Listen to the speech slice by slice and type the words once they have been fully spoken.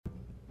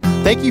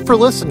Thank you for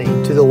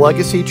listening to the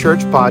Legacy Church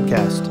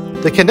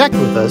podcast. To connect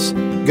with us,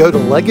 go to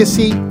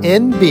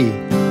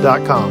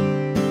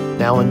legacynb.com.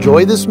 Now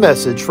enjoy this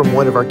message from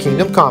one of our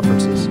Kingdom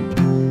conferences.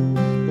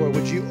 Lord,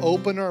 would you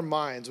open our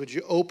minds? Would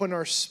you open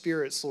our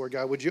spirits, Lord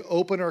God? Would you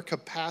open our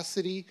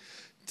capacity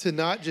to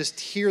not just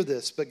hear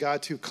this, but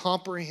God, to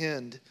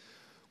comprehend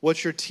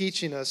what you're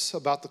teaching us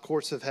about the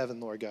courts of heaven,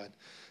 Lord God.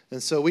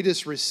 And so we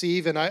just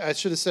receive, and I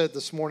should have said it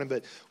this morning,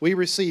 but we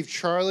receive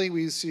Charlie,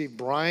 we receive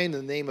Brian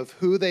in the name of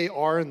who they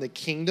are in the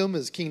kingdom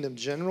as kingdom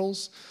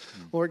generals,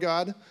 Lord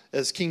God,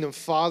 as kingdom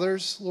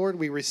fathers, Lord.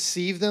 We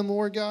receive them,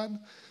 Lord God,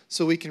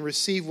 so we can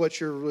receive what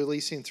you're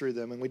releasing through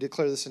them. And we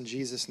declare this in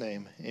Jesus'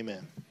 name.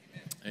 Amen.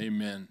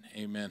 Amen.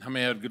 Amen. How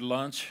many had a good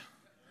lunch?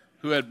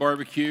 Who had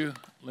barbecue?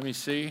 Let me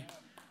see.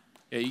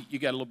 Yeah, you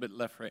got a little bit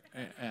left, right?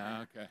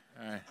 Yeah, okay.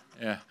 All right.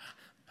 Yeah.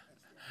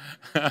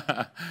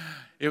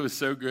 It was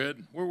so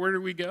good. Where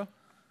did we go?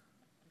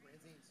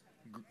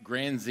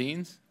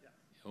 Granzines.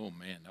 Oh,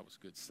 man, that was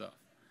good stuff.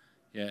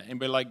 Yeah,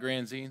 anybody like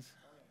Granzines?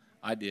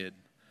 I did.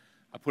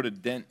 I put a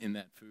dent in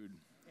that food.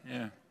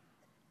 Yeah.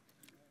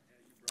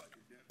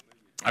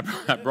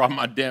 I brought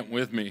my dent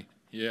with me.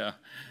 Yeah,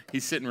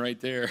 he's sitting right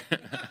there.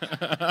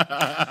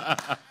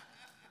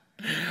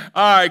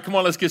 All right, come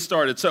on, let's get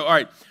started. So, all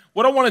right,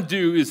 what I want to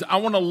do is I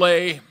want to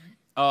lay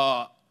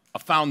a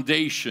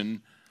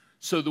foundation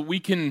so that we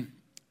can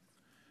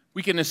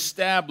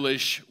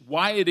establish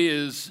why it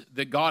is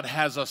that God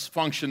has us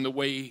function the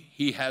way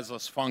He has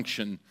us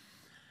function.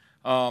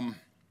 We're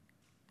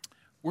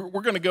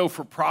going to go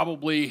for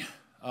probably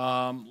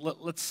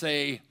let's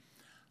say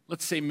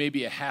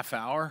maybe a half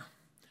hour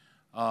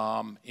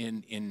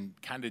in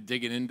kind of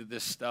digging into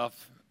this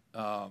stuff,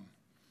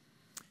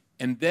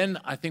 and then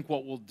I think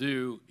what we'll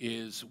do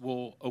is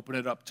we'll open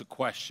it up to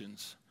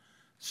questions.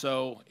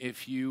 So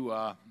if you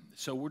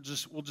so we'll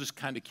just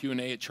kind of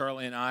Q&A it.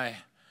 Charlie and I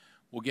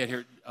will get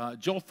here.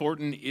 Joel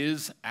Thornton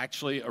is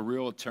actually a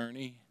real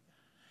attorney,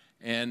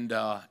 and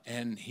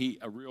he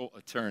a real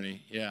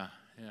attorney. Yeah.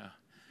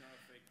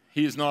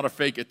 He is not a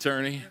fake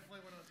attorney,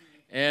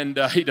 and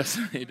he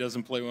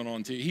doesn't play one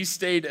on TV. He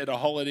stayed at a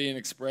Holiday Inn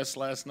Express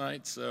last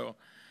night, so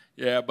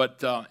yeah.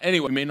 But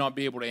anyway, we may not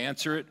be able to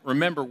answer it.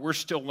 Remember, we're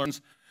still learning.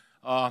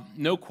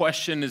 No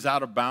question is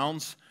out of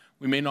bounds.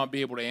 We may not be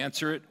able to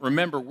answer it.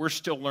 Remember, we're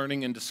still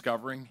learning and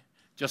discovering,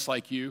 just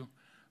like you.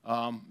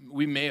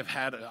 We may have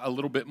had a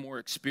little bit more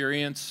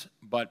experience,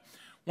 but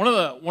one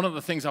of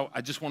the things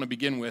I just want to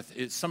begin with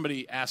is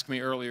somebody asked me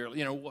earlier,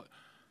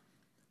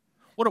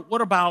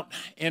 what about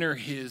enter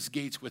his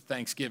gates with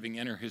thanksgiving,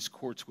 enter his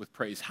courts with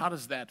praise? How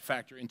does that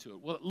factor into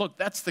it? Well, look,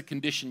 that's the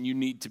condition you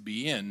need to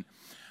be in,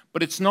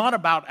 but it's not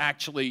about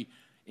actually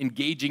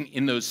engaging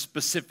in those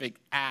specific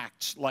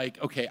acts like,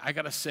 okay, I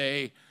got to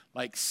say,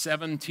 like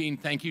 17,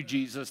 thank you,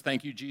 Jesus,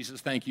 thank you, Jesus,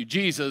 thank you,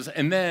 Jesus,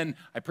 and then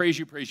I praise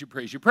you, praise you,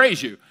 praise you,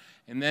 praise you.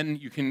 And then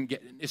you can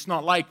get, it's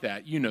not like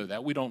that. You know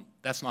that.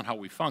 That's not how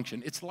we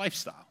function. It's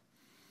lifestyle.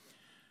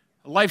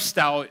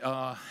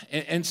 Lifestyle,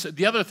 and so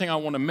the other thing I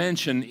want to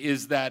mention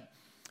is that,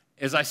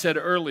 as I said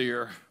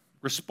earlier,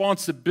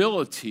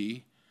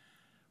 responsibility,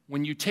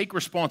 when you take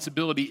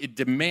responsibility, it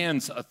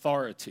demands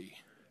authority.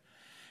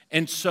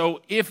 And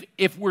so if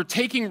we're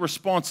taking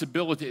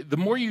responsibility, the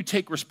more you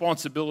take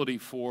responsibility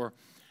for,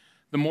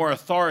 the more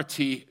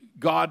authority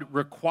God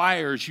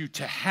requires you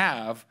to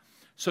have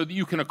so that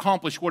you can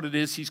accomplish what it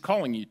is He's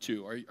calling you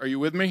to. Are you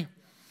with me?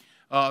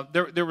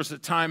 There was a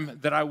time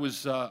that I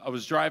was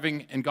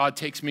driving, and God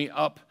takes me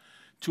up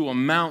to a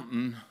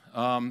mountain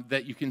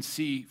that you can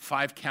see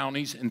 5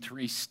 counties and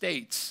 3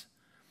 states.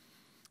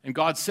 And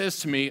God says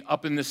to me,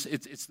 up in this,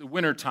 it's the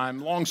wintertime,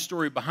 long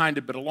story behind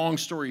it, but a long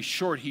story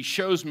short, He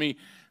shows me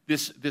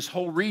this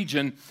whole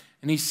region,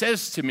 and He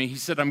says to me, He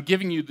said, I'm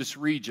giving you this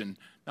region.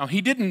 Now,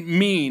 He didn't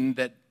mean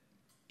that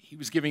He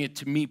was giving it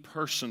to me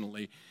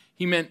personally.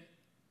 He meant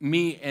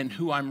me and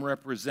who I'm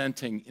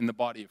representing in the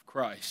body of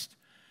Christ.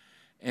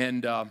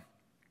 And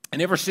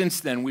ever since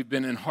then, we've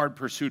been in hard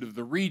pursuit of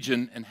the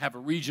region and have a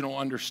regional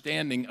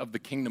understanding of the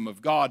kingdom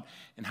of God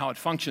and how it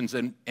functions.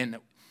 And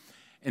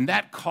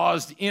that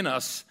caused in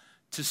us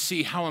to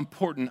see how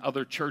important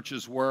other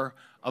churches were,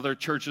 other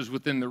churches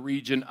within the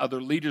region,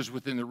 other leaders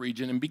within the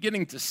region, and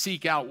beginning to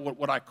seek out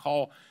what I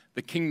call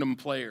the kingdom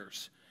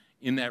players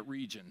in that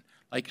region.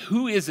 Like,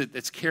 who is it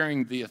that's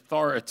carrying the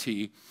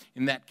authority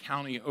in that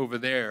county over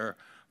there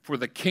for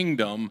the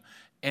kingdom?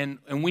 And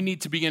we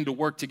need to begin to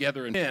work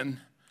together. And then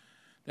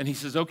He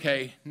says,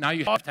 okay, now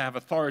you have to have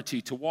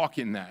authority to walk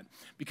in that.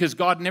 Because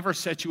God never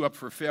set you up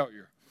for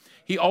failure.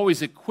 He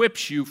always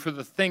equips you for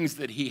the things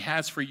that He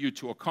has for you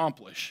to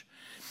accomplish.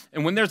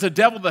 And when there's a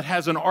devil that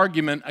has an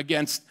argument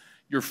against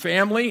your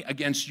family,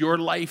 against your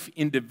life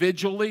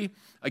individually,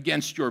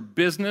 against your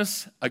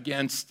business,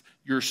 against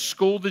your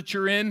school that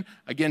you're in,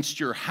 against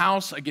your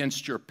house,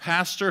 against your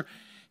pastor,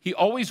 he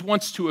always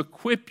wants to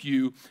equip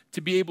you to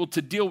be able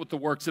to deal with the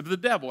works of the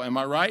devil. Am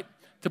I right?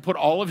 To put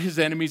all of his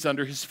enemies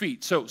under his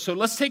feet. So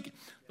let's take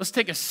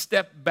a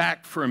step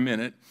back for a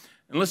minute,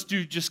 and let's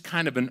do just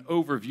kind of an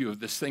overview of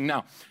this thing.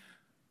 Now,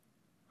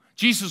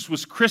 Jesus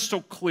was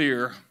crystal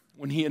clear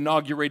when he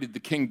inaugurated the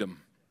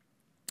kingdom.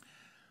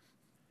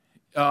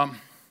 I'm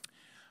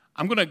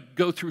going to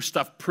go through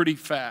stuff pretty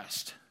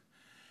fast.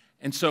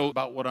 And so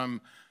about what I'm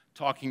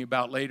talking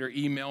about later,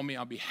 email me.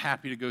 I'll be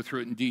happy to go through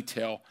it in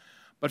detail.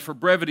 But for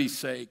brevity's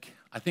sake,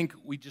 I think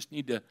we just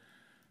need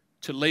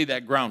to lay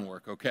that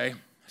groundwork, okay?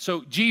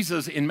 So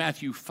Jesus in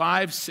Matthew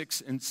 5, 6,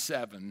 and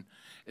 7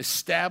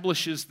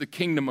 establishes the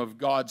kingdom of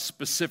God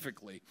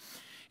specifically.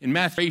 In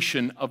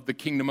Matthew, of the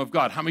kingdom of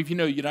God. How many of you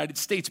know the United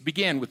States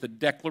began with a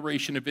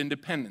Declaration of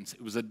Independence?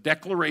 It was a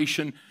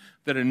declaration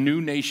that a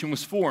new nation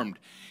was formed.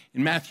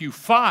 In Matthew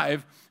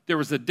 5, there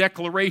was a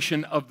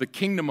declaration of the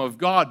kingdom of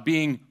God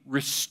being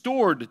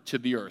restored to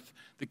the earth.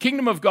 The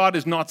kingdom of God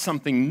is not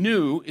something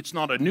new. It's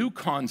not a new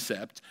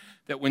concept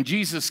that when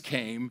Jesus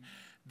came,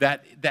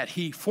 that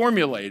he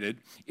formulated.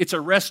 It's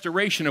a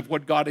restoration of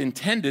what God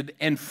intended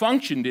and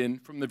functioned in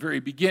from the very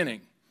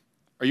beginning.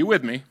 Are you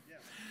with me?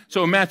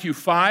 So in Matthew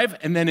 5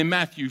 and then in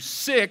Matthew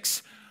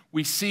 6,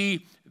 we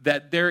see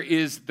that there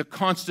is the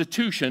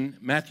constitution.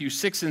 Matthew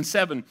 6 and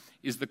 7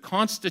 is the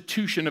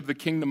constitution of the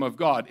kingdom of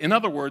God. In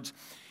other words,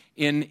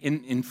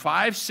 in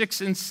 5,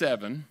 6, and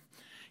 7,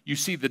 you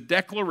see the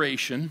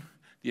declaration,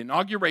 the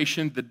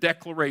inauguration, the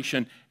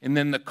declaration, and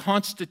then the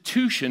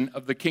constitution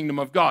of the kingdom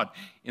of God.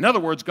 In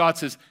other words, God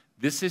says,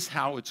 this is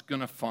how it's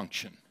going to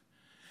function.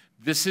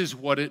 This is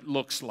what it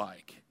looks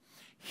like.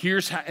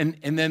 Here's how,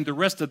 and then the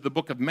rest of the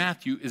book of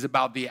Matthew is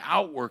about the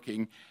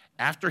outworking.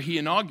 After he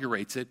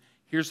inaugurates it,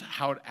 here's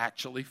how it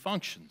actually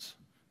functions.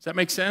 Does that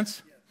make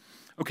sense?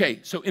 Okay,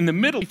 so in the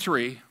middle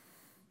 3,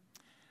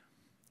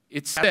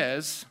 it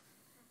says,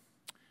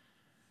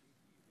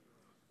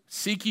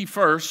 seek ye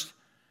first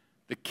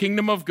the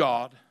kingdom of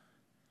God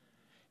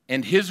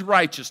and his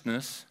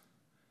righteousness,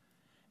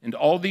 and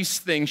all these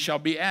things shall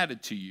be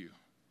added to you.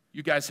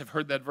 You guys have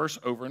heard that verse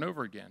over and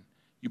over again.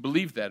 You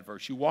believe that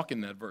verse. You walk in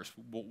that verse.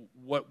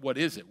 What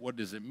is it? What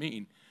does it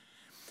mean?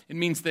 It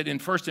means that in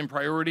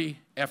priority,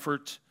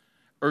 effort,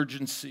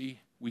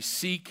 urgency, we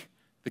seek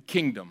the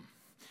kingdom.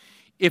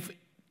 If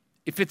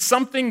it's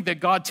something that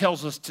God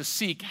tells us to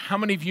seek, how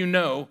many of you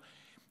know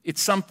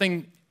it's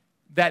something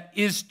that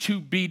is to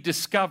be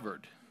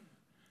discovered?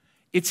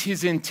 It's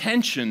his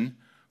intention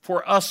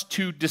for us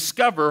to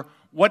discover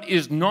what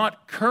is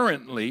not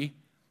currently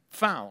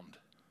found.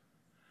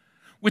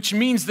 Which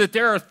means that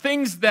there are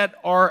things that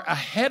are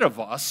ahead of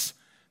us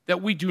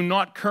that we do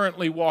not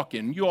currently walk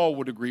in. You all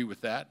would agree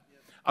with that.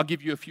 I'll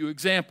give you a few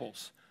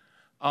examples.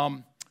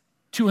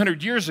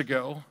 200 years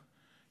ago,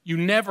 you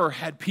never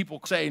had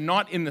people say,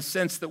 not in the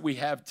sense that we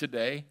have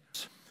today.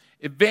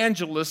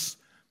 Evangelists,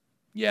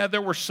 yeah, there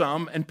were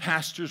some, and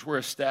pastors were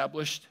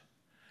established.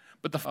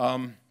 But a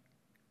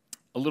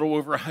little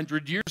over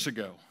 100 years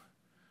ago,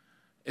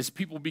 as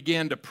people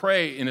began to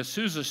pray in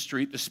Azusa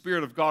Street, the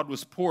Spirit of God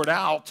was poured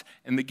out,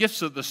 and the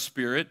gifts of the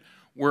Spirit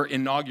were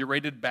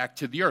inaugurated back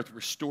to the earth,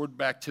 restored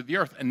back to the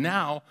earth. And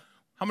now,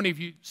 how many of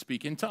you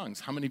speak in tongues?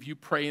 How many of you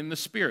pray in the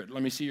Spirit?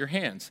 Let me see your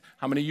hands.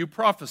 How many of you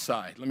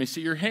prophesy? Let me see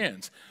your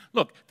hands.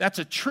 Look, that's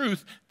a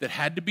truth that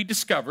had to be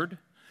discovered.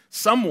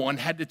 Someone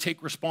had to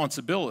take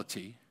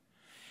responsibility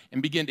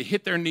and begin to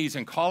hit their knees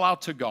and call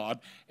out to God.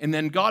 And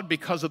then God,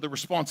 because of the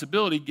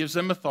responsibility, gives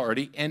them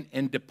authority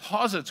and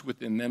deposits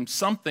within them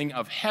something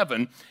of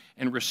heaven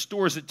and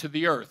restores it to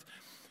the earth.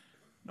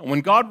 Now,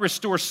 when God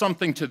restores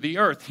something to the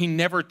earth, he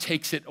never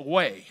takes it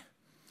away.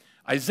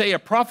 Isaiah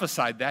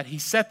prophesied that. He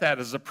set that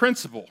as a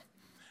principle.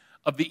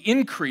 Of the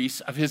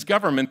increase of his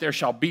government, there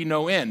shall be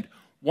no end.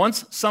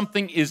 Once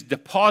something is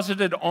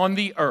deposited on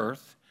the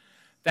earth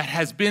that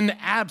has been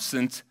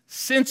absent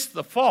since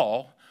the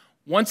fall,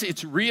 once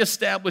it's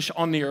reestablished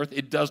on the earth,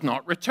 it does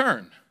not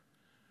return.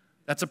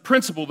 That's a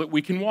principle that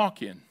we can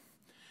walk in.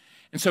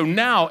 And so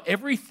now,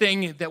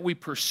 everything that we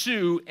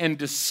pursue and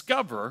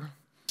discover,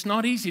 it's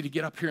not easy to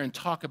get up here and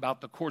talk about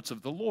the courts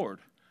of the Lord.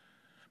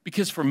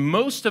 Because for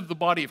most of the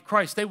body of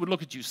Christ, they would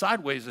look at you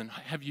sideways and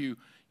have you,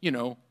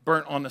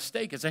 burnt on a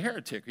stake as a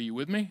heretic. Are you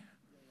with me?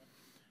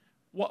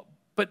 Well,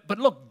 but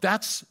look,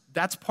 that's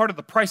part of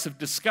the price of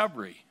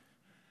discovery.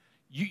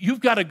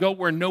 You've got to go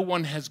where no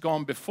one has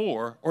gone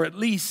before, or at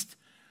least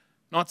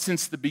not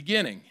since the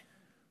beginning.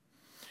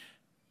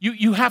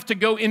 You have to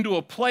go into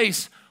a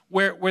place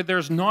where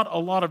there's not a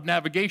lot of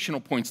navigational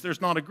points. There's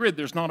not a grid.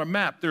 There's not a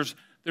map. There's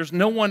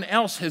no one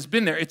else has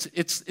been there.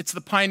 It's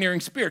the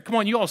pioneering spirit. Come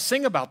on, you all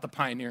sing about the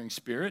pioneering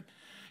spirit.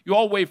 You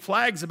all wave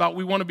flags about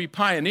we want to be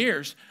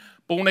pioneers.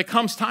 But when it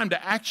comes time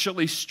to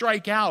actually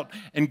strike out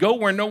and go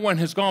where no one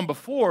has gone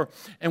before,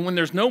 and when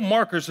there's no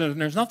markers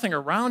and there's nothing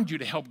around you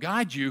to help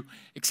guide you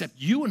except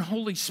you and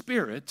Holy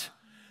Spirit,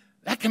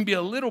 that can be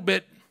a little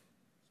bit,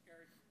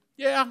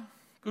 yeah,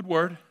 good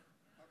word.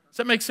 Does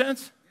that make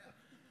sense?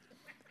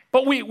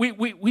 But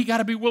we got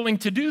to be willing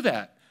to do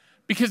that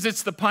because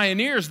it's the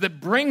pioneers that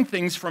bring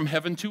things from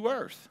heaven to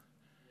earth.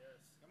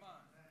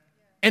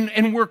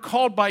 And we're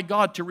called by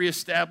God to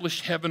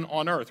reestablish heaven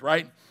on earth,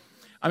 right?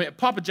 I mean,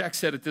 Papa Jack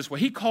said it this way.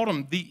 He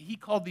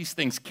called these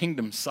things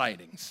kingdom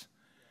sightings.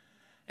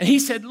 And he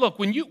said, look,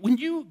 when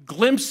you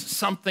glimpse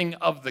something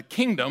of the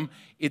kingdom,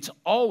 it's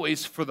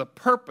always for the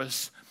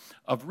purpose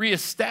of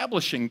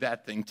reestablishing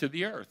that thing to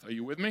the earth. Are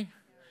you with me?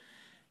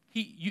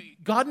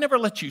 God never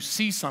lets you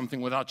see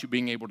something without you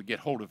being able to get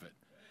hold of it.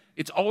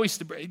 It's always,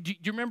 do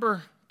you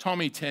remember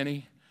Tommy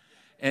Tenney?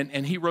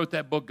 And he wrote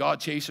that book, God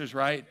Chasers,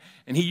 right?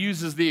 And he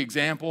uses the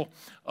example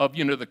of,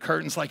 the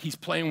curtains, like he's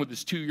playing with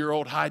his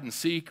 2-year-old hide and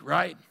seek,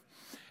 right?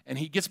 And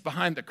he gets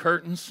behind the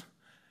curtains,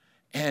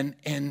 and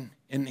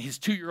his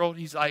 2-year-old,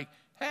 he's like,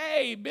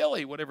 hey,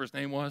 Billy, whatever his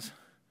name was.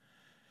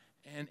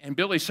 And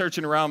Billy's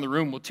searching around the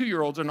room. Well,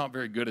 2-year-olds are not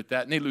very good at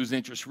that, and they lose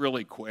interest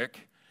really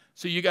quick.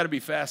 So you got to be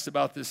fast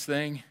about this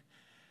thing.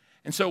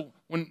 And so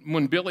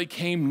when Billy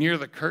came near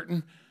the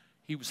curtain,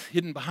 he was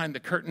hidden behind the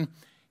curtain.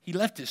 He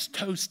left his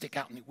toes stick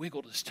out, and he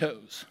wiggled his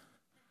toes.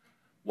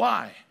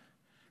 Why?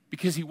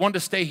 Because he wanted to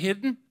stay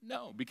hidden?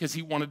 No, because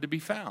he wanted to be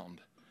found.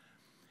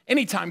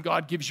 Anytime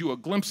God gives you a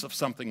glimpse of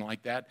something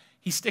like that,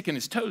 he's sticking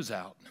his toes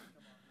out,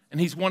 and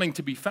he's wanting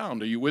to be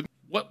found. Are you with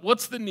me?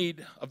 What's the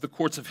need of the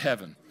courts of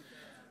heaven?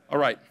 All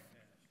right.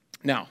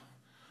 Now,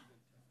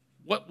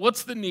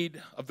 what's the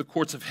need of the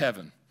courts of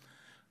heaven?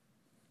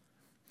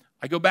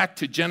 I go back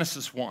to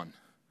Genesis 1.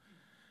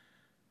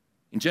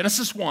 In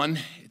Genesis 1,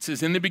 it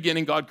says, in the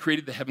beginning, God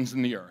created the heavens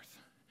and the earth.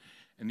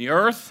 And the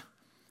earth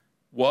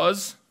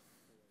was,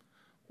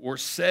 or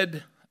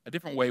said a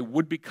different way,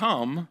 would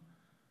become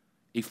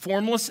a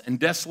formless and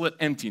desolate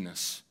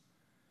emptiness,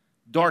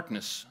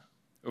 darkness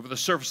over the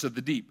surface of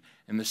the deep.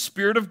 And the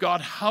Spirit of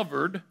God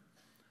hovered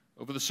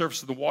over the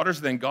surface of the waters.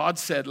 Then God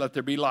said, let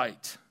there be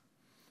light.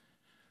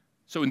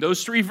 So in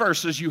those 3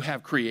 verses, you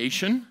have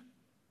creation,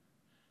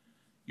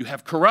 you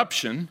have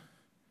corruption,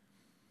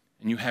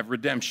 and you have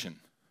redemption.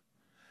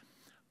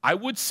 I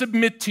would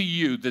submit to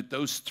you that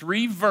those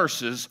 3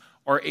 verses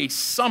are a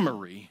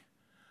summary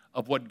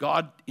of what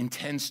God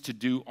intends to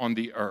do on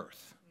the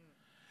earth.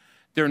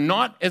 They're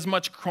not as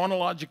much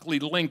chronologically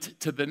linked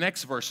to the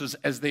next verses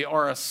as they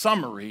are a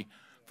summary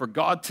for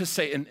God to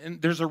say,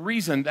 and there's a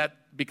reason that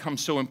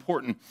becomes so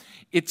important.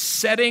 It's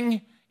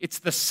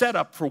the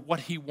setup for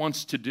what he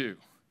wants to do.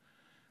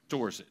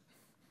 Stores it.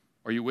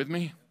 Are you with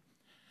me?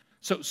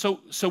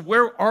 So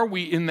where are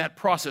we in that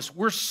process?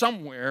 We're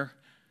somewhere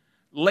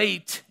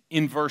late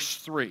in verse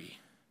 3.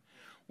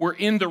 We're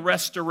in the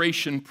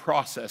restoration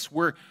process.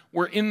 We're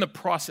in the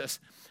process.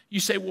 You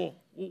say, well,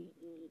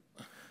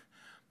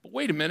 but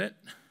wait a minute.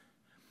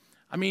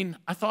 I mean,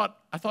 I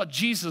thought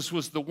Jesus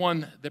was the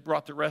one that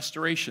brought the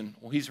restoration.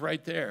 Well, he's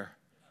right there.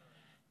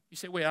 You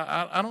say, wait,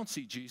 I don't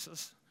see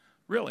Jesus.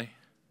 Really?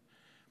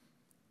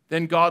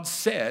 Then God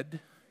spoke.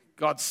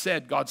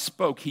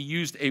 He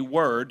used a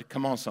word.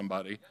 Come on,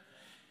 somebody.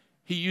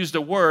 He used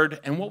a word,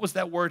 and what was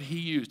that word he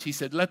used? He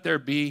said, let there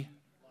be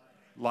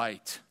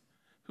light.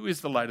 Who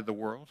is the light of the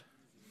world?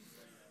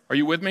 Are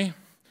you with me?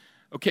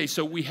 Okay,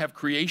 so we have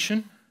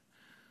creation,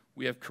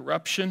 we have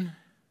corruption,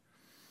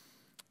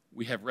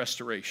 we have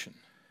restoration.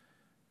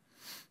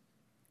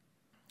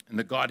 And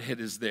the Godhead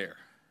is there.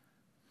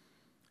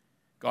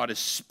 God is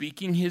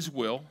speaking his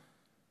will.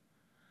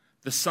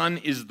 The Son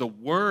is the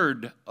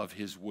word of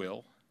his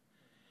will.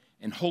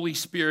 And Holy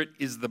Spirit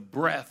is the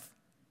breath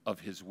of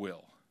his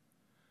will.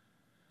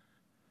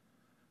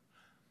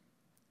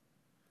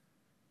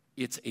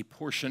 It's a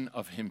portion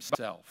of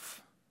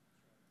himself.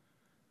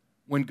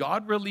 When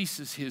God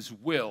releases his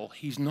will,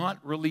 he's not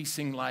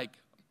releasing like,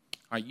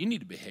 all right, you need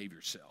to behave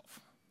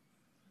yourself.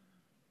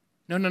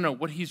 No.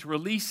 What he's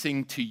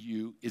releasing to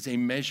you is a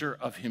measure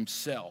of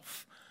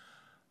himself,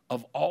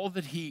 of all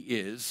that he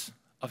is,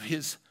 of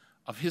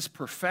his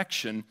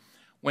perfection.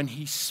 When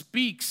he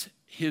speaks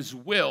his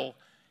will,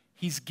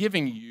 he's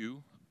giving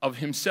you of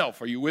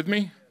himself. Are you with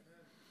me?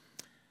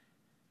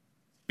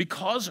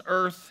 Because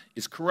earth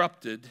is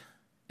corrupted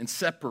and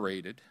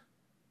separated,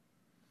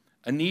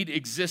 a need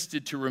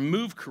existed to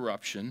remove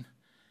corruption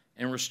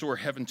and restore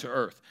heaven to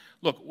earth.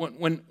 Look,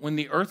 when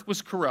the earth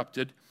was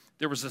corrupted,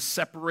 there was a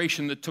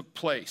separation that took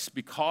place.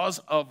 Because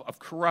of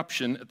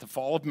corruption at the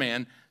fall of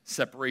man,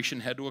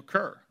 separation had to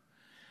occur.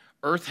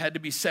 Earth had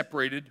to be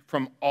separated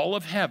from all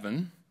of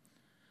heaven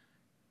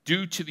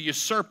due to the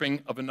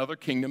usurping of another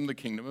kingdom, the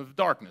kingdom of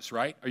darkness,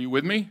 right? Are you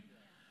with me?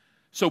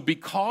 So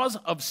because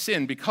of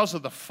sin, because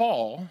of the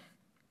fall,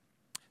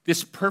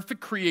 this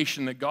perfect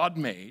creation that God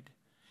made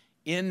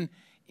in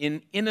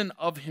and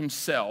of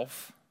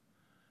himself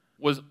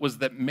was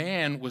that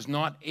man was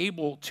not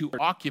able to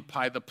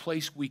occupy the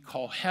place we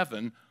call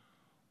heaven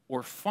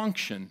or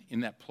function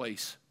in that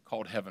place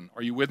called heaven.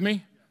 Are you with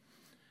me?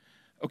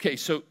 Okay,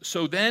 so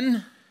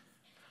then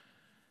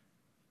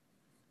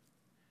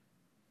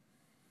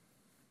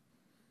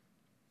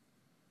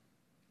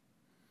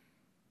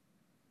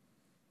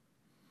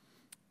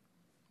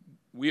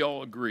we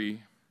all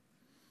agree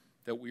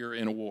that we are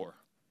in a war.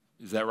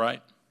 Is that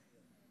right?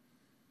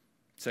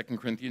 2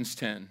 Corinthians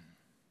 10.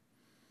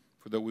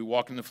 For though we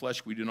walk in the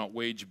flesh, we do not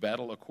wage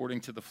battle according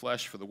to the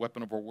flesh. For the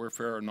weapon of our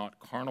warfare are not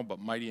carnal, but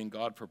mighty in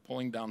God for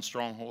pulling down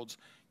strongholds,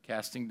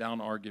 casting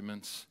down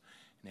arguments,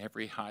 and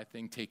every high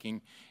thing,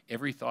 taking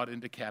every thought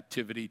into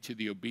captivity to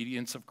the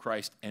obedience of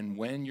Christ. And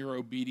when your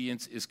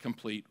obedience is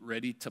complete,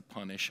 ready to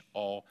punish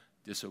all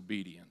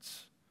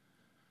disobedience.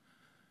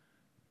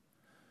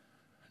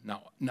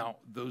 Now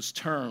those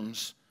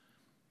terms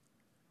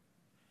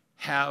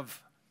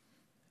have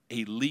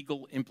a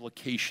legal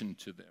implication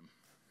to them.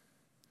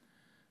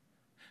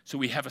 So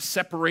we have a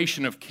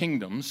separation of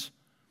kingdoms.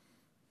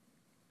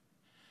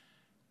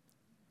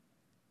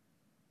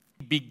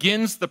 He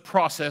begins the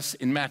process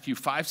in Matthew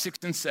 5, 6,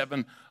 and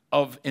 7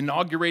 of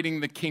inaugurating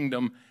the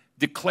kingdom,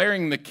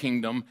 declaring the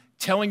kingdom,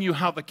 telling you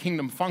how the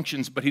kingdom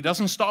functions, but he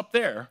doesn't stop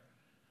there.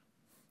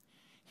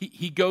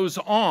 He goes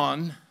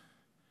on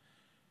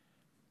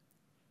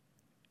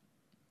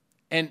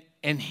and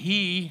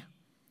he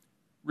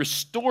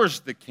restores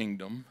the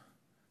kingdom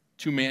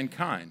to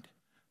mankind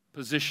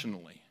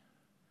positionally.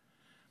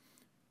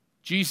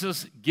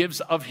 Jesus gives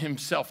of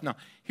himself. Now,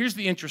 here's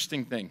the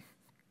interesting thing.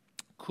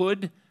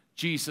 Could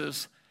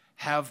Jesus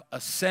have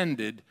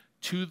ascended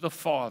to the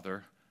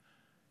Father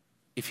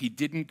if he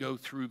didn't go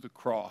through the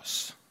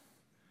cross?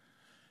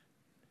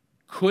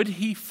 Could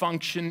he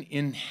function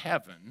in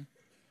heaven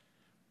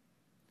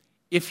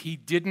if he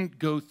didn't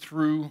go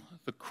through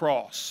the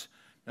cross?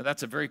 Now,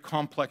 that's a very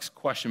complex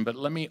question, but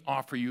let me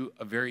offer you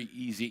a very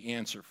easy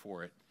answer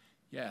for it.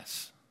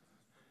 Yes.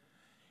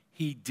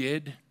 He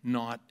did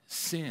not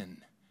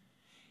sin.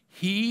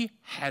 He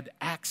had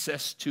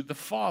access to the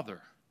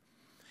Father.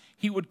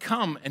 He would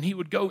come and he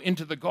would go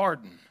into the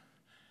garden.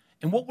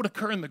 And what would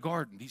occur in the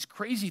garden? These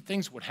crazy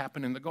things would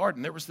happen in the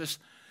garden. There was this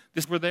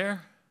were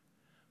there.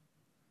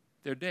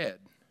 They're dead.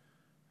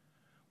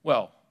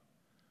 Well,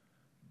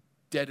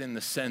 dead in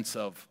the sense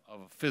of a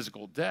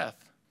physical death.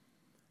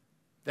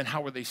 Then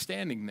how were they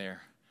standing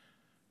there?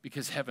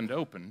 Because heaven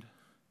opened.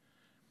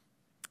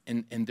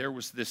 And there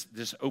was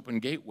this open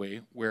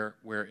gateway where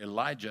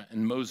Elijah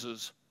and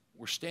Moses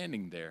were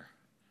standing there.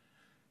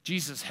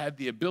 Jesus had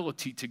the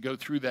ability to go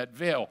through that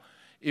veil.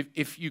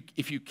 If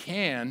you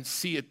can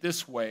see it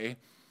this way,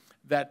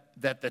 that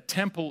the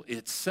temple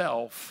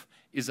itself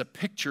is a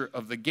picture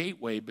of the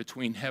gateway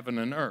between heaven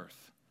and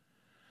earth.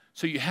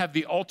 So you have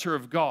the altar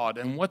of God,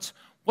 and what's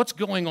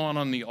going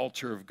on the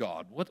altar of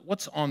God?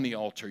 What's on the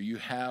altar? You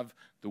have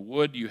the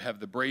wood, you have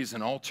the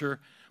brazen altar,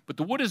 but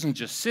the wood isn't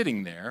just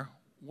sitting there.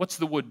 What's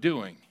the wood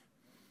doing?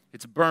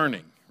 It's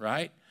burning,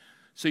 right?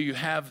 So you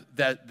have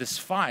this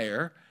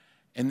fire,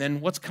 and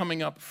then what's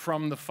coming up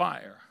from the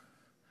fire?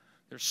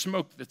 There's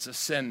smoke that's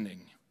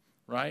ascending,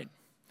 right?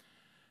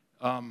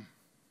 You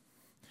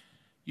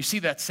see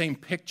that same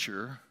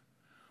picture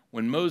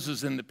when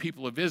Moses and the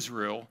people of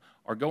Israel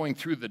are going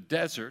through the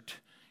desert.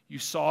 You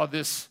saw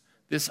this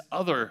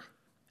other,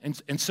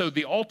 and so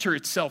the altar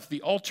itself,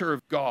 the altar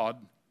of God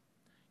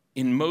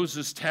in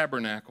Moses'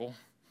 tabernacle,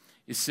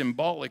 is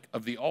symbolic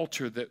of the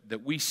altar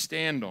that we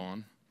stand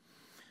on,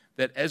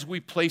 that as we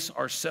place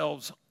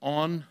ourselves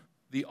on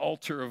the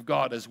altar of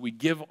God, as we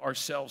give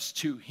ourselves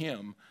to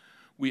him,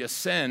 we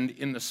ascend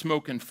in the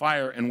smoke and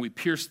fire, and we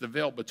pierce the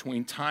veil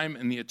between time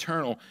and the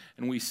eternal,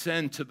 and we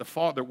ascend to the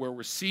Father where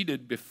we're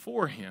seated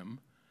before him,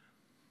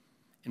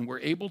 and we're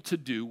able to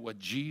do what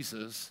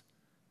Jesus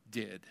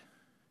did.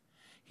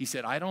 He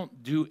said, I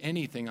don't do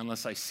anything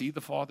unless I see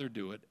the Father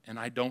do it, and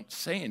I don't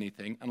say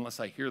anything unless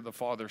I hear the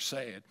Father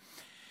say it.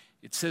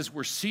 It says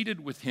we're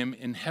seated with him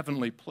in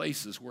heavenly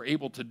places. We're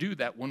able to do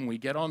that when we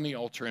get on the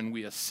altar and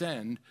we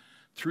ascend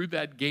through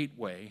that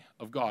gateway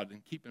of God.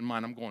 And keep in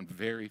mind, I'm going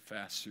very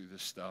fast through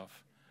this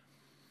stuff.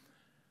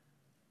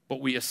 But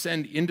we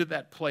ascend into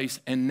that place,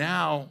 and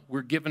now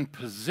we're given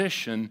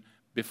position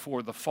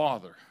before the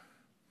Father.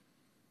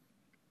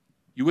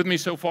 You with me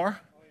so far?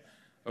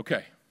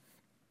 Okay.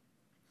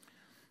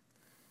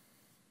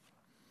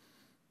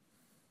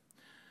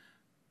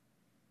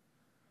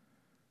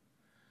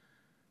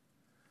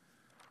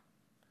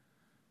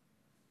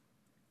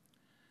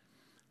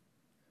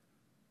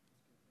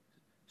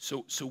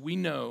 So we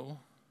know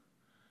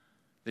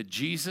that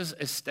Jesus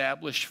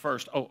established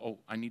first.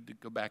 I need to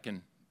go back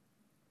and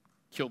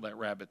kill that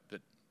rabbit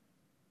that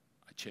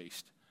I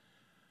chased.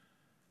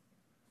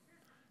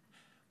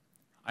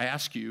 I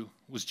ask you,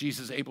 was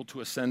Jesus able to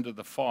ascend to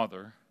the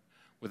Father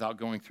without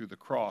going through the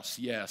cross?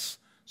 Yes.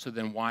 So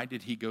then why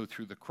did he go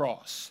through the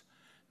cross?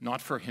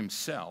 Not for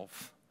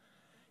himself.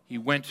 He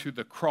went through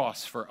the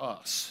cross for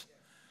us,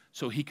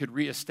 so he could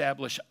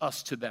reestablish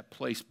us to that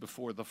place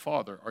before the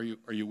Father.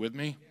 Are you with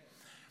me?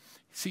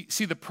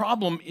 See, the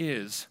problem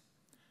is,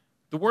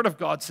 the Word of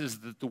God says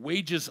that the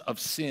wages of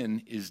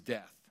sin is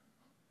death.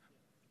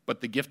 But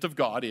the gift of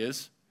God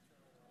is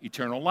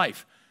eternal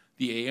life.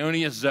 The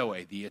aeonia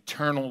zoe, the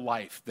eternal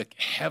life, the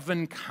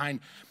heaven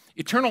kind.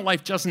 Eternal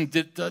life doesn't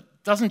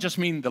just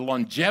mean the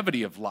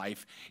longevity of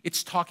life.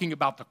 It's talking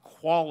about the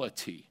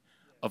quality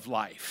of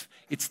life.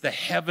 It's the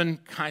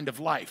heaven kind of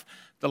life.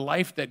 The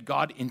life that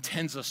God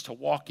intends us to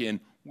walk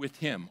in with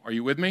him. Are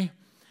you with me?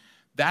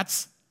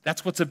 That's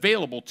what's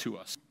available to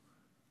us.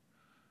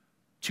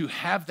 To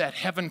have that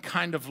heaven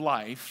kind of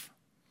life,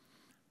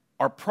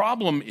 our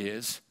problem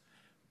is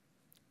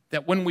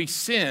that when we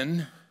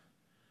sin,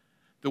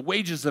 the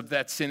wages of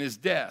that sin is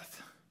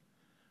death.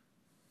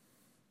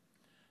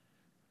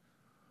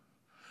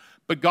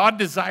 But God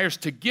desires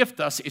to gift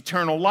us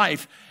eternal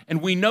life,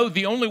 and we know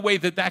the only way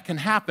that can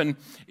happen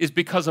is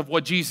because of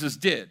what Jesus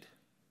did.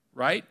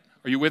 right?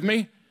 Are you with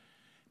me?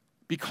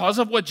 Because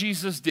of what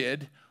Jesus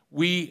did,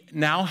 we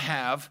now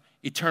have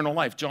eternal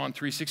life. John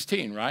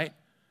 3:16, right?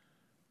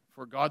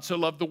 For God so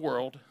loved the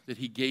world that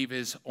he gave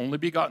his only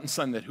begotten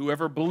Son, that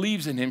whoever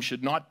believes in him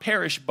should not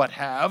perish but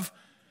have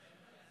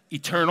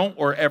eternal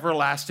or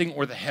everlasting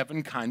or the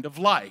heaven kind of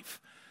life.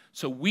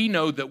 So we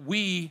know that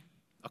we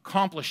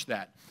accomplish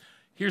that.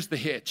 Here's the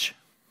hitch.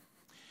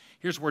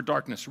 Here's where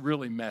darkness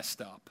really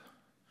messed up.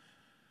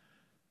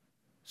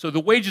 So the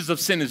wages of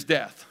sin is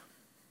death.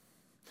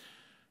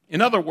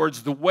 In other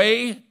words, the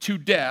way to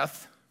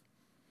death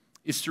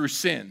is through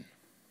sin.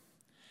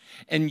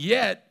 And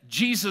yet,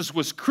 Jesus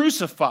was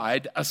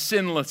crucified a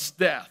sinless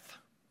death.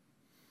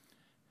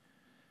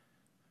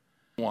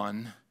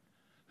 One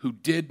who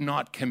did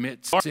not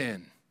commit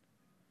sin.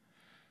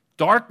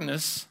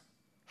 Darkness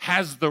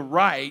has the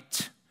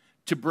right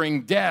to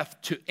bring death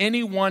to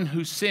anyone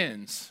who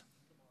sins.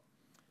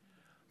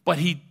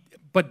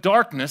 But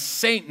darkness,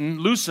 Satan,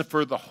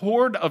 Lucifer, the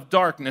horde of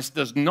darkness,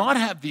 does not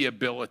have the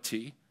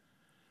ability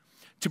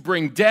to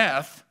bring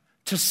death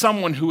to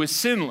someone who is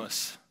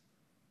sinless.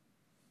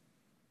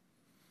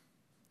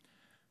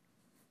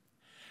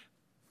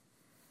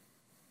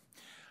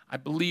 I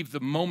believe the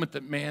moment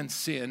that man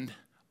sinned,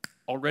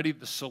 already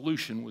the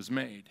solution was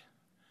made.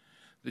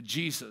 That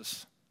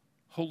Jesus,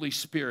 Holy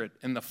Spirit,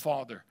 and the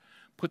Father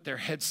put their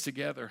heads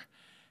together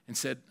and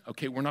said,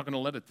 okay, we're not going to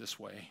let it this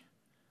way.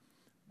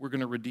 We're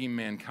going to redeem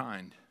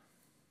mankind.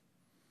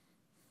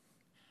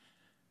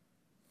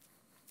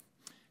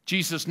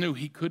 Jesus knew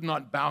he could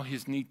not bow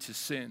his knee to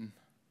sin.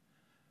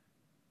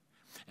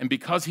 And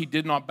because he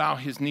did not bow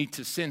his knee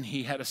to sin,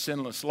 he had a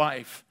sinless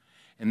life.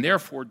 And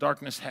therefore,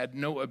 darkness had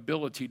no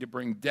ability to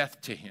bring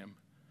death to him.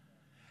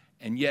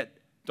 And yet,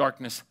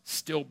 darkness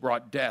still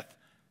brought death.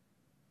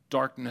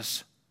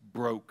 Darkness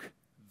broke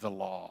the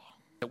law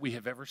that we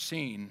have ever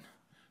seen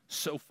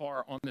so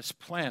far on this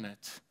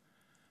planet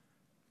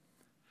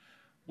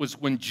was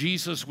when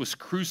Jesus was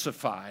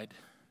crucified,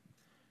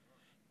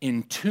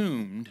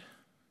 entombed,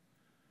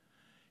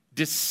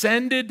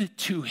 descended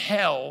to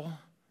hell,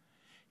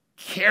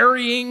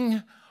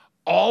 carrying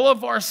all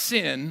of our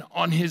sin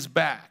on his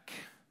back,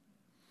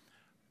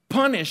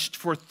 punished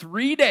for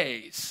 3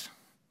 days.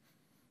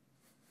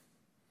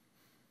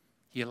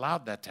 He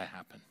allowed that to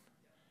happen.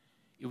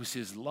 It was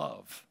his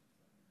love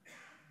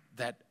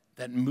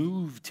that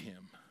moved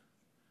him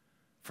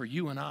for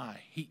you and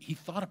I. He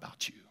thought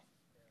about you.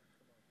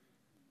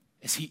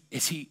 As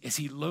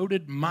he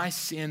loaded my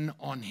sin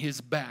on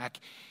his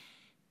back,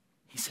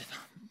 he said,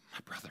 my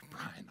brother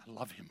Brian, I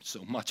love him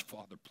so much,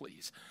 Father,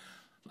 please,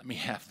 let me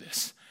have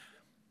this.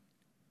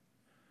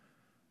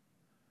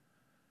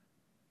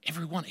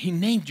 Everyone, he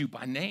named you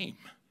by name.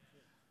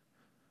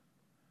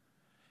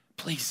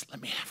 Please,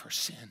 let me have her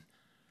sin.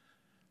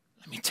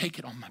 Let me take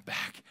it on my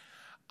back.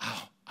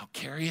 I'll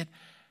carry it.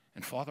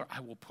 And Father,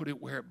 I will put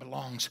it where it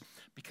belongs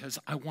because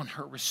I want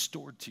her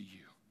restored to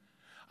you.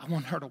 I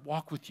want her to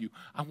walk with you.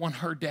 I want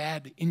her,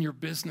 Dad, in your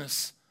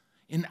business,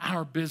 in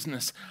our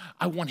business.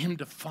 I want him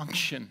to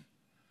function.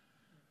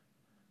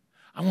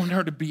 I want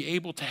her to be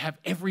able to have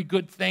every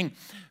good thing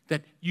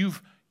that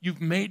you've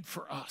made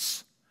for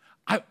us.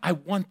 I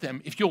want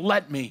them. If you'll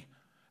let me,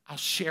 I'll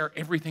share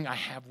everything I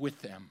have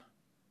with them.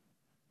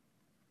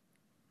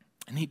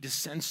 And he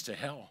descends to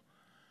hell.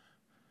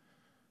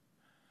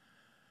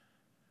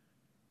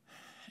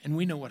 And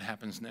we know what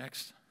happens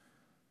next.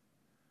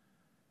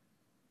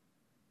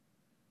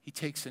 He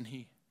takes and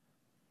he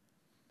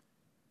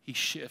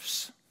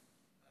shifts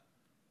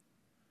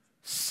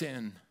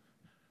sin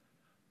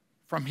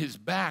from his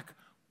back,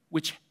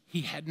 which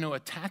he had no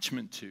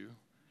attachment to,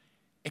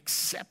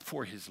 except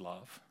for his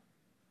love.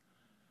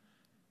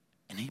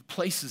 And he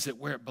places it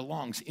where it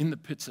belongs, in the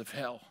pits of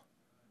hell.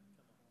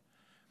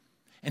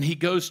 And he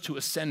goes to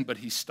ascend, but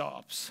he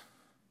stops.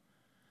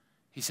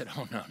 He said,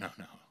 oh, no.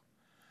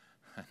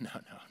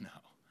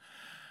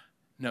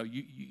 No,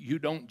 you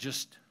don't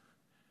just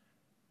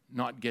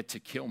not get to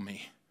kill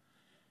me.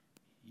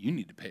 You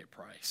need to pay a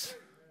price.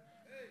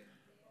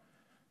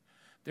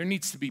 There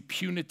needs to be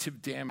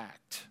punitive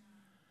damage.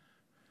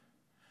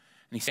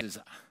 And he says,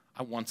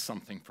 I want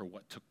something for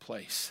what took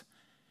place.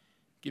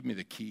 Give me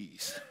the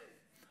keys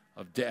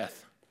of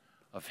death,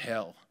 of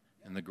hell,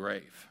 and the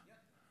grave.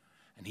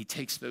 And he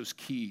takes those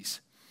keys,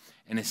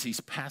 and as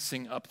he's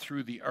passing up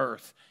through the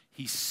earth,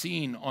 he's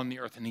seen on the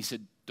earth, and he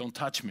said, don't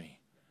touch me.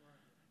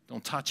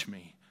 Don't touch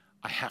me.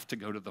 I have to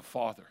go to the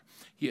Father.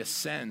 He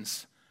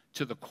ascends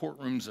to the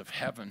courtrooms of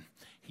heaven.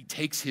 He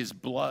takes his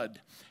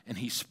blood, and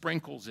he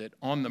sprinkles it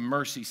on the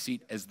mercy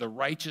seat as the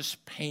righteous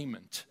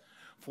payment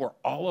for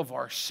all of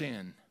our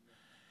sin.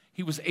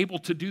 He was able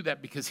to do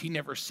that because he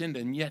never sinned,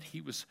 and yet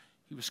he was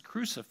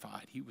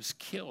crucified. He was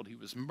killed. He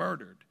was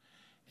murdered,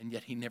 and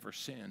yet he never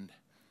sinned.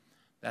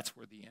 That's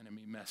where the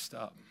enemy messed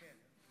up.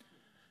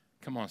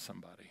 Come on,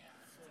 somebody.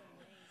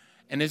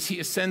 And as he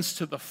ascends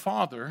to the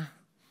Father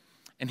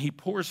and he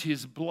pours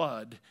his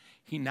blood,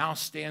 he now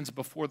stands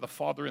before the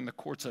Father in the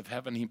courts of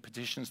heaven. He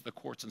petitions the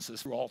courts and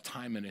says, through all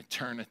time and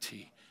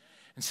eternity,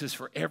 and says,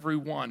 for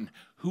everyone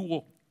who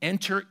will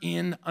enter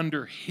in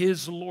under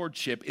his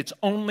lordship. It's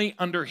only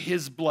under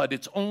his blood.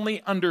 It's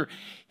only under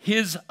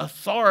his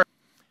authority.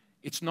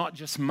 It's not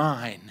just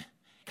mine.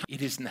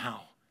 It is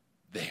now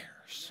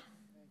theirs.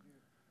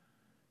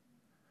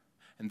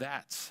 And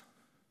that's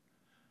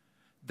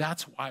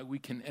why we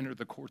can enter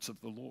the courts of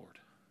the Lord.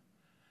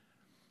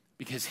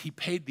 Because he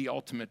paid the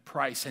ultimate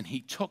price, and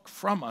he took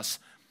from us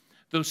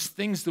those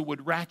things that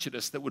would ratchet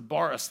us, that would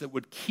bar us, that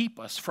would keep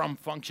us from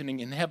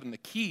functioning in heaven. The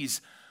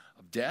keys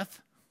of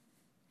death,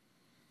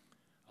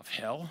 of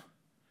hell,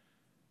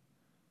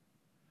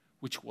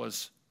 which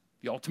was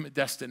the ultimate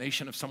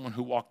destination of someone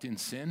who walked in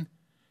sin.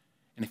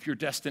 And if your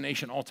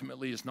destination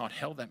ultimately is not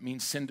hell, that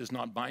means sin does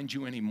not bind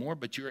you anymore,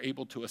 but you're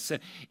able to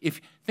ascend.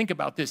 Think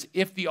about this.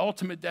 If the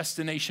ultimate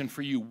destination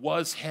for you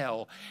was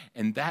hell,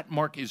 and that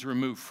mark is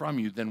removed from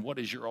you, then what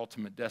is your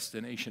ultimate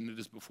destination? It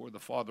is before the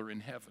Father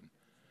in heaven.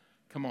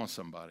 Come on,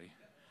 somebody.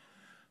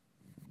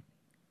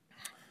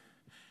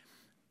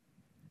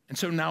 And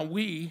so now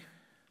we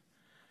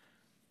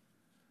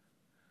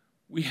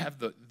have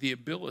the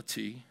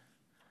ability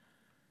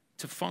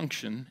to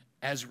function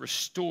as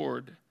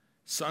restored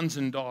sons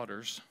and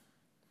daughters,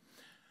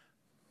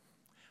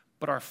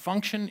 but our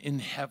function in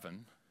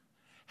heaven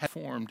had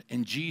formed,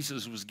 and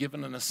Jesus was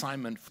given an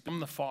assignment from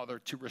the Father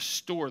to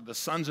restore the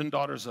sons and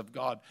daughters of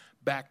God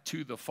back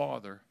to the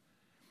Father.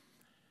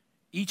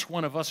 Each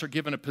one of us are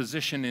given a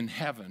position in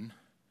heaven,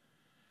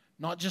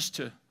 not just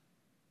to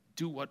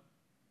do what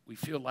we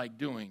feel like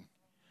doing.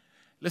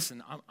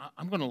 Listen,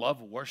 I'm going to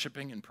love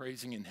worshiping and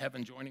praising in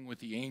heaven, joining with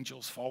the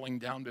angels, falling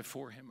down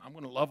before him. I'm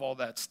going to love all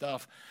that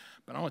stuff.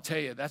 But I want to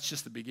tell you, that's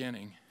just the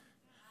beginning.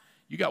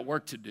 You got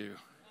work to do.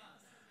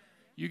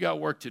 You got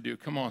work to do.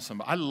 Come on,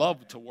 somebody. I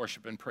love to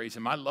worship and praise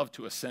him. I love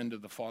to ascend to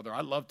the Father.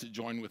 I love to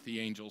join with the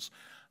angels.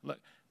 Look,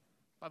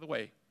 by the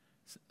way,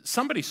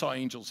 somebody saw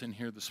angels in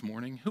here this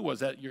morning. Who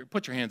was that?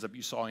 Put your hands up.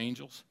 You saw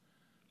angels.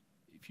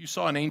 If you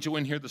saw an angel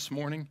in here this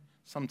morning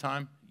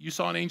sometime, you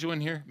saw an angel in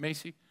here,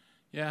 Macy?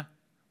 Yeah?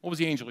 What was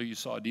the angel you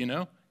saw? Do you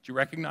know? Did you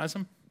recognize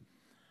him?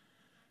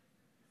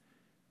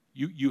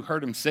 You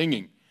heard him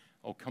singing.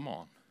 Oh, come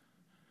on.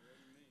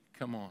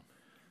 Come on.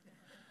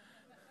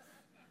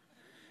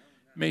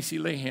 Macy,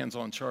 lay hands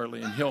on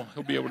Charlie, and he'll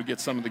be able to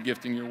get some of the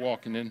gifting you're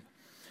walking in.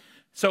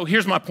 So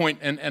here's my point,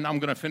 and I'm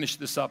going to finish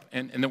this up,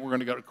 and then we're going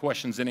to go to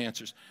questions and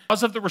answers.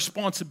 Because of the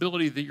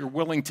responsibility that you're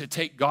willing to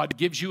take, God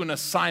gives you an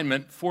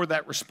assignment for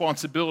that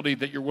responsibility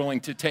that you're willing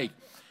to take.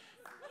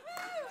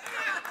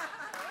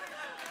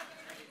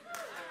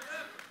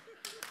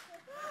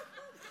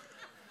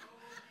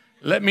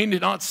 Let me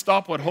not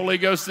stop what Holy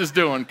Ghost is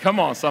doing. Come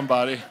on,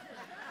 somebody.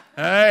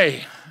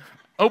 Hey,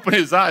 open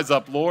his eyes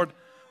up, Lord.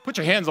 Put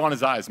your hands on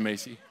his eyes,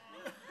 Macy.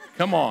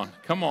 Come on,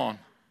 come on.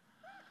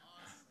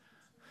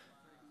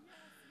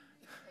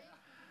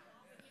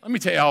 Let me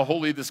tell you how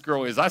holy this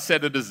girl is. I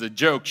said it as a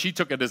joke. She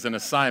took it as an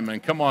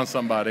assignment. Come on,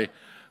 somebody.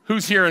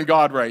 Who's hearing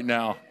God right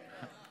now?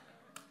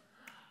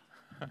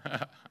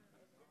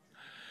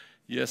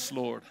 Yes,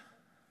 Lord.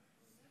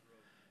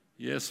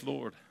 Yes,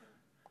 Lord.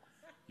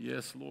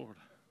 Yes, Lord.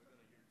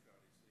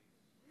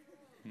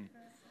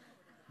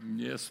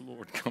 Yes,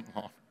 Lord. Come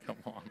on. Come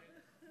on.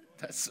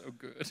 That's so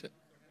good.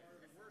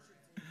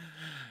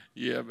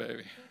 Yeah,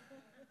 baby.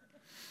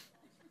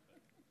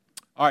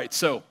 All right,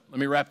 so let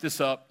me wrap this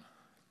up.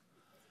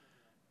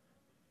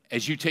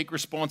 As you take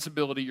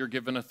responsibility, you're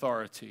given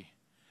authority.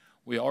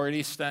 We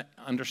already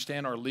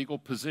understand our legal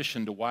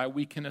position to why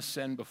we can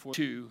ascend before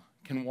you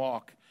can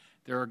walk.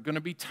 There are going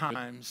to be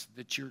times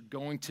that you're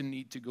going to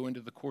need to go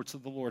into the courts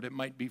of the Lord. It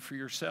might be for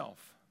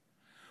yourself.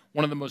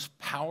 One of the most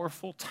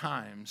powerful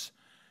times,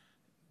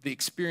 the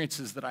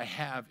experiences that I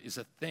have, is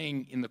a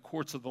thing in the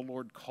courts of the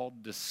Lord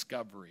called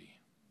discovery.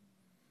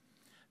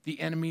 The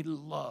enemy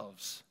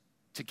loves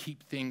to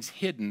keep things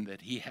hidden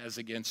that he has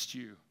against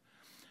you.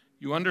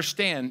 You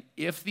understand,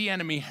 if the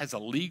enemy has a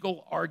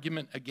legal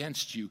argument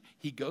against you,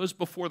 he goes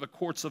before the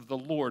courts of the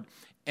Lord,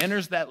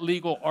 enters that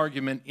legal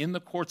argument in the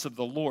courts of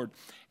the Lord,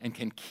 and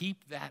can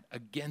keep that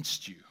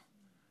against you.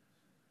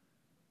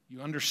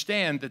 You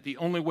understand that the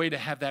only way to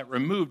have that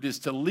removed is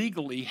to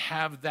legally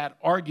have that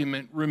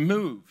argument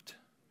removed.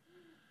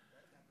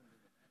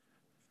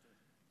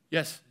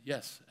 Yes,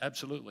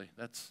 absolutely.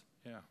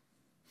 Yeah.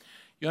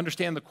 You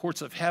understand the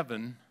courts of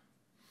heaven,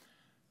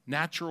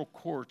 natural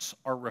courts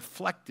are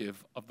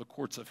reflective of the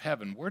courts of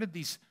heaven. Where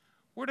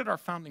did our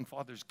founding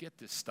fathers get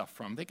this stuff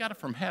from? They got it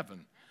from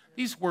heaven.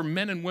 These were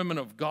men and women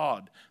of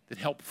God that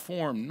helped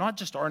form not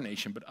just our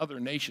nation, but other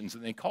nations.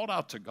 And they called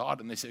out to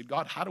God and they said,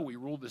 God, how do we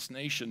rule this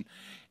nation?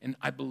 And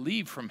I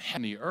believe from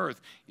heaven, the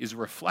earth is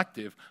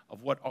reflective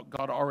of what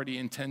God already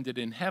intended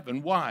in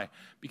heaven. Why?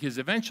 Because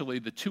eventually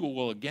the two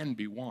will again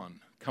be one.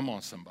 Come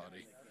on,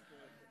 somebody.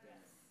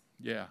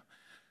 Yeah.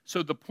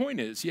 So the point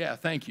is,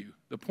 thank you.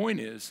 The point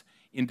is,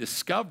 in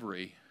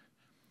discovery,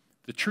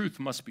 the truth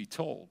must be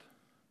told.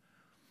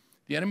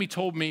 The enemy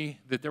told me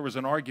that there was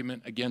an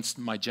argument against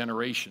my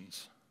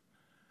generations,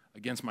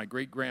 against my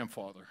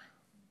great-grandfather.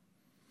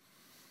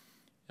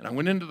 And I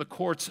went into the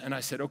courts, and I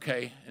said,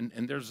 okay,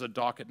 and there's a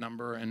docket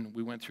number, and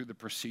we went through the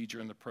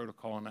procedure and the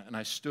protocol, and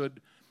I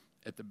stood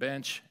at the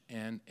bench,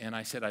 and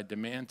I said, I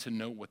demand to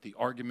know what the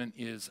argument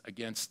is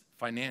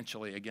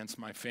financially against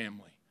my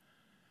family.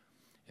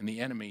 And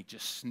the enemy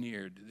just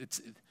sneered.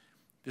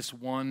 This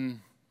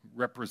one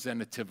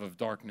representative of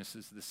darkness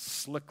is this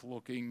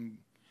slick-looking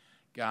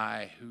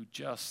guy who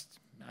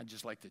I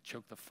just like to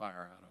choke the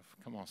fire out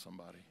of. Come on,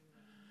 somebody.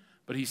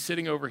 But he's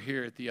sitting over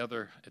here at the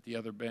other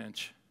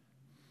bench.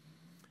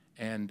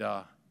 And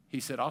he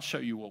said, I'll show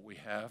you what we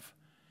have.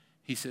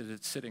 He said,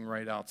 it's sitting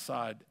right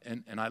outside.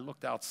 And I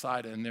looked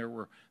outside, and there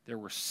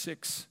were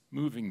 6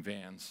 moving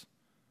vans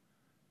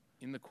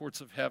in the courts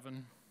of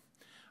heaven.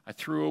 I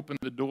threw open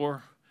the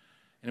door,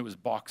 and it was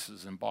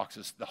boxes and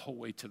boxes the whole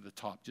way to the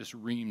top, just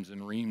reams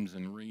and reams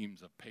and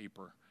reams of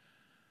paper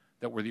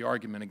that were the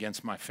argument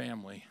against my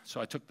family.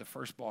 So I took the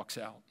first box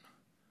out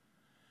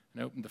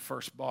and opened the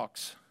first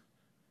box,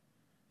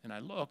 and I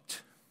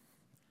looked,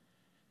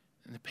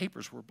 and the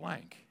papers were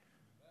blank.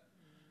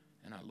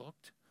 And I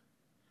looked.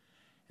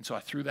 And so I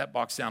threw that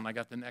box down. I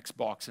got the next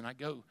box. And I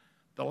go,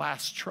 the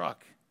last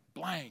truck,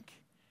 blank.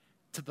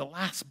 To the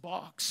last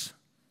box,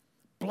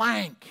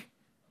 blank.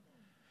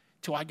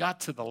 Till I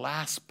got to the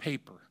last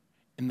paper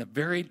in the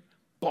very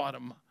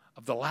bottom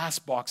of the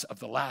last box of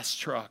the last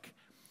truck.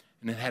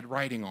 And it had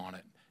writing on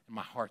it. And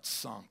my heart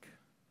sunk.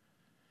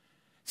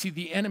 See,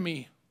 the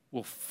enemy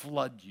will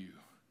flood you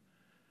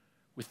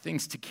with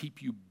things to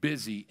keep you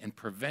busy and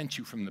prevent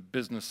you from the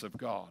business of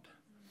God.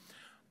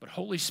 But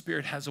Holy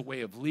Spirit has a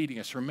way of leading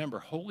us. Remember,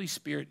 Holy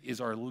Spirit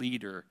is our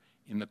leader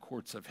in the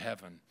courts of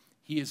heaven.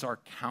 He is our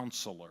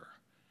counselor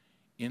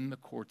in the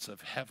courts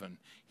of heaven.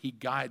 He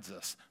guides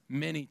us.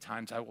 Many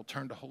times I will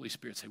turn to Holy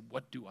Spirit and say,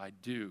 what do I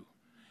do?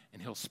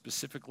 And he'll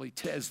specifically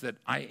says that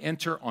I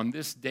enter on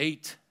this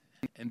date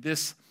and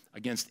this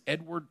against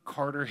Edward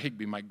Carter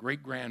Higbee, my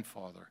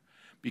great-grandfather,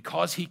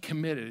 because he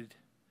committed,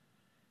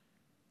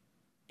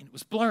 and it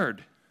was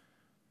blurred.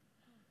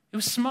 It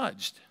was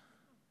smudged.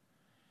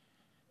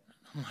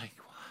 I'm like,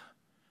 well,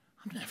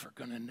 I'm never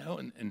going to know.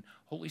 And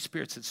Holy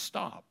Spirit said,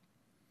 stop.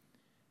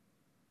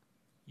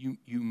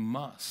 You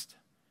must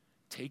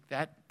take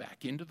that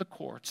back into the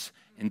courts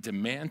and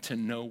demand to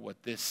know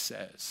what this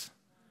says.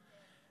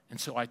 And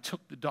so I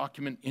took the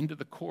document into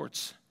the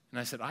courts, and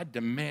I said, I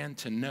demand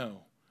to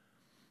know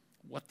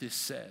what this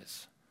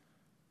says.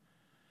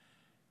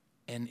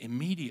 And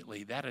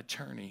immediately that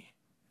attorney,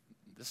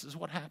 this is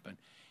what happened.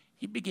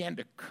 He began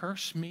to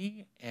curse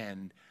me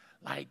and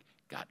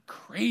got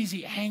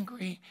crazy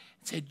angry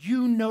and said,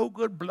 you no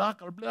good, blah,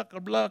 blah, blah,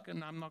 blah.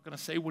 And I'm not going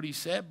to say what he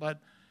said,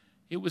 but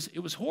it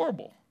was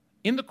horrible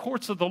in the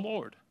courts of the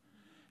Lord.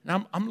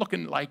 And I'm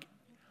looking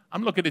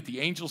at the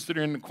angels that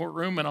are in the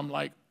courtroom, and I'm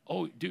like,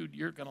 oh, dude,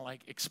 you're going to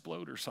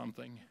explode or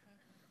something.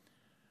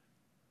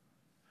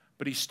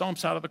 But he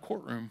stomps out of the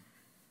courtroom.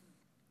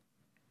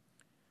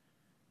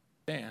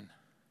 Dan,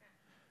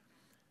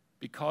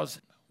 because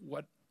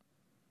what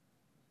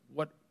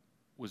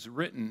was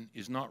written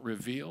is not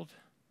revealed,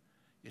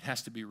 it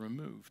has to be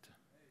removed.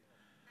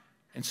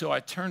 And so I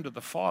turned to the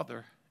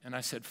Father, and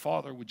I said,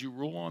 Father, would you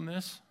rule on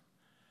this?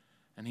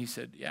 And he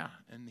said, yeah.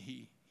 And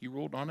he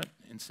ruled on it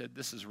and said,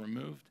 this is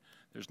removed.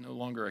 There's no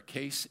longer a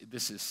case.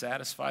 This is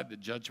satisfied. The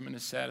judgment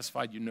is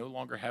satisfied. You no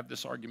longer have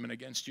this argument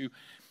against you.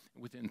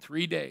 Within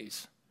 3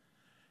 days,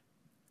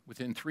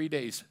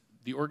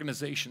 the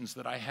organizations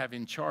that I'm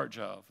in charge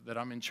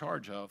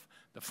of,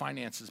 the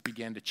finances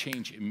began to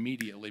change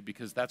immediately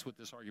because that's what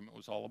this argument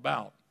was all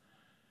about.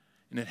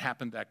 And it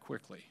happened that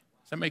quickly.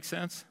 Does that make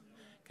sense?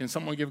 Can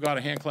someone give God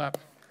a hand clap?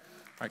 All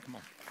right, come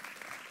on.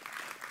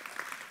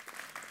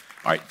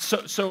 All right,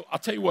 so I'll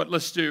tell you what,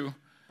 let's do.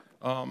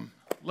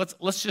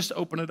 Let's just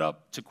open it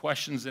up to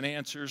questions and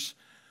answers.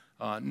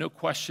 No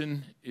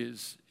question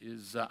is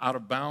out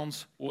of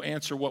bounds. We'll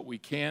answer what we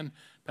can.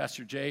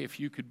 Pastor Jay, if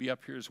you could be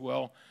up here as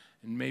well,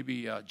 and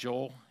maybe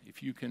Joel,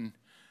 if you can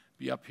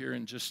be up here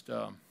and just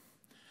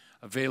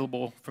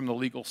available from the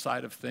legal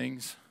side of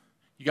things.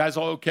 You guys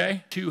all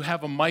okay? To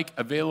have a mic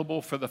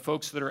available for the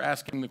folks that are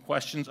asking the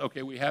questions.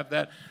 Okay, we have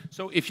that.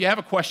 So if you have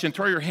a question,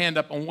 throw your hand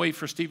up and wait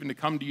for Stephen to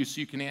come to you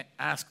so you can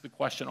ask the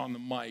question on the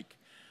mic.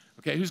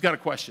 Okay, who's got a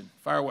question?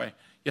 Fire away.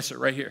 Yes, sir,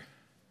 right here.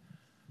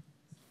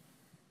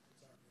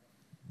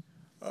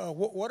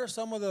 What are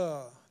some of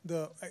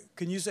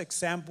can you use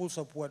examples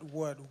of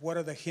what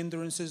are the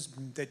hindrances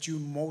that you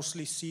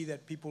mostly see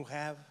that people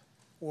have,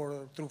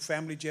 or through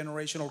family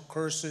generational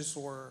curses,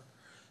 or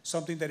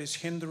something that is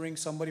hindering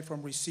somebody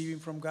from receiving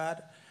from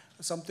God?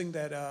 Something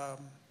that...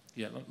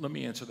 Yeah, let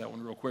me answer that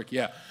one real quick.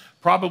 Yeah,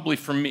 probably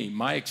for me,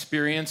 my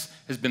experience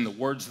has been the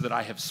words that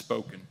I have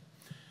spoken.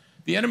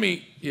 The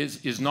enemy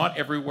is not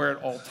everywhere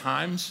at all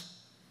times,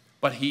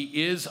 but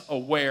he is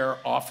aware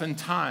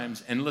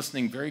oftentimes and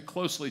listening very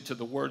closely to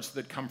the words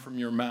that come from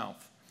your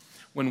mouth.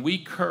 When we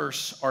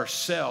curse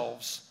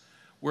ourselves,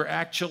 we're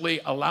actually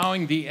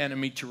allowing the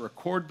enemy to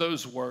record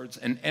those words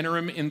and enter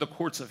them in the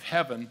courts of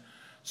heaven,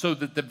 so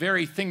that the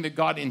very thing that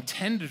God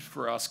intended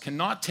for us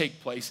cannot take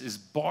place, is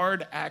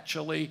barred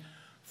actually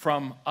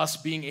from us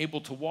being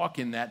able to walk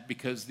in that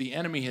because the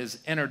enemy has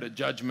entered a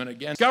judgment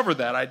against.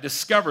 I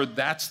discovered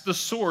that's the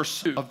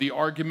source of the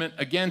argument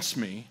against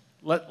me.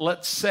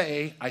 Let's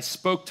say I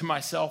spoke to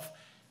myself.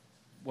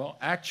 Well,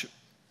 actually,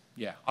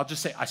 yeah, I'll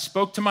just say I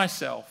spoke to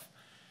myself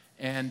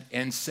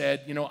and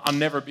said, I'll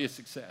never be a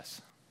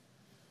success.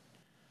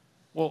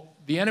 Well,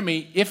 the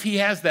enemy, if he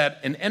has that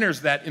and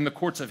enters that in the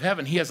courts of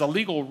heaven, he has a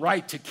legal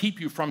right to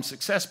keep you from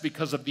success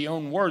because of the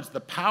own words,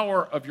 the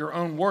power of your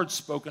own words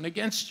spoken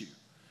against you.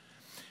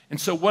 And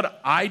so what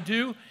I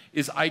do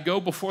is I go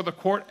before the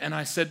court and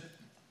I said,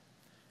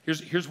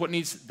 here's what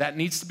needs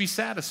to be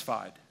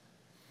satisfied.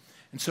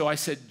 And so I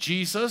said,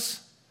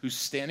 Jesus, who's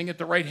standing at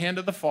the right hand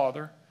of the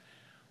Father,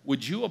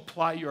 would you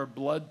apply your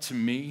blood to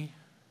me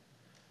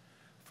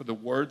for the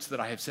words that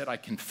I have said? I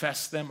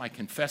confess them. I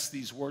confess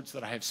these words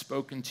that I have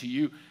spoken to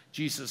you.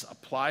 Jesus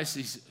applies.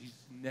 He's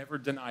never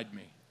denied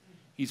me.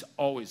 He's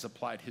always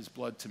applied his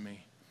blood to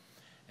me.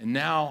 And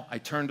now I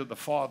turn to the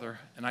Father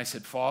and I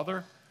said,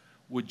 Father,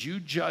 would you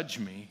judge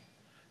me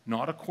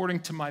not according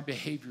to my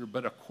behavior,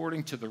 but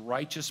according to the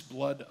righteous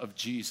blood of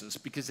Jesus,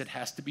 because it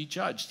has to be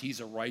judged. He's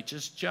a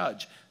righteous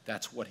judge.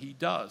 That's what he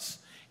does.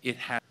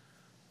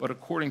 But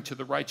according to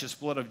the righteous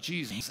blood of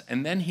Jesus.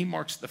 And then he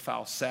marks the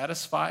foul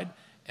satisfied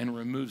and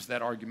removes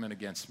that argument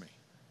against me.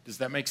 Does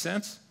that make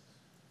sense?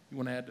 You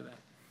want to add to that?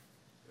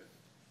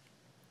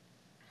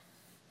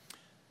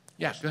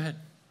 Yeah, go ahead.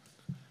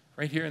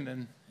 Right here and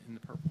then in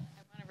the purple.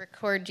 I want to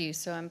record you,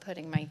 so I'm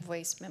putting my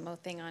voice memo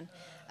thing on.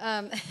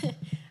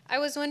 I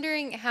was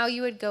wondering how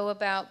you would go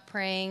about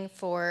praying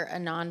for a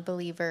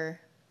non-believer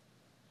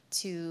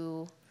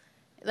to,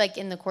 like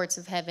in the courts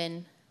of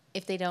heaven,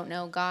 if they don't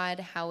know God,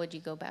 how would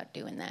you go about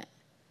doing that?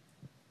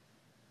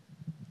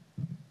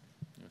 You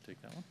want to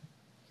take that one?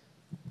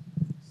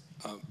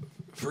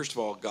 First of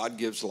all, God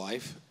gives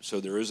life, so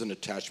there is an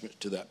attachment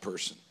to that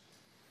person.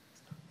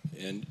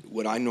 And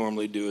what I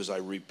normally do is I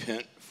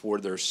repent for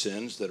their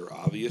sins that are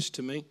obvious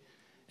to me,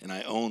 and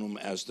I own them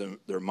as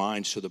their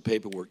minds so the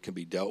paperwork can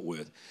be dealt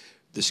with.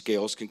 The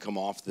scales can come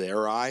off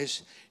their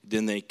eyes,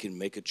 then they can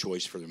make a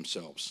choice for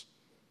themselves.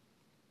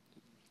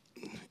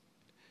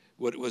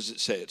 What does it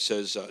say? It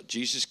says,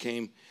 Jesus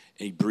came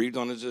and he breathed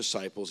on his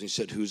disciples. And he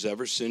said,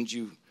 whosever sins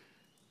you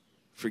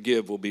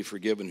forgive will be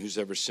forgiven.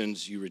 Whosever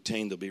sins you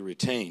retain, they'll be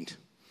retained.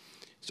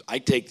 So I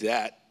take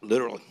that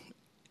literally.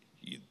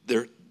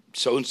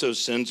 So-and-so's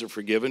sins are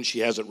forgiven. She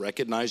hasn't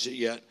recognized it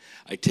yet.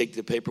 I take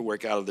the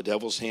paperwork out of the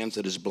devil's hands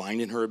that is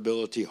blinding her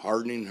ability,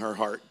 hardening her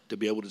heart to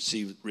be able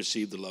to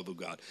receive the love of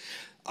God.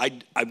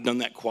 I've done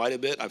that quite a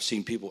bit. I've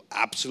seen people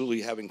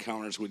absolutely have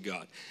encounters with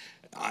God.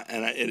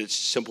 And it's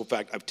a simple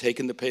fact. I've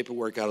taken the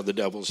paperwork out of the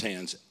devil's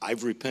hands.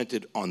 I've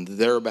repented on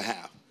their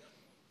behalf.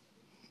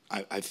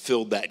 I've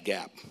filled that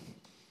gap.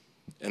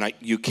 And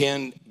you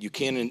can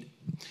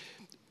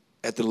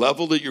at the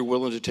level that you're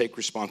willing to take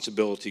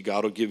responsibility,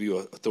 God will give you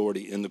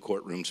authority in the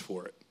courtrooms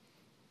for it.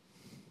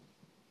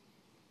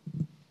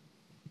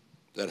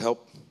 That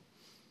help?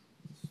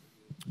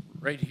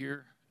 Right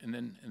here, and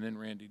then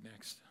Randy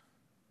next.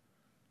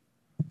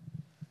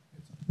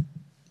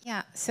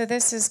 Yeah, so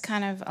this is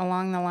kind of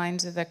along the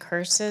lines of the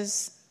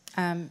curses.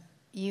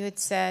 You had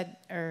said,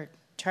 or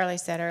Charlie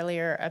said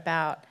earlier,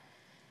 about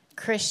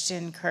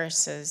Christian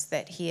curses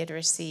that he had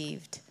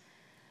received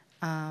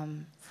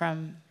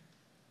from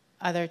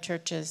other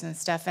churches and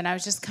stuff. And I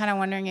was just kind of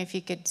wondering if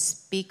you could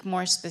speak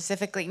more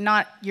specifically,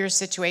 not your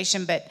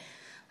situation, but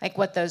like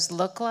what those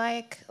look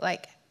like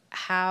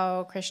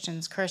how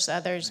Christians curse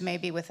others,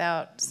 maybe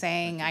without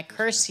saying, I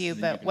curse you,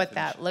 but what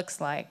that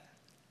looks like.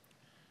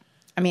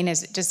 I mean,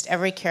 is it just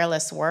every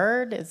careless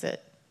word? Is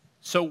it?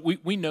 So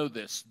we know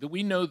this. That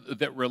we know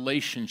that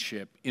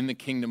relationship in the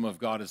kingdom of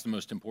God is the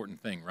most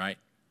important thing, right?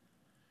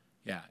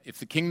 Yeah. If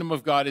the kingdom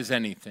of God is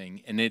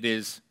anything, and it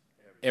is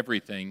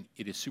everything,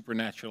 it is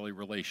supernaturally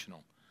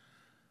relational.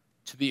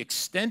 To the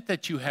extent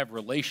that you have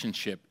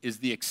relationship is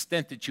the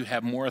extent that you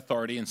have more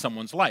authority in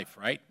someone's life,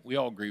 right? We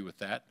all agree with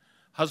that.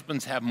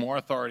 Husbands have more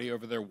authority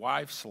over their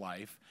wife's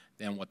life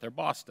than what their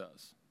boss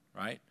does,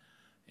 right?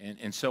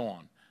 And so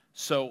on.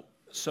 So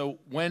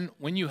when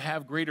you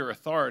have greater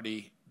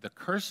authority, the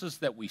curses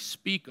that we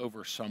speak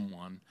over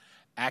someone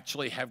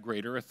actually have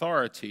greater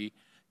authority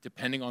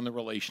depending on the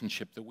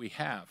relationship that we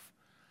have.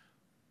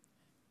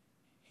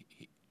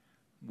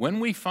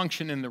 When we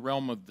function in the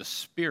realm of the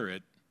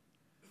Spirit,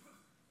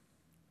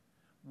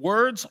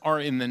 words are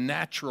in the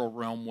natural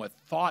realm what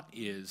thought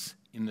is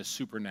in the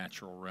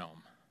supernatural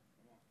realm.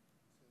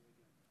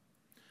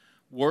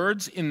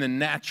 Words in the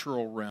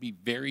natural realm, be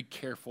very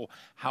careful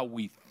how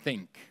we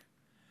think.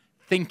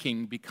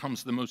 Thinking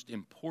becomes the most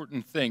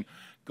important thing.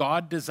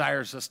 God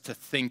desires us to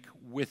think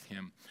with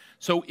him.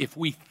 So if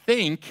we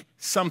think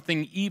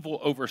something evil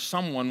over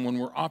someone when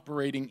we're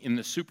operating in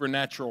the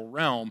supernatural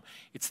realm,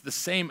 it's the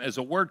same as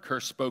a word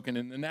curse spoken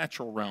in the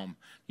natural realm.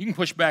 You can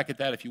push back at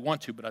that if you want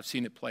to, but I've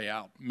seen it play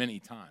out many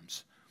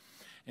times.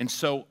 And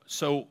so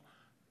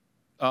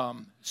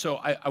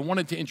I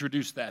wanted to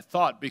introduce that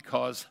thought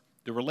because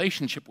the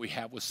relationship we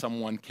have with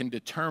someone can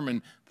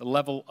determine the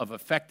level of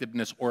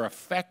effectiveness or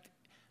effect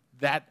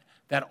that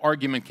that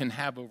argument can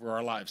have over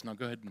our lives. Now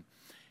go ahead and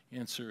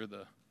answer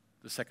the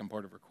second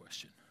part of her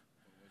question.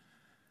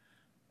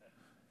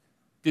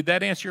 Did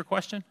that answer your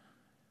question?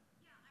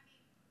 Yeah, I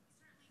mean,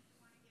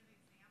 certainly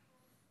if you want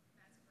to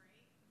give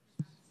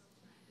examples,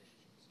 that's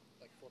great.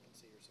 Like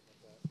flippancy or something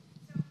like that.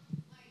 So,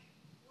 like,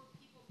 were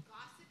people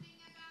gossiping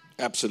about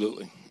you?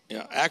 Absolutely.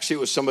 Yeah. Actually, it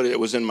was somebody that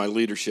was in my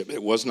leadership.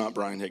 It was not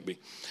Brian Higbee.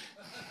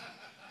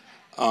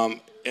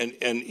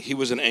 And he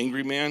was an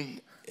angry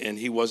man, and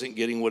he wasn't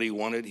getting what he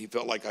wanted. He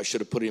felt like I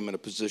should have put him in a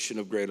position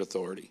of great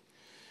authority.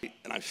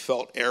 And I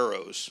felt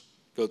arrows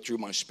go through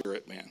my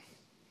spirit, man.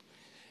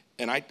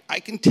 And I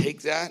can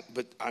take that,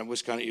 but I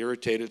was kind of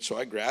irritated, so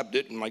I grabbed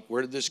it and like,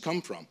 where did this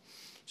come from?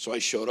 So I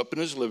showed up in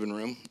his living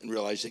room and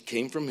realized it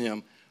came from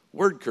him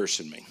word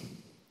cursing me.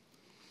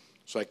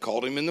 So I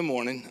called him in the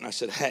morning and I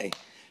said, hey,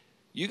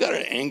 you got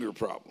an anger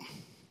problem.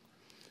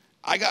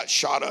 I got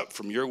shot up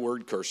from your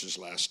word curses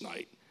last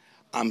night.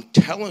 I'm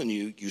telling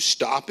you, you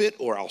stop it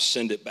or I'll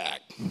send it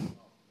back.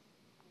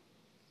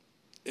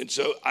 And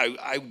so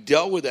I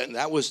dealt with that, and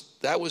that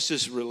was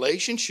this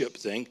relationship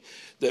thing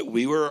that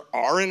we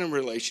are in a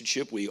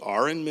relationship. We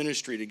are in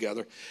ministry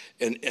together,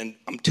 and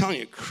I'm telling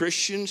you,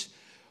 Christians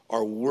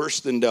are worse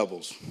than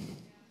devils.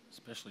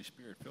 Especially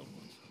spirit-filled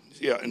ones.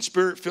 Yeah, and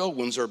spirit-filled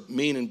ones are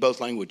mean in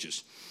both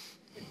languages.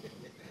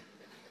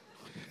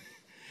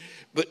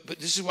 But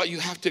this is why you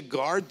have to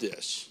guard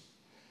this.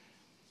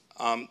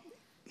 The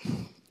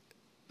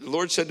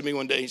Lord said to me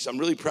one day, he said, I'm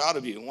really proud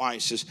of you. Why? He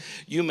says,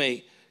 you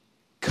may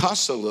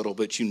cuss a little,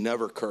 but you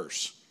never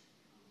curse.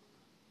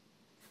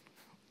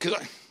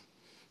 Because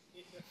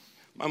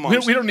my mom.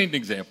 We don't need an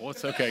example.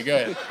 It's okay. Go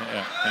ahead.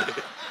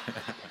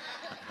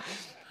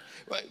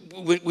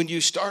 Yeah. When you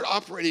start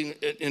operating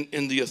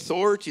in the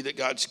authority that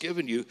God's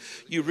given you,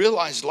 you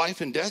realize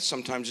life and death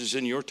sometimes is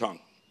in your tongue.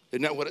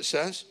 Isn't that what it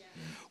says? Yeah.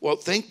 Well,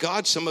 thank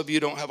God some of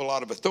you don't have a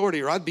lot of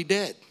authority, or I'd be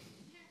dead.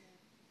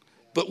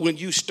 But when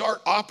you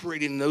start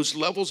operating in those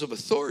levels of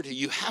authority,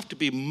 you have to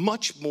be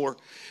much more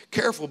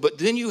careful. But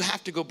then you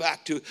have to go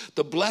back to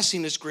the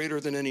blessing is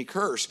greater than any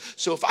curse.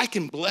 So if I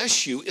can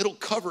bless you, it'll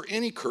cover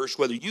any curse,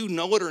 whether you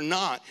know it or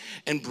not,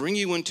 and bring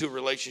you into a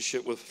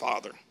relationship with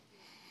Father.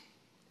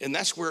 And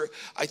that's where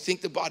I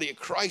think the body of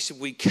Christ, if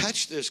we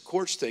catch this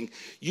course thing,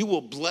 you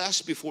will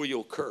bless before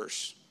you'll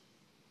curse.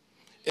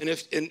 And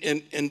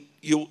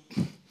you'll...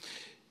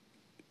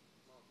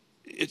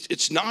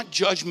 It's not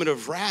judgment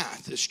of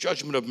wrath. It's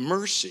judgment of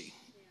mercy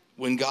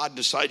when God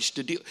decides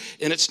to deal.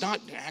 And it's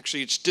not,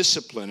 actually, it's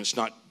discipline. It's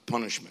not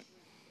punishment.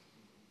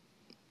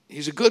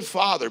 He's a good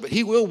father, but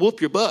he will whoop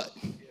your butt.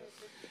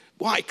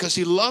 Why? Because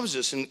he loves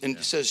us and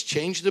says,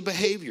 change the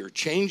behavior,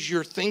 change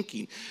your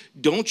thinking.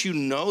 Don't you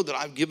know that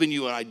I've given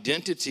you an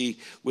identity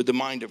with the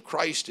mind of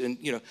Christ? And,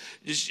 you know,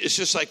 it's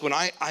just like when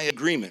I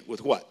agreement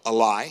with what? A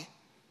lie,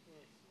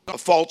 a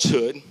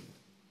falsehood.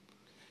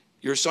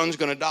 Your son's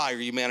going to die. Are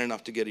you man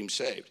enough to get him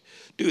saved?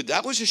 Dude,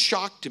 that was a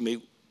shock to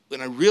me when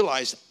I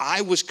realized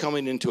I was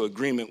coming into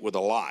agreement with a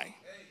lie.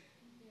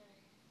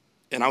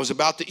 And I was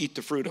about to eat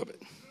the fruit of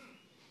it.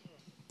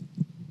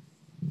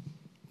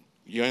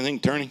 You got anything,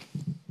 Turney?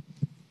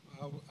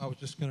 I was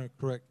just going to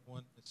correct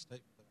one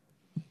statement that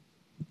I made.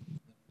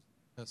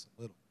 That's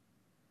a little.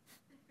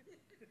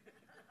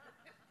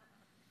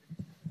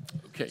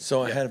 Okay.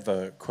 So I have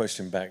a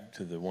question back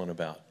to the one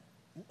about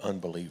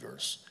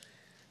unbelievers.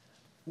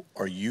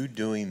 Are you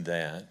doing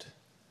that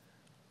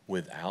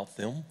without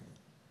them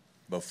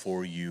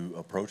before you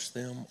approach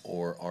them,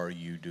 or are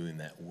you doing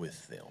that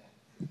with them?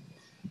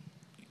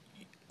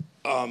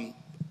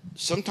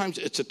 Sometimes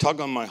it's a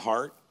tug on my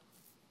heart.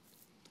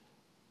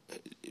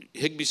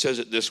 Higbee says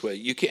it this way: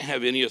 you can't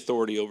have any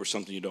authority over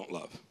something you don't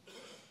love.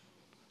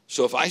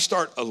 So if I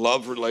start a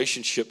love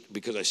relationship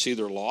because I see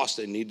they're lost,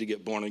 they need to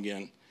get born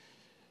again,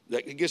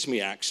 that gives me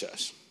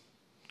access.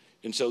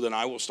 And so then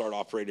I will start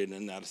operating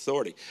in that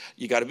authority.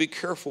 You got to be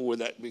careful with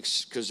that,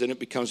 because then it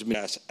becomes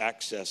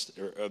access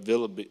or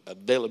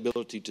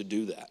availability to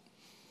do that.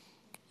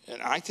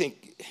 And I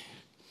think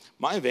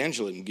my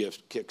evangelism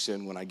gift kicks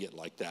in when I get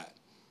like that.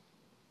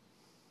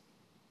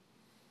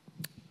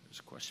 There's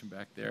a question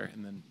back there,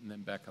 and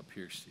then back up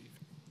here, Steve.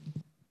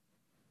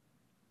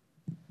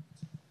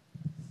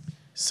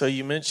 So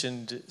you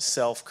mentioned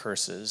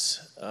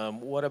self-curses.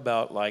 What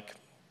about, like,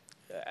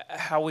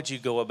 how would you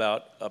go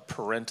about a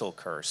parental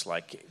curse?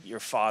 Like your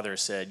father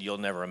said, you'll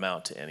never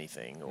amount to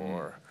anything,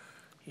 or,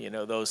 you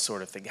know, those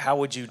sort of things. How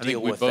would you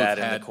deal with that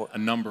in the court? A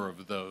number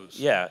of those.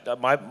 Yeah,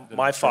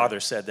 my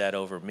father said that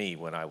over me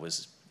when I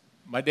was.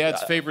 My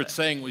dad's favorite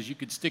saying was, you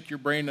could stick your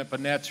brain up a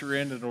gnat's rear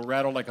end and it'll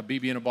rattle like a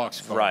BB in a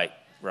boxcar.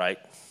 Right.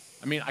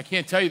 I mean, I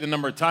can't tell you the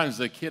number of times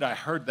as a kid I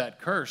heard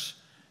that curse.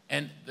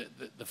 And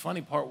the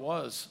funny part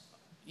was,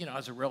 you know, I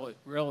was a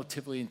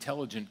relatively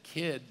intelligent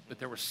kid, but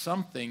there was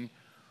something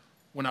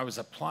when I was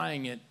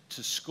applying it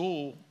to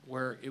school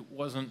where it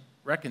wasn't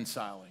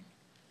reconciling.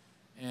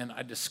 And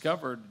I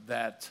discovered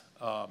that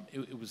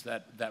it was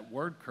that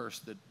word curse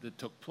that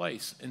took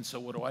place. And so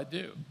what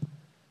do?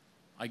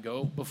 I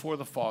go before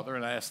the Father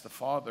and I ask the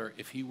Father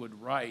if he would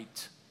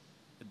write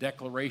a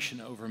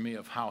declaration over me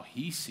of how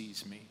he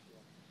sees me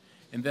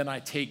And then I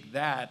take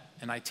that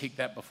and I take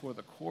that before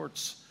the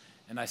courts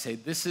and I say,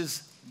 this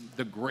is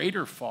the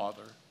greater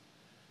Father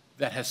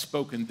that has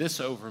spoken this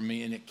over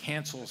me, and it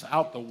cancels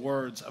out the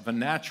words of a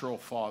natural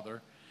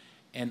father,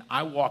 and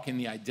I walk in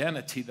the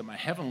identity that my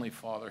heavenly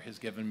Father has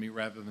given me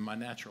rather than my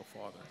natural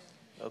father.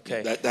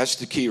 Okay. That's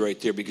the key right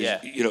there, because,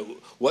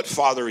 what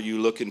father are you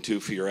looking to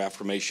for your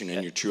affirmation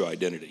and your true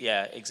identity?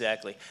 Yeah,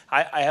 exactly.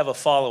 I have a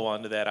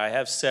follow-on to that. I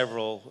have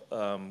several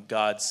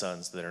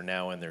godsons that are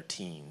now in their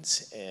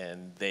teens,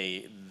 and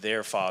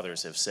their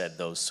fathers have said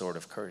those sort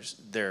of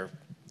curses. Their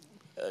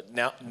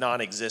now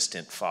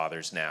non-existent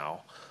fathers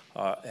now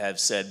have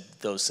said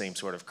those same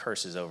sort of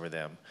curses over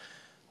them.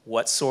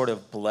 What sort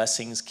of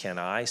blessings can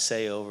I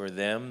say over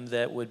them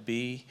that would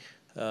be,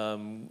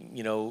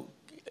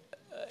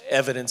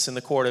 evidence in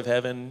the court of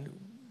heaven,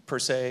 per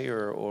se,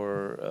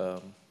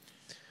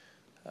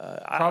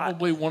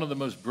 Probably one of the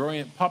most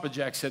brilliant, Papa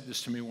Jack said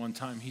this to me one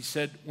time. He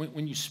said,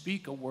 when you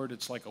speak a word,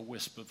 it's like a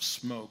wisp of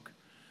smoke.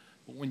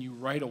 But when you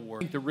write a word, I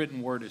think the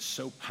written word is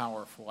so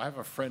powerful. I have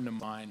a friend of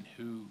mine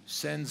who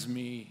sends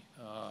me,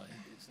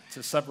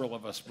 to several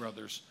of us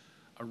brothers,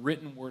 a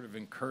written word of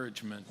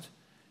encouragement,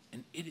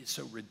 and it is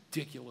so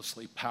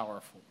ridiculously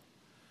powerful.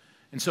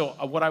 And so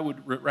what I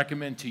would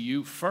recommend to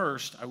you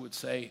first, I would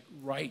say,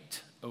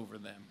 write over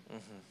them.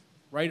 Mm-hmm.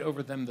 Write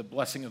over them the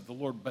blessing of the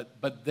Lord,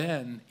 but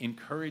then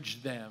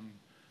encourage them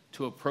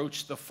to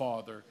approach the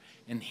Father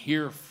and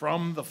hear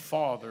from the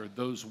Father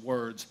those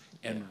words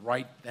and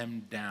write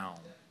them down.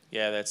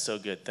 Yeah, that's so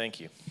good. Thank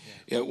you.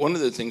 Yeah, one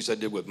of the things I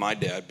did with my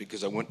dad,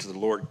 because I went to the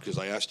Lord because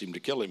I asked him to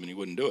kill him and he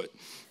wouldn't do it.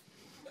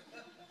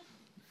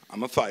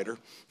 I'm a fighter.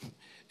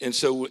 And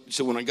so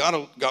when I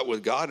got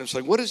with God, it's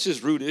like, what is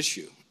his root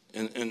issue?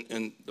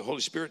 And the Holy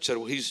Spirit said,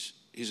 well, he's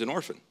an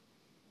orphan.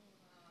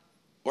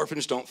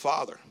 Orphans don't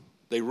father.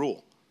 They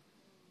rule.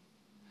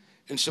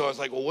 And so I was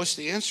like, well, what's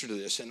the answer to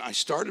this? And I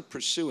started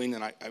pursuing,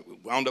 and I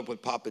wound up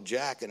with Papa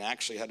Jack and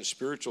actually had a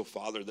spiritual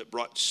father that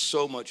brought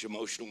so much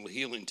emotional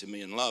healing to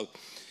me and love.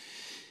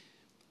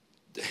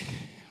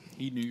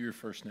 He knew your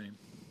first name.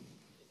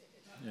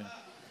 Yeah.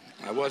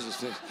 I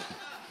was.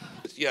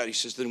 Yeah, he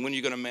says, then when are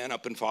you going to man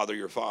up and father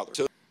your father?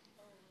 So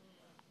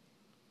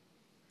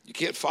you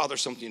can't father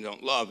something you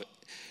don't love.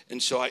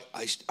 And so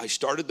I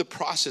started the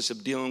process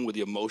of dealing with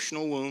the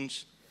emotional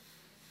wounds,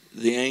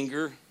 the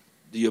anger,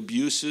 the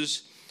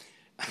abuses.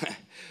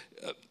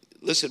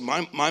 Listen,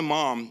 my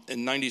mom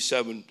in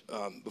 97,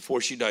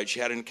 before she died, she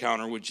had an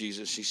encounter with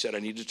Jesus. She said, I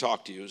need to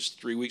talk to you. It was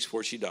 3 weeks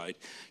before she died.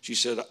 She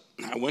said,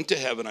 I went to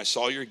heaven. I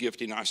saw your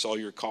gifting. I saw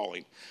your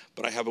calling.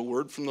 But I have a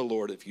word from the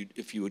Lord.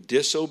 If you would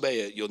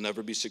disobey it, you'll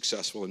never be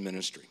successful in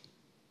ministry.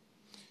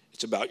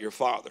 It's about your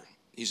father.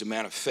 He's a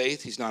man of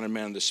faith. He's not a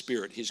man of the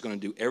spirit. He's going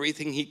to do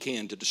everything he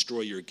can to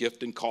destroy your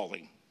gift and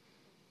calling.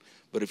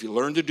 But if you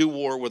learn to do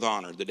war with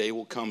honor, the day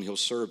will come he'll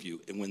serve you.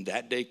 And when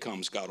that day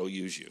comes, God will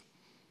use you.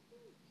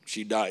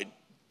 She died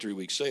 3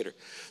 weeks later.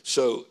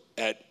 So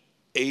at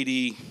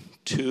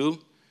 82,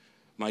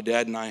 my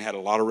dad and I had a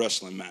lot of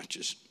wrestling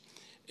matches.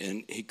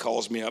 And he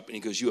calls me up and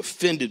he goes, you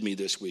offended me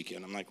this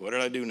weekend. I'm like, what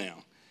did I do now?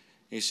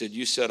 He said,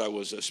 you said I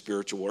was a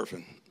spiritual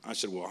orphan. I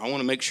said, well, I want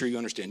to make sure you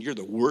understand. You're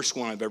the worst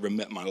one I've ever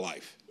met in my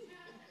life.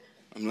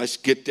 I mean, let's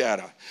get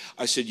that.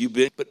 I said,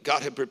 but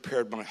God had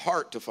prepared my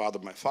heart to father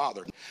my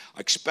father. I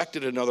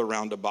expected another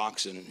round of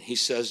boxing, and he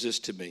says this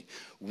to me,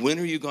 when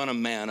are you going to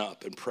man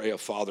up and pray a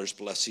father's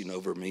blessing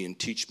over me and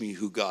teach me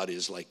who God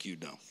is like you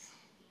know?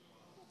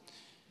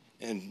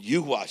 And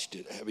you watched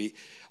it.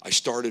 I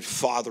started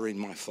fathering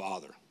my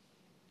father.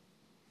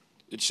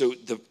 And so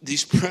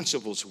these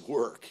principles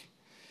work.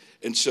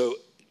 And so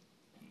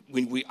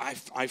when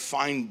I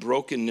find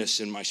brokenness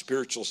in my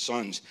spiritual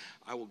sons,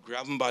 I will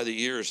grab them by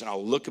the ears and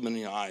I'll look them in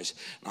the eyes.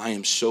 I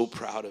am so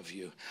proud of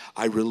you.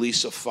 I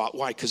release a father.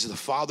 Why? Because the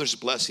Father's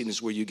blessing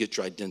is where you get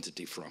your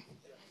identity from.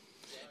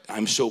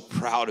 I'm so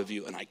proud of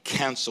you, and I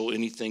cancel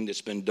anything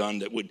that's been done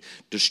that would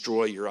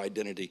destroy your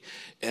identity.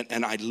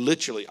 And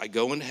I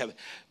go into heaven.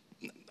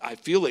 I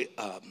feel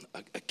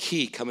a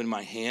key come in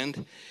my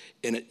hand,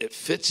 and it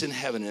fits in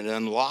heaven, and it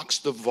unlocks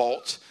the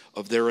vault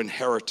of their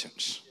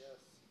inheritance.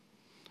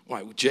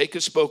 Why?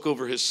 Jacob spoke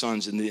over his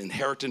sons, and the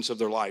inheritance of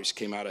their lives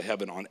came out of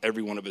heaven on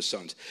every one of his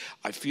sons.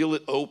 I feel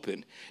it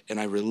open, and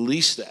I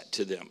release that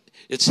to them.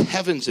 It's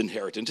heaven's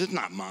inheritance. It's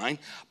not mine,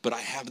 but I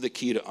have the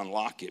key to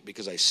unlock it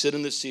because I sit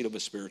in the seat of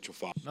a spiritual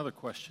father. Another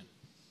question.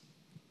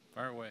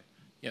 Fire away.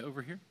 Yeah,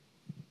 over here.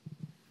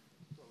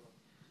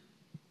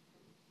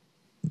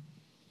 Okay.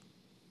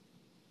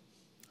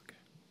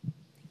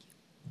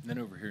 And then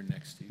over here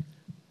next to you.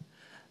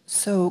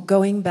 So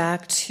going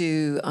back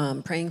to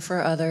praying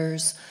for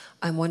others,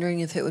 I'm wondering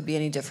if it would be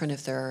any different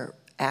if they're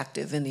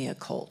active in the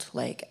occult,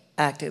 like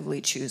actively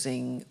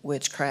choosing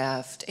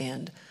witchcraft.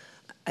 And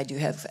I do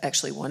have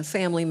actually one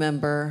family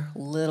member, a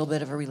little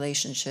bit of a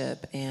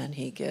relationship, and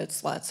he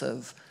gets lots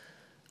of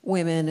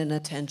women and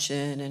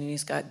attention, and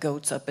he's got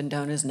goats up and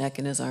down his neck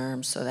and his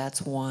arms, so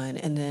that's one.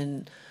 And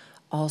then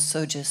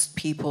also just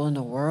people in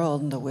the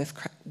world, and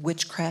the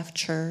witchcraft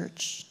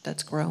church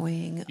that's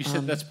growing. You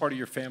said that's part of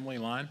your family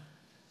line?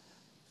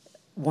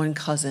 One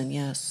cousin,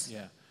 yes.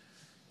 Yeah.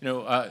 You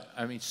know,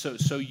 I mean,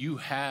 so you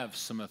have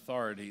some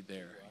authority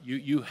there.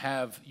 You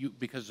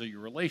because of your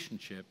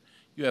relationship,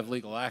 you have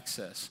legal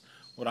access.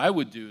 What I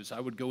would do is I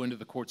would go into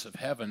the courts of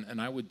heaven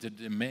and I would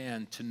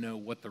demand to know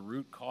what the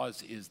root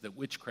cause is that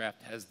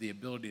witchcraft has the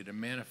ability to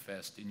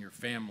manifest in your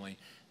family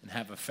and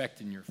have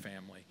effect in your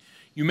family.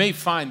 You may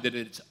find that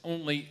it's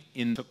only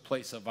took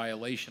place a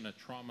violation, a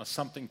trauma,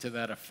 something to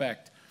that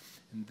effect,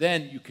 and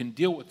then you can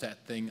deal with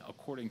that thing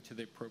according to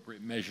the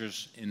appropriate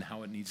measures in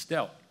how it needs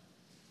dealt.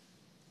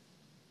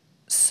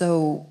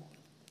 So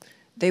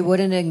they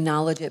wouldn't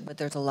acknowledge it, but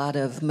there's a lot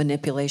of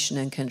manipulation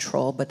and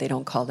control, but they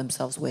don't call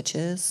themselves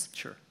witches.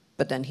 Sure.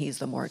 But then he's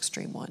the more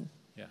extreme one.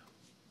 Yeah.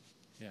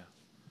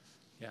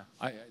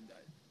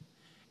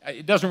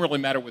 It doesn't really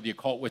matter whether you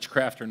call it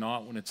witchcraft or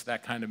not. When it's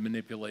that kind of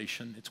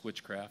manipulation, it's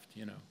witchcraft,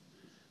 you know.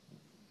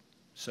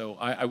 So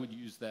I would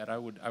use that. I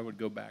would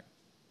go back.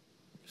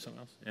 Something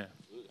else? Yeah.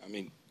 I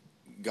mean,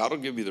 God will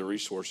give you the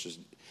resources.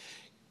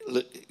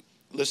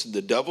 Listen,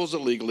 the devil's a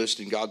legalist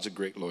and God's a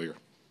great lawyer.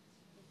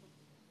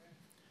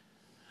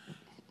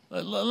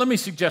 Let me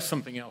suggest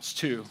something else,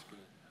 too.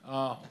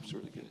 Not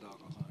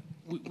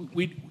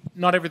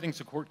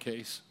everything's a court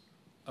case.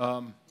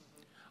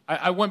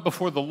 I went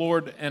before the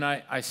Lord, and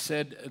I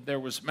said there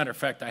was, matter of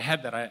fact, I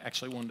had that. I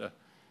actually wanted to,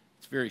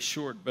 it's very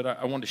short, but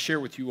I wanted to share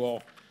with you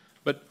all.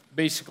 But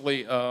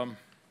basically,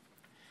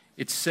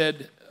 it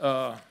said,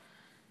 here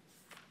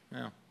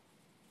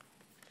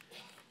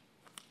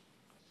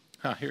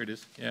it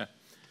is, yeah. It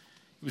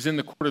was in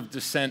the court of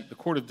dissent. The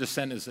court of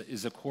dissent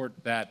is a court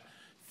that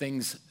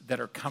things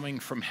that are coming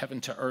from heaven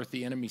to earth,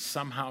 the enemy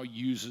somehow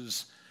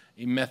uses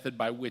a method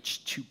by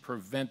which to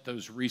prevent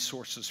those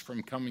resources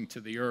from coming to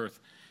the earth.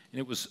 And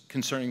it was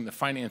concerning the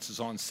finances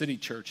on City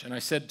Church. And I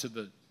said to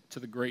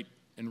the great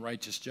and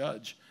righteous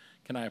judge,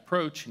 can I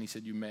approach? And he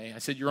said, you may. I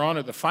said, Your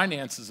Honor, the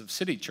finances of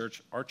City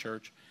Church, our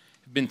church,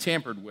 have been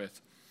tampered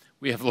with.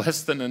 We have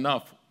less than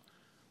enough,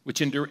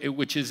 which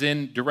is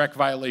in direct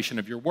violation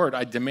of your word.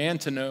 I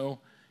demand to know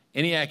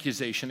any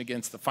accusation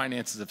against the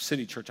finances of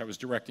City Church. I was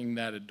directing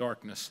that at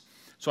darkness.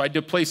 So I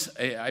place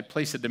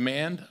a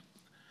demand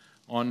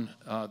on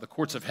the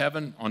courts of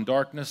heaven, on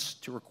darkness,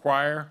 to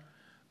require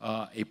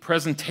a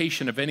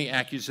presentation of any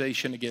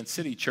accusation against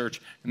City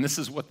Church. And this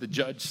is what the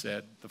judge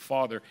said, the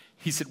father.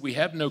 He said, we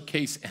have no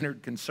case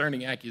entered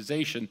concerning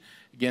accusation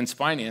against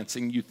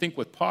financing. You think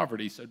with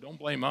poverty, so don't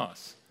blame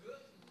us.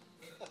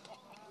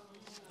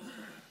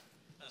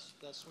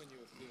 That's when you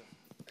would feel.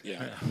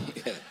 Yeah.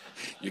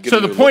 So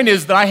the point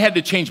is that I had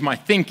to change my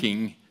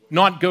thinking,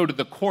 not go to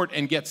the court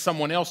and get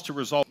someone else to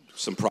resolve.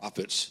 Some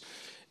prophets,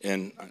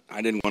 and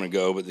I didn't want to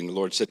go, but then the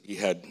Lord said he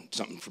had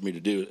something for me to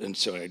do. And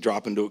so I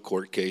drop into a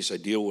court case. I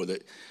deal with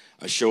it.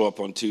 I show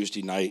up on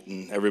Tuesday night,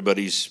 and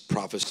everybody's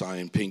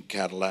prophesying pink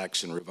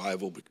Cadillacs and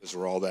revival because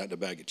we're all that in a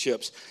bag of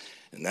chips.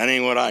 And that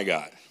ain't what I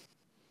got.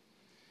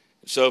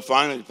 So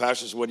finally, the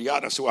pastor said, what do you got?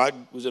 And I said, well, I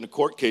was in a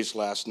court case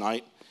last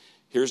night.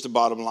 Here's the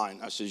bottom line.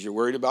 I says, you're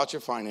worried about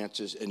your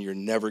finances, and you're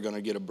never going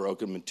to get a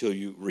broken until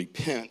you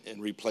repent and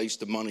replace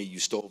the money you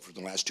stole from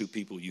the last two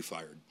people you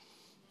fired.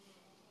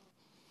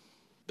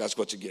 That's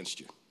what's against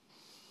you.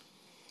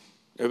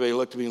 Everybody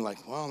looked at me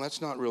like, well,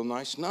 that's not real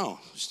nice. No,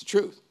 it's the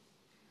truth.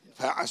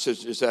 I said,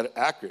 is that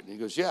accurate? And he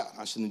goes, yeah.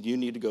 I said, then you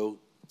need to go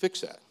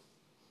fix that.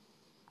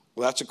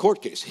 Well, that's a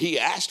court case. He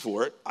asked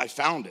for it. I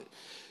found it.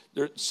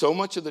 So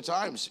much of the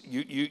times,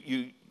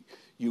 you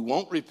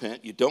won't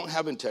repent, you don't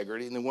have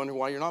integrity, and then wonder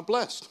why you're not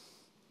blessed.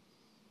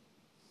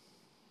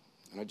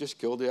 And I just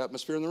killed the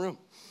atmosphere in the room.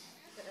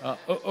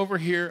 Over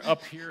here,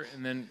 up here,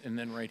 and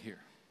then right here.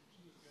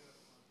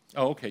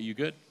 Oh, okay, you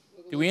good?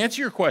 Did we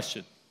answer your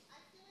question?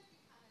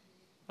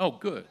 Oh,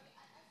 good.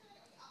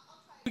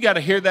 We got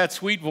to hear that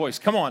sweet voice.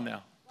 Come on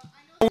now.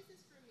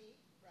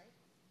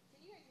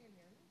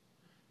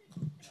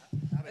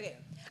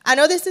 I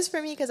know this is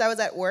for me because I was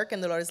at work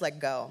and the Lord is like,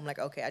 go. I'm like,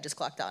 okay, I just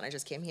clocked out and I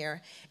just came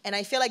here. And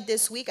I feel like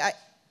this week,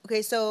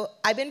 so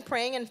I've been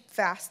praying and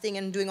fasting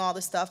and doing all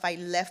this stuff. I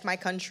left my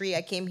country.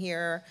 I came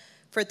here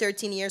for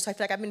 13 years. So I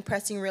feel like I've been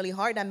pressing really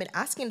hard. I've been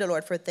asking the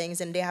Lord for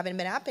things and they haven't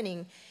been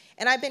happening.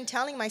 And I've been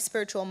telling my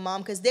spiritual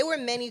mom, because there were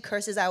many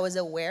curses I was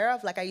aware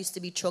of. Like I used to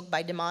be choked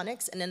by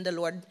demonics. And then the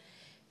Lord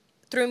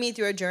threw me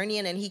through a journey.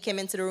 And then he came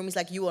into the room. He's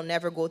like, you will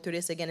never go through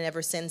this again. And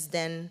ever since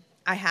then,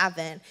 I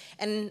haven't.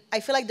 And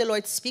I feel like the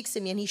Lord speaks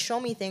to me and he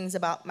showed me things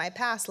about my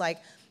past. Like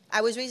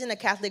I was raised in a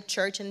Catholic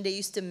church and they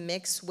used to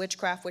mix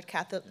witchcraft with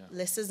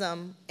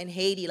Catholicism in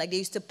Haiti. Like they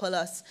used to pull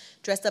us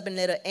dressed up in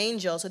little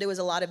angels. So there was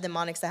a lot of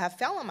demonics that have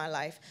fell on my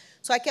life.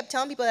 So I kept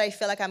telling people that I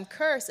feel like I'm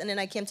cursed. And then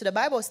I came to the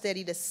Bible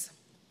study this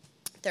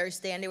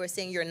Thursday and they were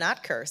saying you're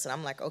not cursed. And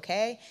I'm like,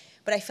 okay.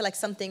 But I feel like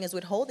something is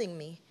withholding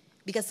me.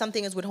 Because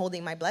something is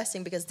withholding my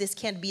blessing, because this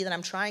can't be that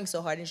I'm trying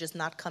so hard and it's just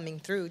not coming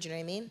through. Do you know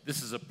what I mean?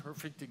 This is a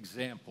perfect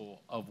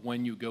example of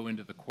when you go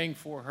into the praying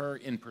for her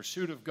in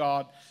pursuit of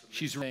God.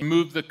 She's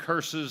removed the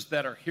curses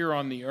that are here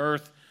on the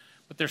earth,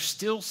 but there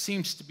still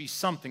seems to be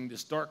something,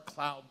 this dark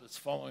cloud that's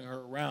following her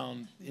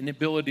around,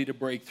 inability to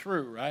break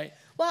through, right?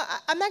 Well,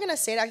 I'm not going to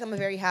say that I'm a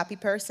very happy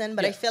person,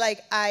 but I feel like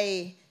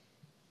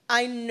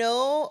I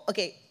know,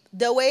 okay,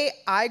 the way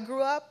I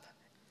grew up,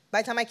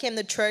 by the time I came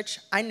to church,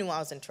 I knew I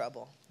was in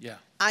trouble. Yeah.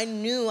 I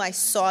knew I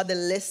saw the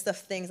list of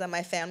things in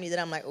my family that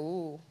I'm like,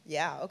 ooh,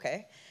 yeah,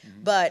 okay.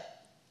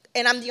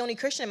 And I'm the only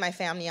Christian in my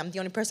family. I'm the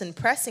only person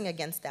pressing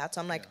against that.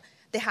 So I'm like,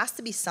 there has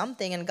to be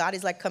something. And God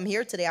is like, come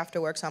here today after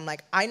work. So I'm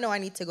like, I know I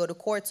need to go to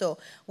court. So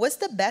what's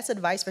the best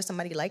advice for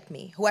somebody like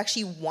me who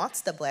actually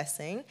wants the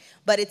blessing,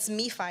 but it's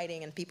me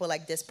fighting and people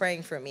like this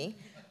praying for me.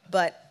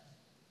 But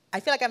I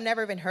feel like I've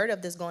never even heard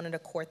of this going to the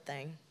court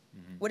thing.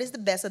 What is the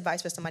best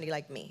advice for somebody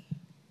like me?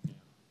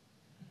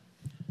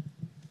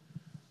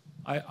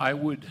 I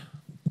would,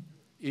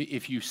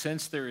 if you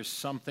sense there is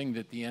something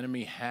that the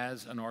enemy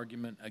has an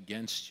argument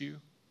against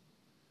you,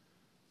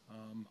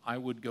 I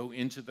would go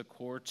into the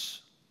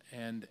courts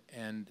and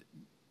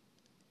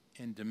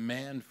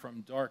demand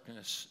from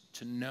darkness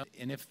to know.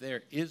 And if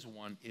there is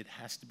one, it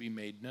has to be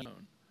made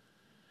known.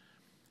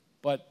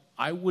 But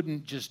I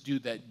wouldn't just do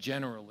that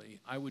generally.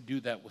 I would do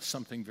that with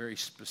something very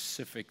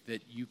specific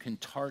that you can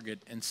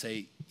target and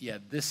say, yeah,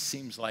 this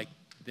seems like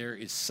there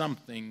is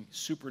something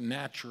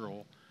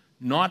supernatural,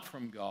 not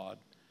from God,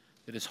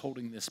 that is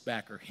holding this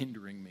back or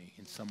hindering me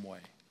in some way.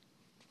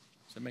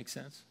 Does that make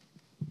sense?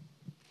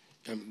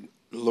 The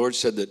Lord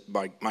said that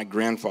my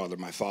grandfather,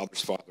 my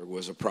father's father,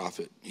 was a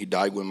prophet. He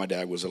died when my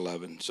dad was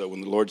 11. So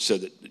when the Lord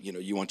said that,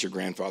 you want your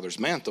grandfather's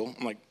mantle,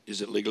 I'm like,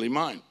 is it legally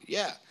mine?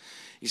 Yeah.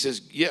 He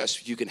says,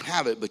 yes, you can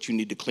have it, but you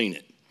need to clean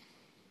it.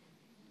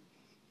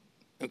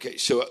 Okay,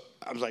 so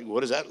I was like,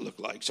 what does that look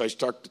like? So I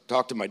start to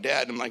talk to my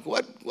dad, and I'm like,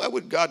 what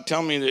would God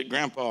tell me that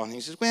Grandpa? And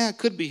he says, well, it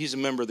could be he's a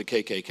member of the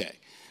KKK.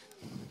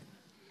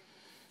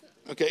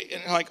 Okay,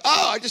 and I'm like,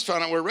 I just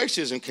found out where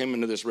racism came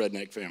into this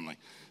redneck family.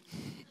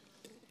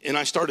 And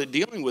I started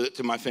dealing with it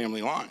to my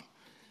family line.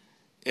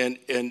 And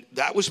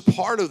that was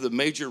part of the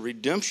major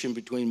redemption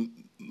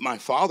between my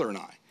father and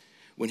I,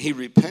 when he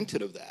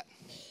repented of that.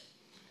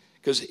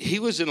 Because he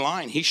was in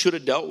line. He should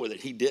have dealt with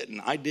it. He didn't.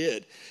 I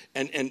did.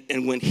 And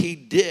when he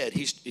did,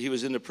 he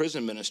was in the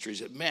prison ministry. He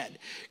said, man,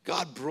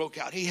 God broke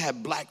out. He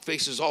had black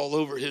faces all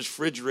over his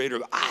refrigerator.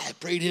 I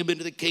prayed him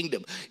into the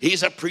kingdom.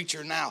 He's a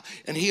preacher now.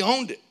 And he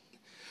owned it.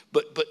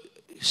 But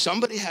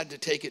somebody had to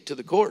take it to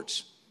the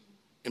courts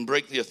and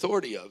break the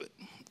authority of it.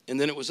 And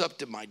then it was up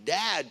to my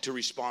dad to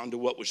respond to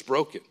what was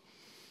broken.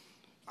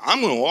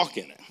 I'm going to walk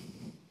in it.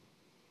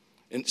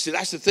 And see,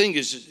 that's the thing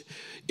is,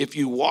 if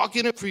you walk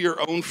in it for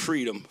your own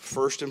freedom,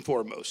 first and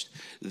foremost,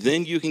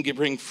 then you can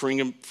bring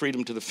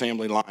freedom to the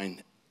family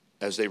line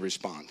as they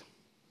respond. Does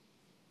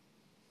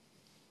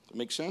that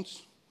make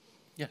sense?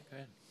 Yeah,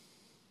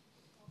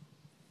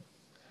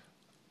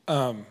 go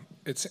ahead.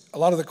 It's a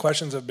lot of the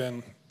questions have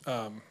been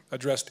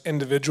addressed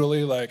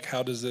individually, like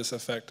how does this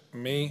affect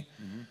me?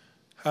 Mm-hmm.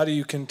 How do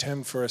you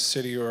contend for a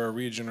city or a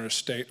region or a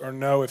state, or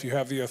know if you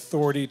have the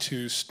authority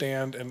to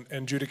stand and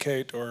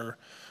adjudicate or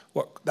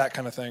that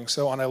kind of thing?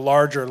 So on a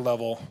larger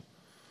level,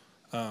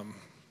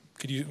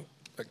 could you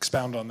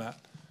expound on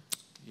that?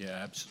 Yeah,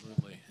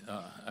 absolutely.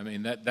 I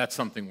mean, that's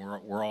something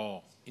we're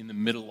all in the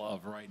middle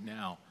of right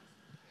now.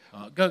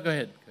 Go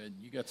ahead.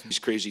 You got some. These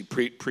crazy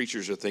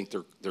preachers that think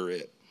they're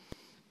it.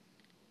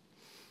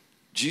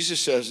 Jesus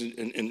says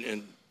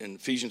in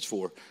Ephesians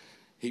 4,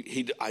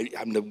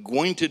 I'm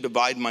going to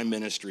divide my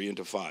ministry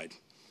into 5.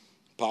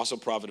 Apostle,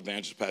 prophet,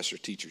 evangelist, pastor,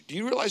 teacher. Do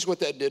you realize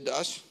what that did to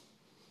us?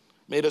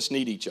 Made us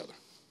need each other.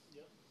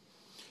 Yep.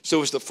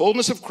 So as the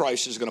fullness of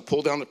Christ is going to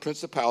pull down the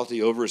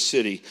principality over a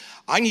city,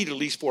 I need at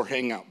least 4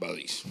 hangout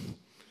buddies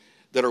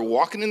that are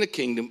walking in the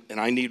kingdom, and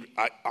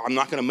I'm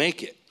not going to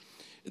make it.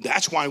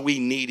 That's why we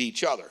need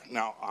each other.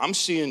 Now, I'm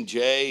seeing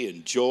Jay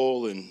and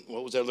Joel and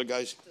what was that other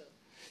guys?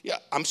 Yeah,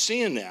 I'm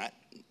seeing that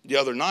the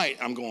other night.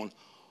 I'm going,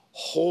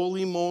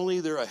 holy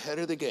moly, they're ahead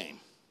of the game.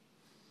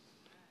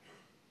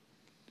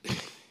 All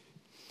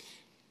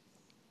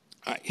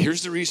right,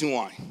 here's the reason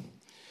why.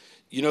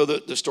 You know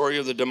the story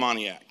of the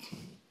demoniac.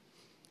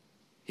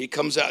 He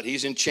comes out,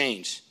 he's in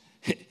chains.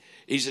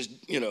 He says,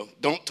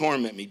 don't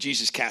torment me.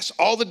 Jesus casts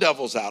all the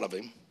devils out of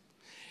him.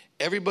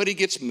 Everybody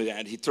gets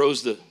mad. He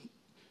throws the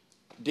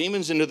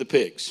demons into the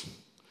pigs.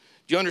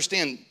 Do you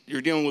understand?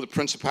 You're dealing with a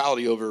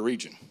principality over a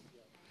region.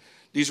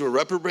 These were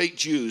reprobate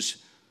Jews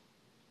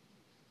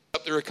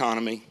up their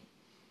economy,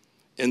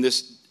 and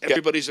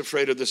everybody's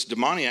afraid of this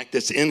demoniac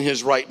that's in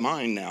his right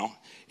mind now.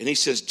 And he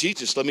says,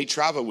 Jesus, let me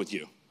travel with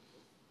you.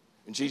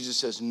 And Jesus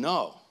says,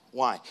 no.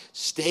 Why?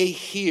 Stay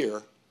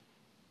here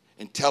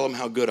and tell him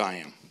how good I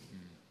am.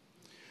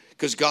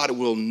 Because God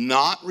will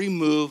not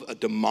remove a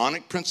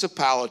demonic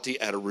principality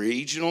at a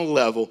regional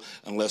level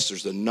unless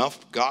there's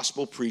enough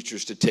gospel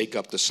preachers to take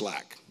up the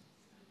slack.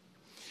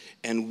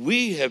 And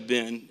we have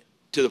been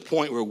to the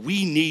point where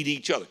we need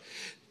each other.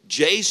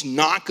 Jay's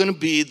not going to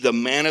be the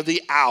man of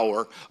the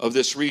hour of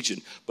this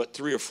region, but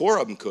 3 or 4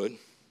 of them could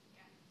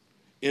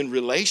in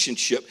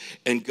relationship.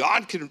 And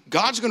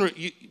God's going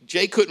to,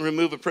 Jay couldn't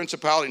remove a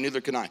principality,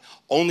 neither can I.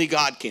 Only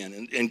God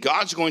can. And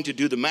God's going to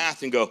do the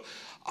math and go,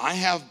 I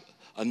have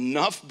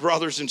enough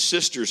brothers and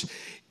sisters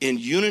in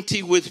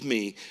unity with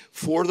me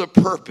for the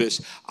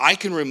purpose. I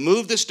can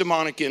remove this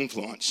demonic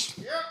influence.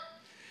 Yep.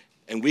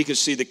 and we can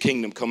see the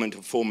kingdom come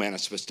into full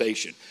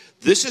manifestation.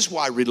 This is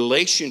why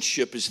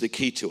relationship is the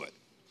key to it,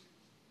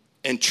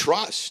 and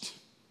trust.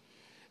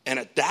 And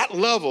at that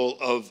level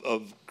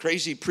of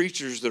crazy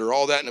preachers that are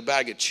all that in a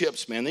bag of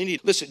chips, man, they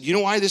need, listen, you know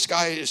why this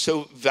guy is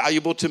so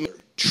valuable to me?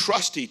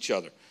 Trust each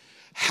other.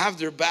 Have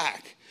their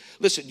back.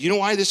 Listen, you know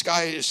why this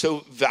guy is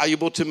so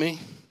valuable to me?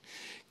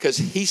 Because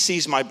he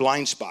sees my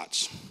blind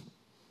spots,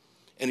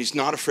 and he's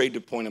not afraid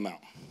to point them out.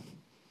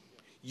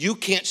 You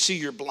can't see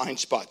your blind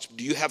spots.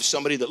 Do you have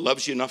somebody that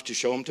loves you enough to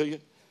show them to you?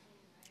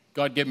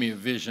 God gave me a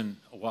vision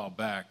a while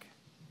back.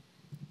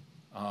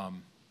 It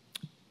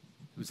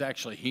was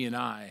actually he and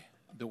I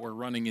that were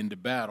running into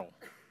battle.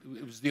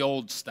 It was the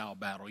old style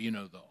battle, you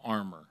know, the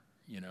armor,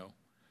 you know,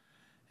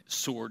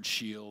 sword,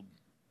 shield,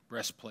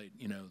 breastplate,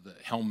 you know, the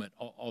helmet,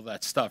 all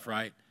that stuff,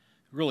 right?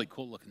 Really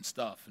cool looking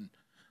stuff. And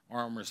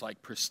our armor's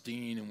like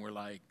pristine, and we're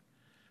like,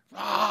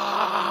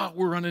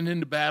 we're running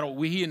into battle.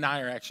 He and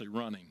I are actually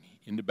running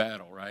into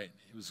battle, right?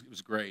 It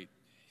was great.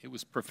 It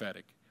was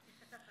prophetic.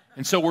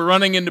 And so we're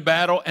running into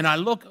battle, and I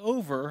look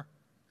over,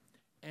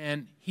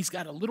 and he's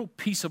got a little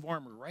piece of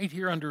armor right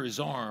here under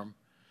his arm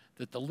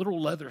that the little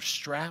leather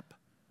strap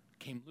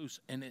came loose,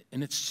 and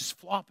it's just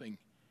flopping.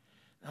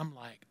 And I'm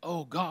like,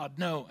 oh, God,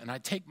 no. And I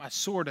take my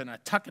sword, and I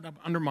tuck it up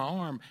under my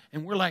arm,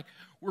 and we're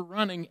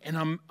running, and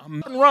I'm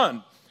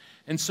run.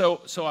 And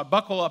so I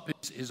buckle up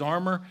his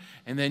armor,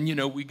 and then, you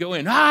know, we go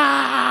in,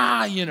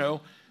 you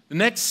know. The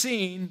next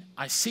scene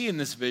I see in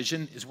this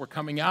vision is we're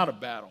coming out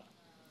of battle.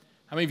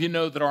 How many of you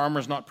know that our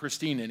armor's not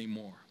pristine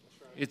anymore?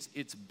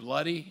 It's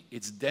bloody,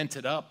 it's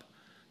dented up.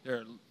 There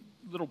are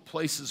little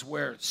places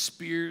where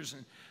spears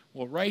and,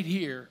 well, right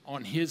here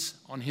on his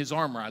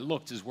armor, I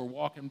looked as we're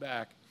walking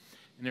back,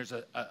 and there's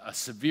a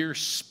severe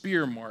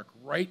spear mark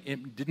right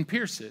in, didn't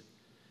pierce it.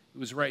 It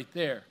was right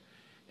there.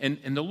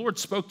 And the Lord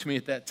spoke to me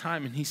at that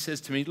time, and he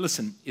says to me,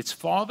 listen, it's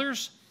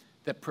fathers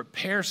that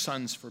prepare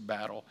sons for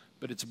battle,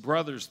 but it's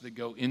brothers that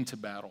go into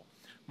battle.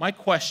 My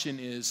question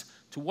is,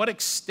 to what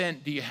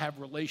extent do you have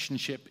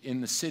relationship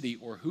in the city,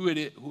 or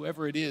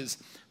whoever it is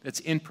that's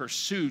in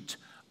pursuit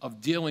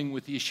of dealing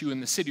with the issue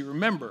in the city?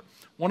 Remember,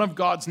 one of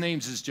God's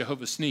names is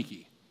Jehovah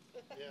Sneaky.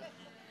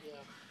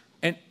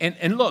 Yeah.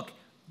 And look,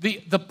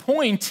 the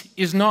point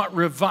is not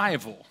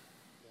revival.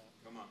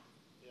 Come on.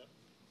 Yep.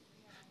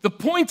 The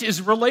point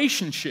is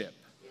relationship.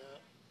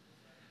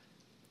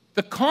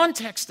 The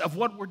context of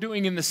what we're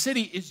doing in the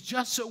city is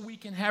just so we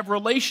can have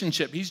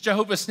relationship. He's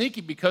Jehovah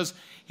Sneaky because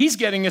he's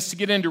getting us to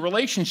get into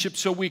relationship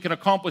so we can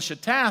accomplish a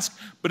task,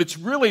 but it's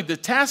really the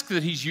task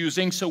that he's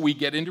using so we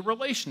get into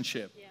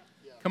relationship. Yeah.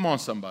 Yeah. Come on,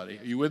 somebody.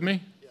 Are you with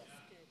me? Yeah.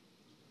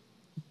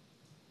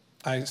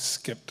 I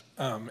skipped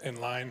in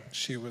line.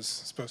 She was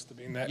supposed to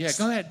be next. Yeah,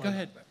 go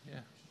ahead. Yeah.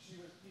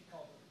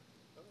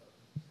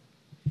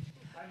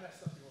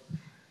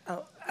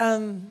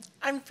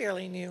 I'm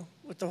fairly new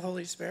with the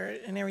Holy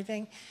Spirit and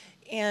everything,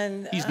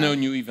 and he's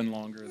known you even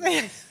longer.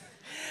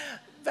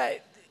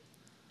 But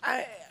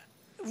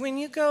when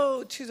you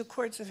go to the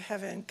courts of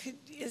heaven,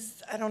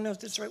 I don't know if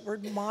that's the right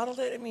word, model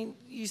it. I mean,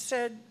 you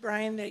said,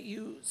 Brian, that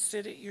you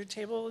sit at your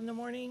table in the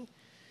morning,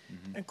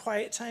 a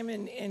quiet time,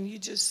 and you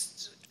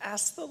just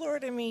ask the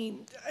Lord. I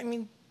mean,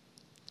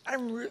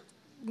 I'm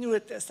new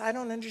at this. I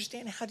don't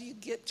understand. How do you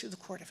get to the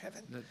court of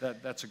heaven?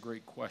 That's a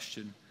great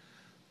question.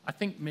 I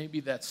think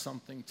maybe that's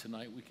something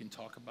tonight we can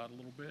talk about a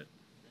little bit.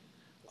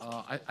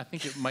 I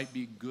think it might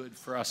be good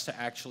for us to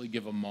actually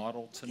give a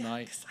model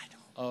tonight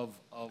of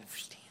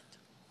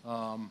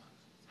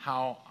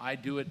how I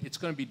do it. It's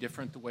going to be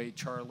different the way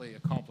Charlie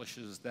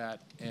accomplishes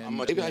that. And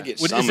maybe I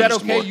get is that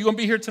okay? You going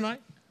to be here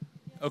tonight?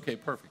 Okay,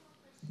 perfect.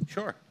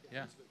 Sure.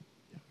 Yeah.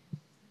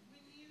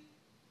 When you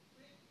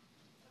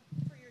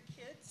for your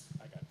kids,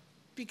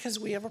 because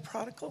we have a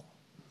prodigal,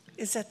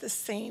 is that the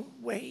same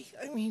way?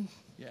 I mean,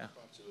 yeah.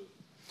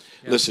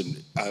 Listen,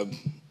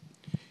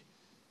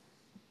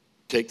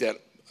 take that.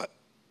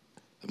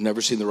 I've never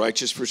seen the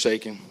righteous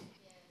forsaken,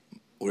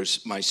 or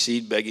my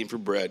seed begging for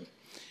bread.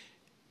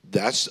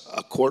 That's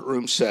a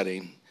courtroom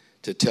setting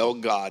to tell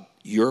God,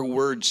 your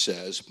word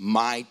says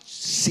my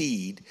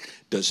seed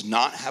does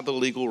not have a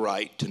legal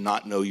right to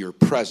not know your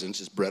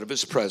presence, as bread of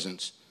his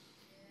presence,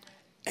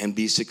 and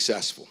be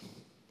successful.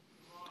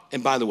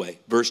 And by the way,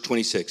 verse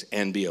 26,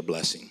 and be a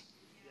blessing.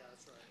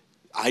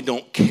 I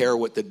don't care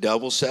what the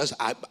devil says.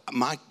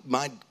 My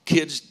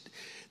kids,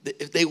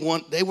 if they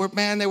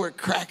were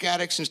crack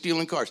addicts and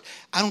stealing cars.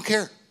 I don't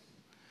care.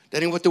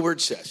 That ain't what the word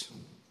says.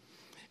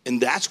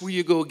 And that's where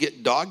you go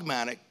get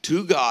dogmatic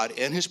to God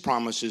and his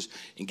promises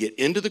and get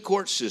into the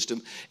court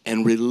system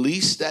and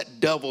release that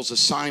devil's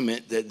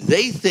assignment that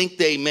they think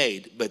they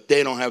made, but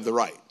they don't have the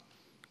right.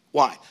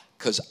 Why?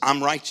 Because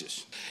I'm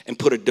righteous. And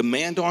put a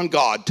demand on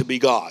God to be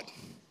God.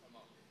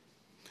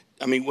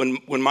 I mean,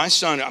 when my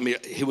son,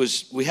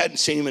 we hadn't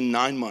seen him in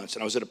 9 months,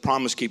 and I was at a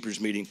Promise Keepers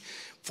meeting.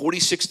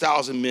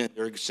 46,000 men,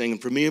 they're singing,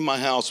 "For me and my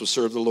house will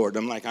serve the Lord."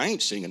 I'm like, I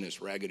ain't singing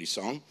this raggedy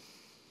song.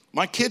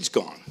 My kid's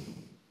gone.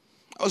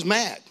 I was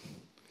mad.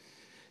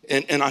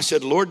 And I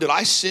said, Lord, did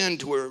I sin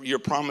to where your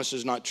promise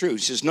is not true? He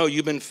says, no,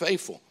 you've been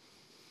faithful.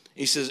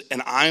 He says,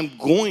 and I'm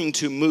going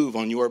to move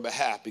on your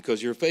behalf because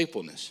of your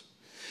faithfulness.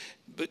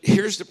 But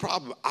here's the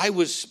problem. I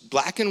was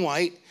black and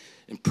white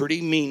and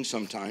pretty mean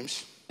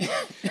sometimes.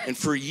 And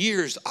for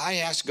years, I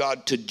asked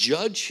God to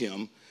judge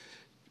him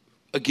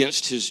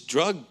against his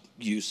drug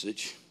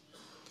usage.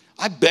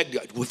 I begged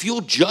God, well, if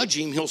you'll judge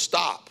him, he'll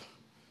stop.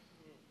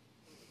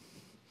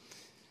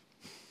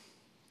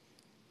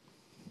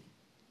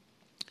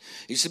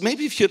 He said,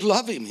 maybe if you'd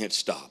love him, he'd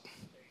stop.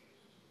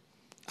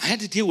 I had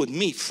to deal with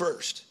me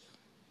first.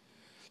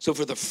 So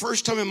for the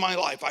first time in my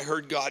life, I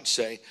heard God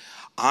say,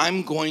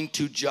 I'm going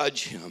to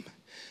judge him.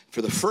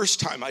 For the first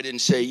time, I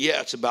didn't say,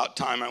 yeah, it's about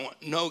time. I went,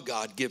 no,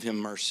 God, give him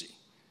mercy.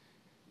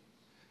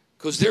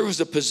 Because there was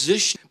a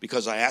position,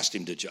 because I asked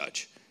him to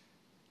judge.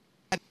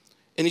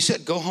 And he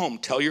said, go home,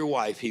 tell your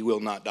wife he will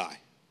not die.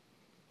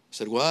 I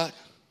said, what?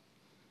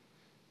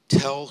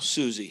 Tell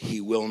Susie he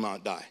will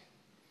not die.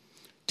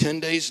 10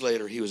 days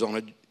later, he was on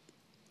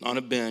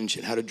a binge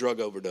and had a drug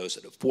overdose.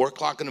 At 4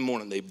 o'clock in the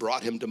morning, they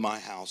brought him to my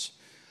house,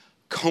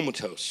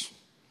 comatose.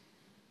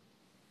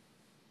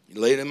 He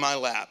laid in my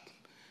lap,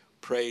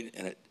 prayed,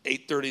 and at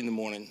 8:30 in the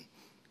morning,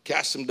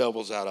 cast some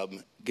devils out of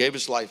him, gave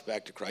his life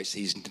back to Christ.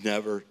 He's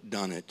never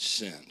done it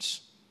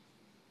since.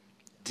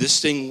 This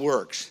thing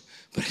works,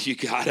 but you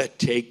gotta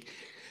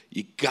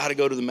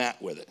go to the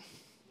mat with it.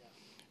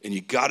 And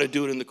you gotta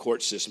do it in the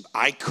court system.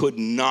 I could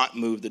not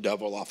move the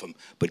devil off him,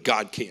 but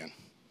God can.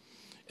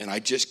 And I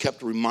just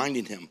kept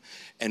reminding him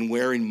and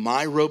wearing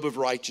my robe of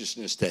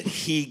righteousness that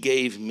he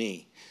gave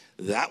me.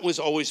 That was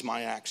always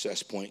my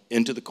access point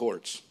into the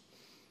courts.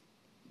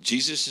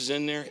 Jesus is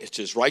in there. It's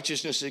his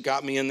righteousness that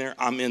got me in there.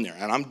 I'm in there.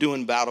 And I'm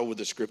doing battle with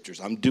the scriptures.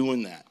 I'm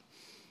doing that.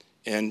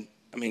 And,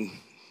 I mean,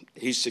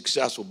 he's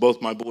successful.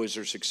 Both my boys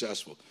are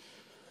successful.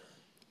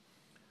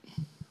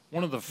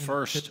 One of the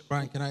first...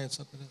 Brian, can I add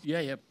something?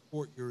 Yeah. The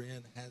court you're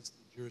in has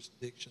the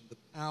jurisdiction, the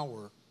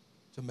power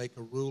to make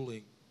a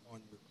ruling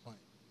on your claim.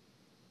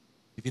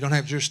 If you don't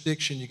have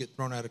jurisdiction, you get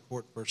thrown out of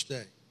court first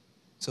day.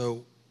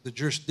 So the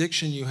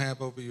jurisdiction you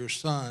have over your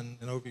son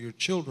and over your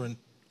children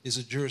is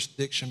a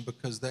jurisdiction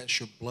because that's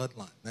your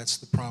bloodline. That's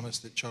the promise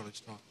that Charlie's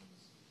talking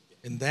about.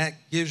 And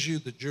that gives you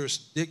the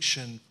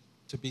jurisdiction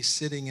to be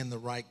sitting in the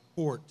right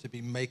court to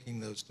be making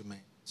those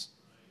demands.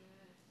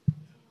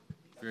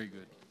 Very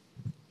good.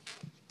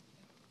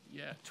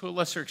 Yeah, to a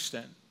lesser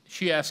extent.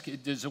 She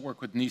asked, does it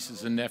work with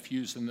nieces and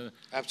nephews?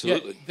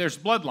 Absolutely. Yeah, there's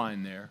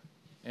bloodline there,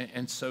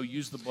 and so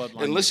use the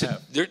bloodline. And listen,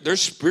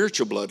 there's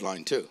spiritual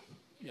bloodline too.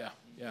 Yeah.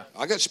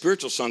 I got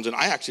spiritual sons, and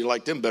I actually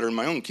like them better than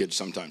my own kids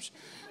sometimes.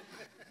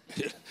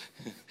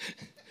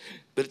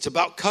 But it's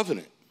about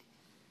covenant.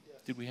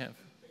 Did we have?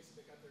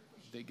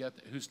 They got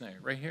who's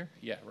next? Right here?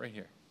 Yeah, right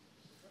here.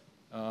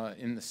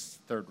 In the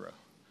third row,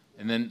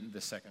 and then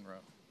the second row.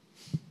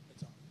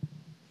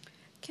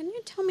 Can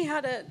you tell me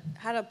how to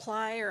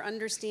apply or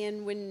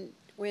understand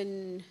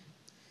when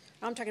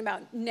I'm talking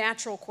about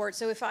natural court?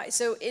 So if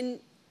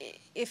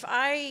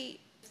I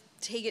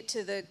take it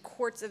to the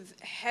courts of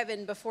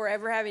heaven before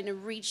ever having to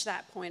reach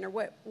that point, or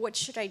what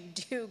should I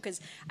do?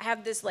 Because I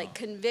have this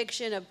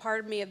conviction of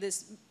part of me of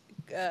this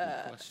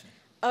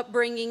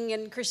upbringing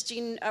and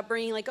Christian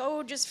upbringing, like,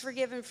 oh, just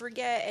forgive and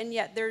forget, and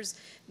yet there's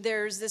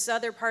this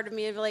other part of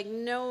me of like,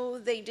 no,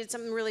 they did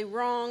something really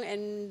wrong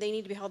and they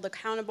need to be held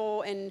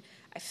accountable. And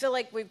I feel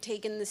like we've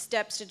taken the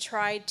steps to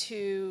try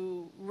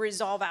to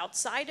resolve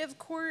outside of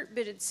court,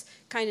 but it's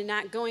kind of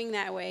not going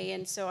that way,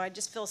 and so I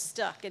just feel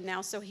stuck. And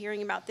now, so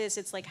hearing about this,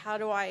 it's like, how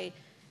do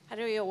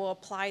you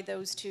apply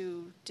those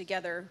two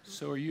together?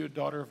 So, are you a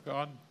daughter of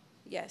God?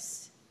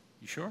 Yes.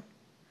 You sure?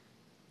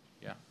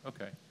 Yeah.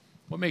 Okay.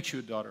 What makes you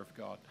a daughter of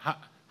God?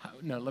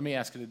 No, let me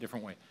ask it a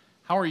different way.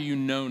 How are you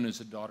known as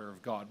a daughter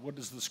of God? What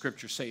does the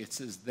scripture say? It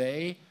says,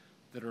 "They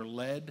that are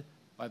led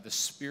by the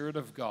Spirit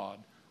of God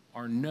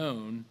are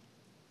known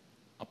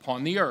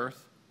upon the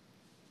earth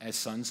as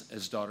sons,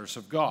 as daughters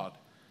of God."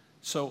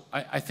 So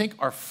I think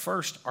our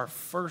first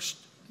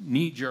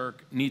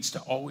knee-jerk needs to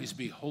always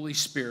be, Holy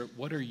Spirit,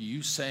 what are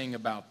you saying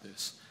about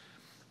this?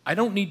 I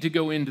don't need to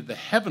go into the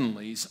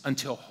heavenlies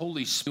until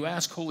you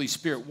ask Holy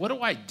Spirit, what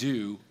do I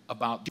do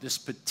about this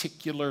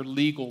particular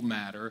legal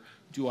matter?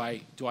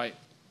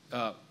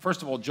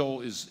 First of all,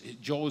 Joel is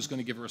going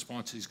to give a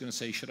response. He's going to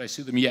say, should I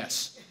sue them?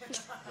 Yes.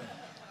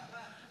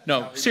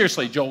 No,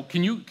 seriously, Joel,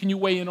 can you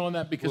weigh in on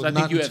that? Because I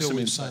think you have some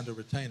insight. Signed a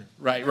retainer.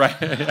 Right.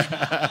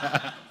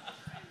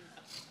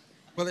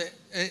 Well,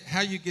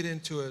 how you get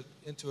into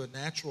a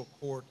natural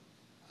court,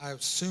 I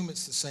assume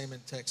it's the same in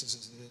Texas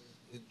as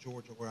in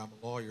Georgia, where I'm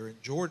a lawyer. In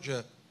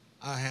Georgia,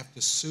 I have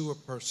to sue a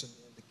person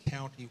in the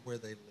county where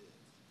they live,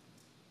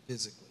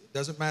 physically. It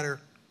doesn't matter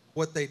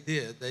what they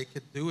did. They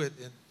could do it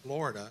in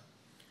Florida,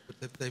 but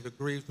if they've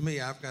aggrieved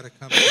me, I've got to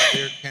come to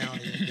their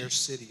county and their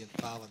city and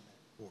file in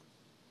that court.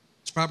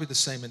 It's probably the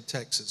same in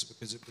Texas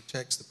because it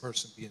protects the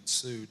person being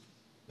sued,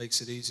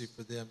 makes it easy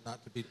for them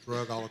not to be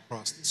drug all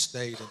across the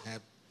state and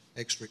have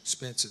extra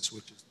expenses,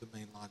 which is the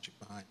main logic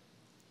behind it.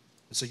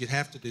 And so you'd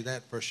have to do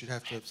that first. You'd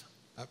have to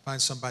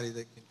find somebody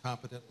that can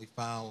competently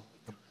file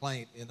a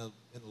complaint in a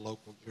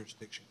local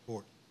jurisdiction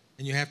court.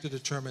 And you have to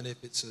determine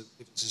if it's a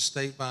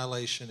state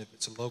violation, if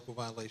it's a local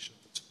violation,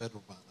 if it's a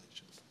federal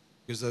violation,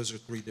 because those are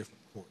 3 different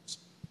courts.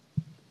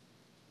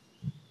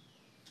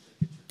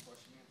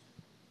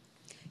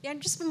 Yeah, I've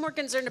just been more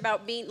concerned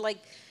about being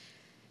like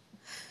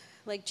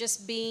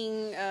just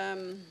being,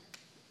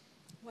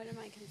 what am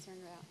I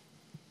concerned about?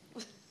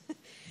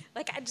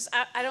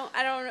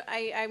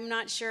 I'm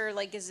not sure,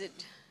 like,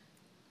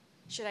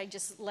 should I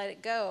just let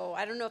it go?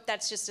 I don't know if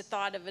that's just a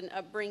thought of an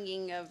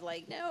upbringing of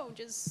like, no,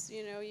 just,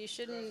 you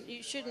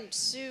shouldn't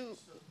sue.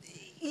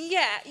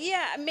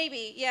 Yeah,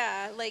 maybe,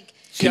 yeah, like.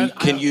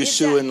 Can you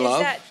sue in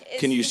love?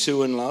 Can you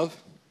sue in love?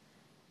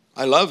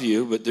 I love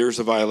you, but there's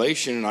a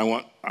violation, and I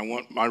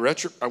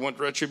want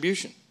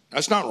retribution.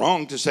 That's not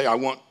wrong to say I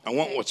want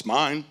what's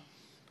mine.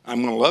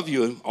 I'm going to love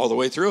you all the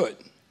way through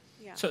it.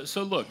 Yeah.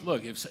 So look,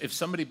 if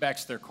somebody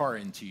backs their car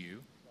into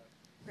you,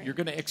 right, you're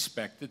going to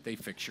expect that they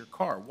fix your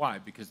car. Why?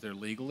 Because they're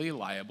legally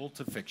liable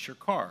to fix your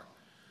car.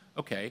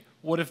 Okay,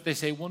 what if they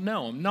say, well,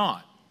 no, I'm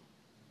not?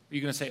 Are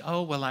you going to say,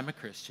 oh, well, I'm a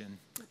Christian.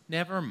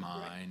 Never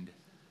mind. Right.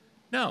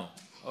 No,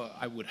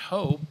 I would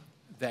hope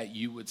that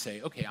you would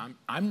say, okay,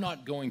 I'm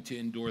not going to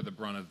endure the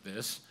brunt of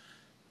this.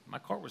 My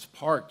car was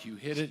parked. You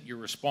hit it. You're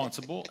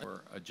responsible,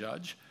 or a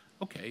judge.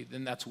 Okay,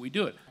 then that's what we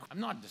do it. I'm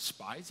not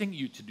despising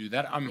you to do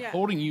that. I'm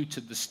holding you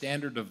to the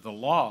standard of the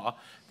law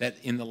that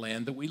in the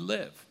land that we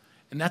live.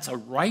 And that's a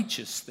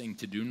righteous thing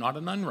to do, not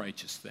an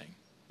unrighteous thing.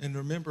 And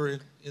remember,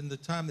 in the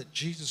time that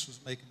Jesus was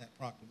making that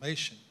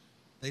proclamation,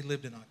 they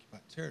lived in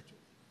occupied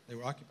territory. They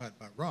were occupied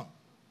by Rome.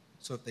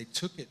 So if they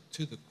took it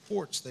to the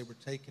courts, they were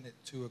taking it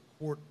to a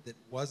court that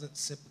wasn't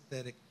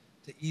sympathetic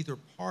to either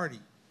party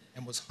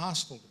and was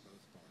hostile to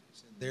both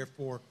parties. And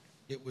therefore,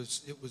 it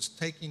was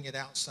taking it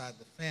outside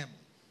the family.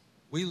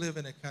 We live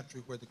in a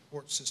country where the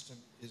court system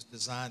is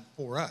designed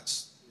for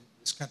us.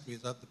 This country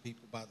is of the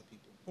people, by the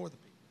people, and for the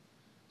people.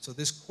 So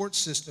this court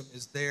system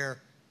is there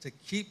to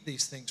keep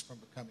these things from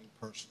becoming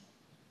personal,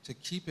 to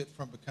keep it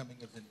from becoming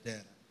a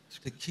vendetta,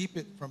 to keep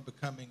it from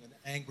becoming an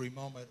angry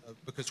moment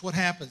because what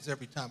happens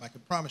every time, I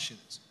can promise you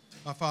this,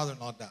 my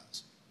father-in-law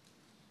dies.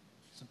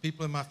 Some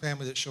people in my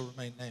family that shall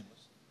remain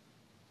nameless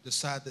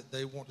decide that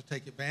they want to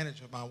take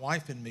advantage of my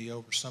wife and me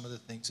over some of the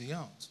things he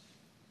owns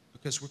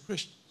because we're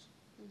Christians.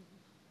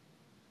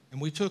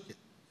 And we took it.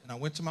 And I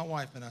went to my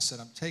wife and I said,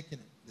 I'm taking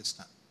it this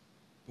time.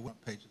 The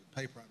front page of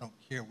the paper, I don't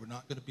care. We're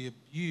not going to be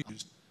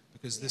abused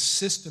because this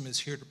system is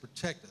here to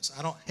protect us.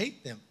 I don't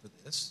hate them for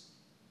this.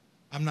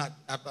 I've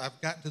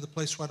gotten to the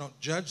place where I don't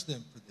judge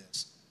them for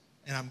this.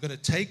 And I'm going to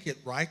take it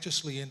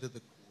righteously into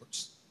the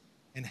courts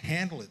and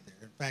handle it there.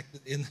 In fact,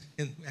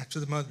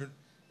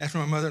 after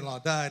my mother-in-law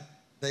died,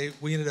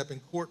 we ended up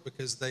in court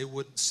because they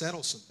wouldn't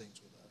settle some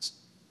things with us.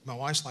 My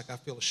wife's like, I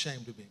feel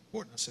ashamed to be in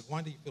court. And I said,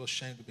 why do you feel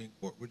ashamed to be in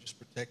court? We're just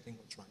protecting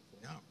what's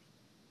rightfully ours.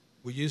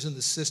 We're using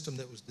the system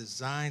that was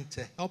designed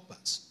to help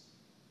us.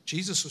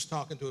 Jesus was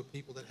talking to a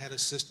people that had a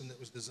system that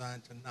was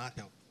designed to not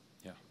help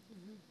them.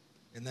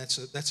 And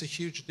that's a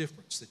huge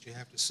difference that you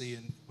have to see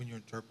when you're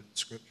interpreting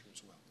Scripture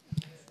as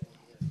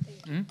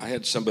well. I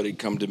had somebody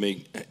come to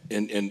me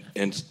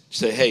and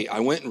say, hey, I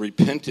went and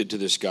repented to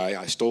this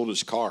guy. I stole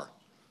his car.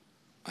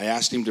 I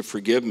asked him to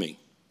forgive me,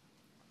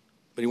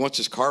 but he wants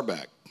his car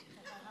back.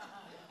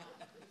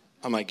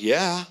 I'm like,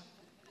 yeah,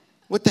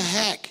 what the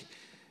heck?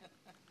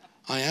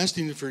 I asked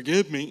him to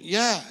forgive me.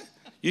 Yeah,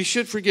 you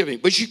should forgive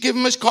him, but you give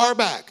him his car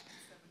back.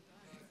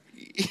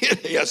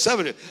 Yeah,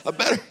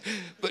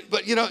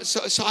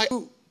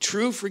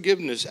 true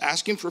forgiveness,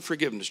 asking for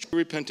forgiveness, true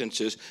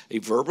repentance is a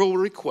verbal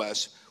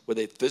request with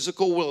a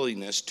physical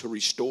willingness to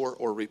restore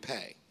or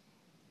repay.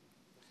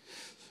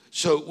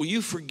 So will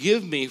you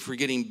forgive me for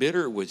getting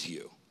bitter with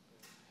you?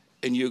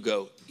 And you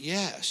go,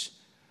 yes.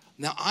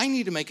 Now I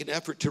need to make an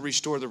effort to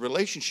restore the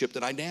relationship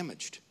that I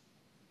damaged.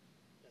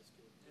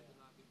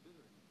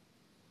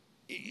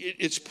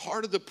 It's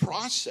part of the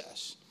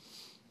process.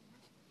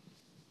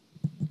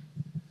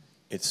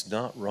 It's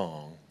not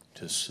wrong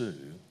to sue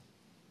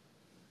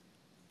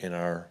in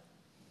our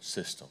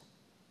system,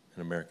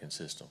 an American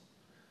system.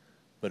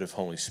 But if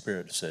Holy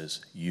Spirit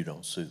says you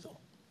don't sue them.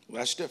 Well,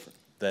 that's different.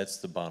 That's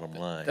the bottom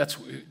line. That's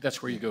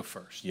where you go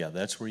first. Yeah,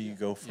 that's where you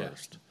go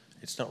first.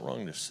 Yeah. It's not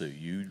wrong to sue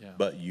you,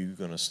 but you're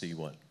going to see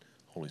what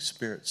Holy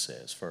Spirit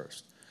says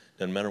first.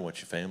 Doesn't matter what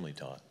your family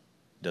taught.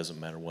 Doesn't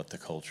matter what the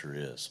culture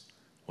is.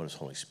 What is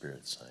Holy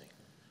Spirit saying?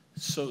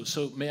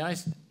 So may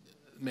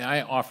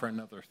I offer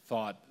another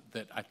thought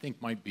that I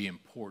think might be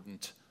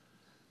important.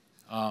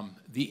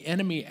 The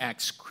enemy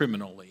acts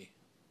criminally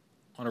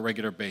on a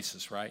regular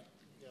basis, right?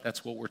 Yeah.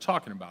 That's what we're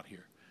talking about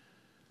here.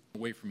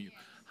 Away from you.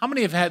 How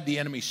many have had the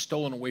enemy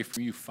stolen away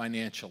from you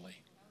financially?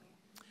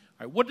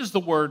 All right, what does the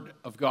Word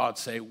of God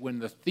say? When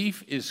the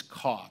thief is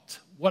caught,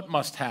 what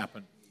must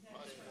happen?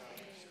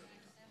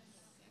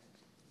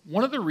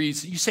 One of the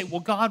reasons, you say, well,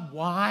 God,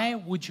 why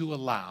would you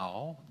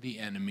allow the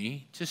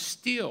enemy to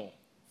steal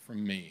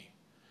from me?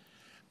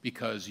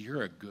 Because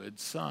you're a good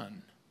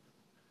son.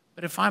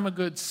 But if I'm a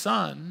good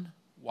son,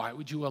 why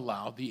would you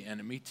allow the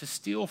enemy to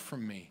steal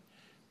from me?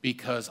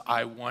 Because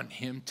I want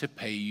him to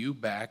pay you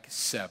back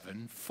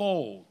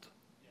sevenfold.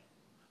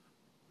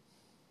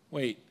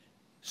 wait,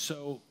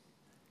 so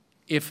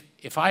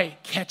if I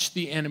catch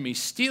the enemy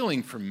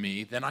stealing from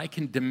me, then I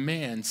can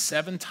demand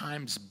 7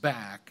 times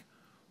back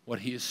what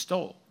he has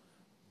stole.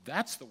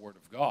 That's the word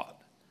of God.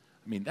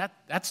 I mean,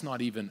 that's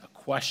not even a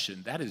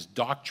question. That is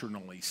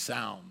doctrinally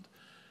sound.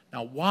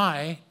 Now,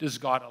 why does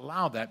God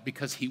allow that?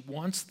 Because he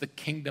wants the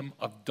kingdom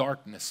of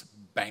darkness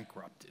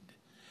bankrupted.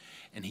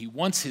 And he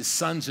wants his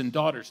sons and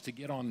daughters to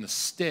get on the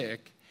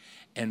stick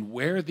and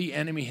where the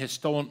enemy has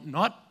stolen,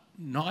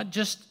 not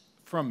just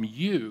from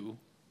you,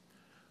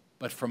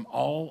 but from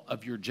all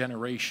of your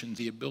generations,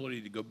 the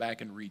ability to go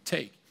back and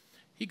retake.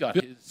 He got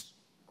his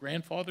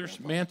grandfather's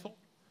mantle.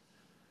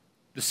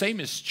 The same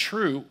is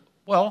true.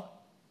 Well,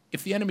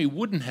 if the enemy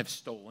wouldn't have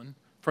stolen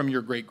from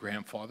your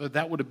great-grandfather,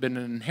 that would have been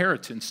an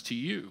inheritance to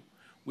you,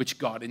 which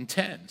God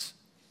intends.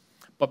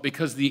 But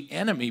because the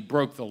enemy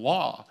broke the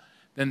law,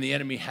 then the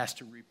enemy has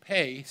to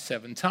repay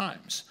 7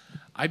 times.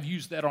 I've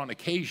used that on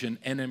occasion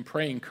and am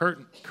praying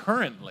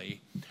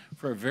currently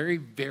for a very,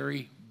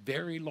 very,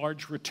 very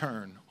large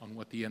return on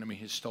what the enemy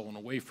has stolen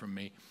away from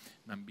me,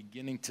 and I'm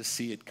beginning to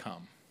see it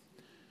come.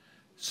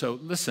 So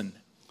listen,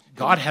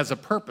 God has a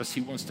purpose.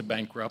 He wants to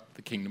bankrupt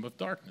the kingdom of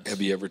darkness.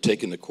 Have you ever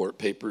taken the court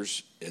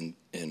papers and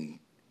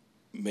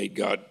made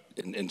God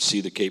and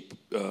see the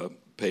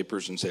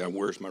papers and say,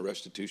 where's my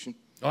restitution?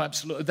 Oh,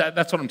 absolutely.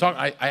 That's what I'm talking.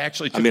 I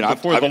actually took it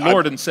before the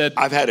Lord and said,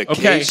 I've had a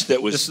case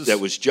that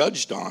was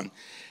judged on,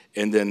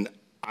 and then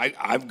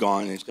I've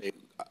gone and said,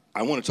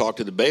 I want to talk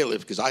to the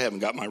bailiff because I haven't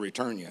got my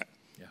return yet.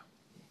 Yeah.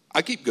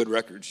 I keep good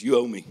records. You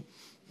owe me.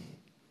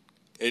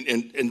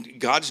 And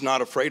God's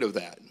not afraid of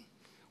that.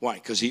 Why?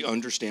 Because he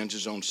understands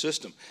his own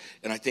system.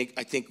 And I think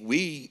I'm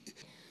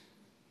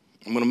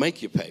going to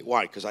make you pay.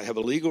 Why? Because I have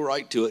a legal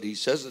right to it. He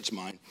says it's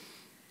mine.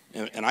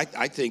 And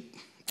I think,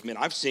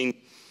 I've seen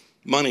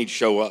money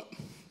show up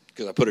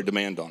because I put a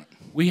demand on it.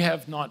 We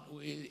have not,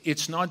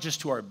 it's not just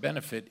to our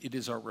benefit, it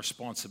is our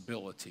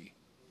responsibility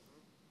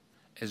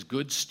as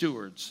good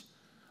stewards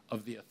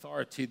of the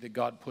authority that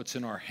God puts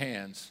in our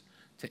hands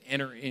to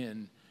enter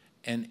in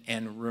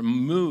and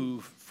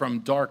remove from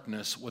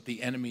darkness what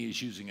the enemy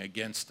is using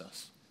against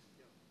us.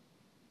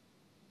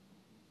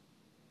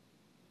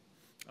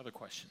 Other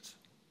questions?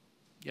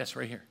 Yes,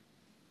 right here.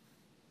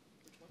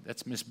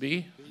 That's Miss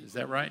B, is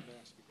that right?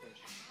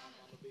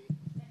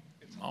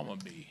 Mama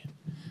bee.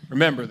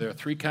 Remember, there are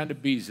 3 kinds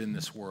of bees in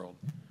this world.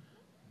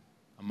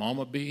 A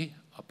mama bee,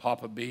 a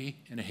papa bee,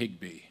 and a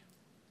Higbee.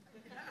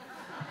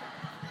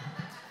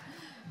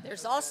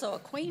 There's also a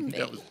queen bee.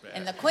 That was bad.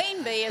 And the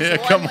queen bee is the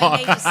one we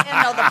need to send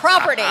all the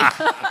property.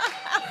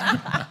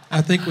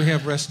 I think we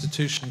have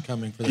restitution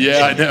coming for that.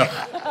 Yeah, I know.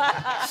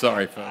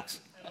 Sorry,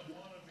 folks.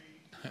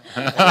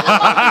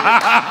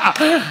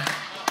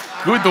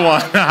 Good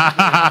one.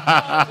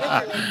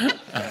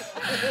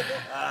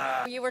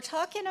 You were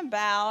talking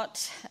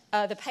about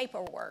the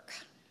paperwork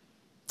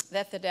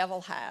that the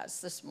devil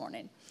has this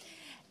morning.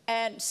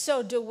 And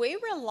so do we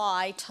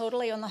rely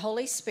totally on the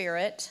Holy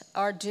Spirit,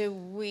 or do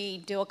we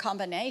do a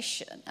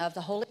combination of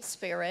the Holy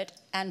Spirit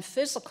and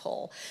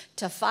physical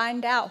to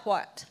find out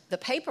what the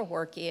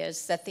paperwork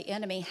is that the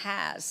enemy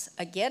has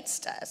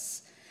against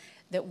us,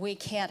 that we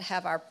can't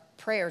have our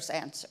prayers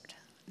answered,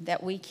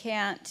 that we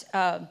can't...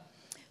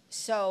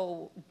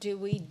 So do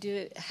we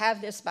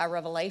have this by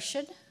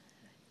revelation?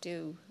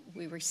 Do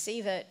we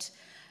receive it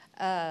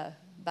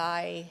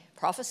by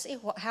prophecy?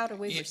 How do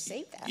we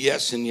receive that?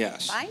 Yes and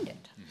yes. Find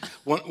it.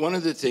 One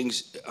of the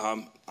things,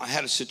 I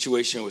had a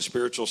situation with a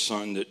spiritual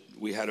son that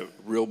we had a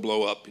real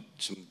blow up.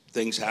 Some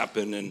things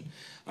happened, and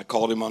I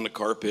called him on the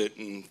carpet,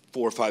 and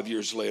 4 or 5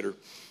 years later,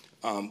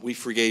 we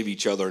forgave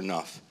each other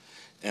enough.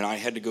 And I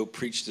had to go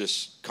preach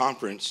this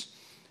conference,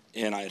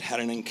 and I had had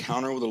an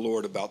encounter with the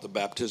Lord about the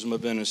baptism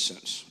of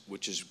innocence,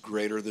 which is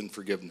greater than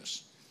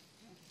forgiveness.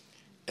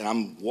 And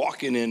I'm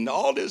walking in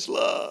all this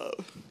love.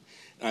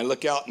 And I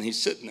look out, and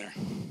he's sitting there.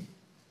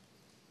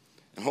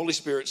 And Holy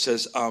Spirit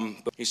says,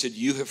 he said,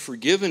 you have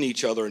forgiven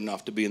each other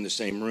enough to be in the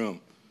same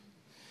room.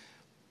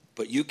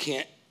 But you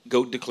can't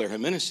go declare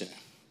him innocent.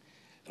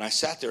 And I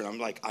sat there, and I'm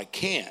like, I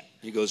can't.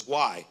 He goes,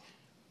 why?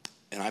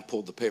 And I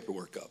pulled the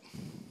paperwork up.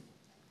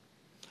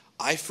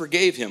 I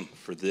forgave him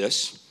for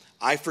this.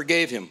 I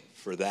forgave him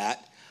for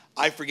that.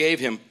 I forgave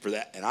him for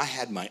that. And I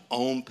had my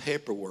own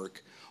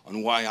paperwork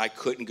on why I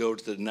couldn't go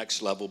to the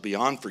next level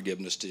beyond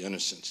forgiveness to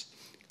innocence.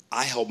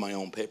 I held my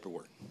own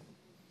paperwork.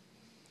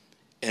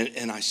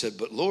 And I said,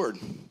 but Lord,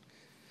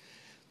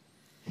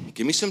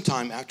 give me some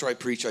time. After I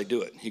preach, I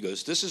do it. He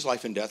goes, this is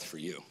life and death for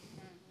you.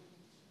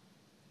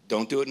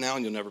 Don't do it now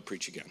and you'll never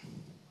preach again.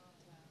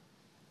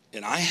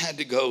 And I had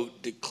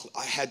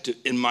to,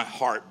 in my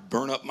heart,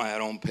 burn up my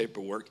own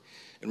paperwork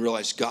and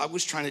realize God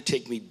was trying to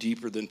take me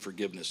deeper than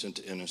forgiveness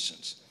into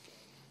innocence.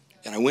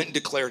 And I went and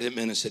declared him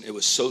innocent. It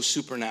was so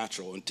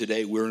supernatural. And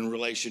today we're in a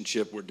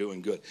relationship. We're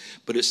doing good.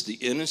 But it's the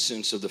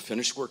innocence of the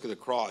finished work of the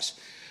cross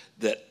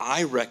that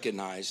I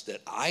recognize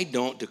that I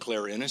don't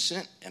declare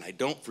innocent and I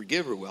don't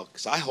forgive her well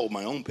because I hold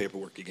my own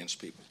paperwork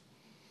against people.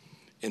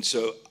 And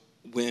so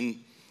when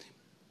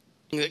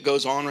that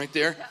goes on right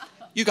there,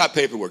 you got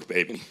paperwork,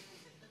 baby.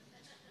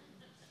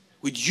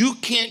 When you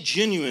can't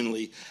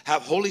genuinely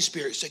have Holy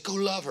Spirit say, go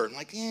love her. I'm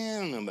like, I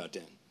don't know about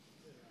that.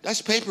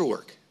 That's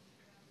paperwork.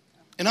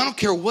 And I don't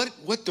care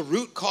what the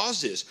root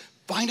cause is.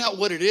 Find out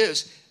what it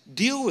is.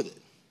 Deal with it.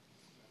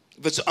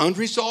 If it's an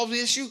unresolved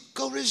issue,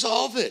 go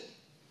resolve it.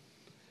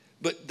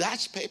 But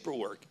that's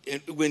paperwork.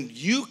 And when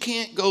you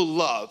can't go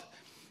love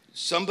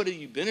somebody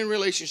you've been in a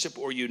relationship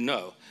or you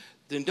know,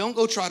 then don't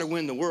go try to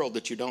win the world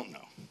that you don't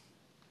know.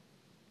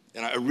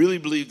 And I really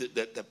believe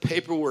that the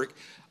paperwork,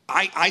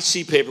 I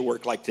see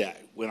paperwork like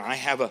that when I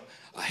have a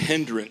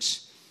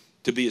hindrance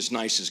to be as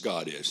nice as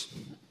God is.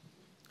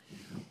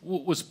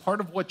 Was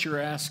part of what you're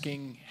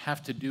asking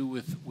have to do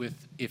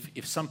with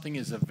if something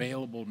is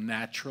available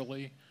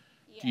naturally?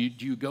 Yes.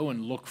 Do you go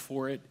and look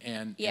for it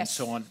and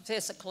so on?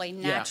 Physically,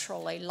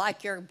 naturally,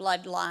 like your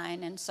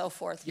bloodline and so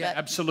forth. Yeah, but,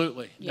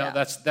 absolutely. Yeah.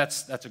 No,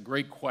 that's a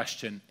great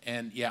question.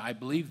 And yeah, I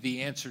believe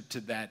the answer to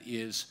that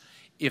is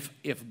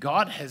if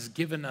God has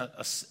given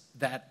us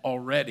that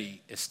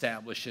already,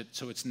 establish it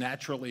so it's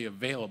naturally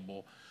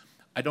available.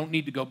 I don't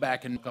need to go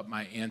back and look up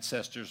my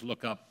ancestors,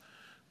 look up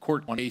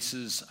court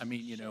cases. I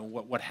mean,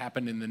 what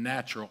happened in the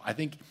natural. I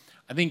think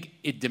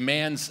it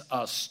demands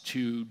us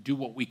to do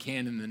what we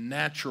can in the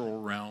natural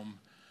realm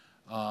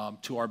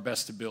to our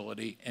best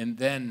ability, and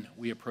then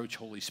we approach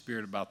Holy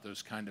Spirit about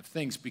those kind of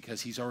things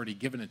because He's already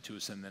given it to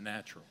us in the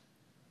natural.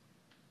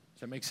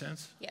 Does that make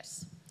sense?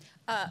 Yes.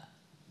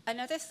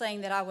 Another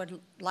thing that I would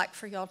like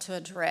for y'all to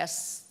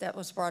address that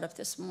was brought up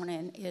this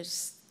morning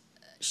is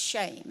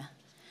shame.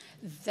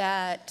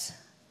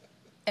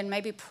 And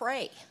maybe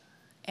pray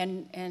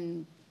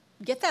and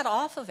get that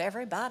off of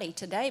everybody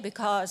today,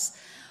 because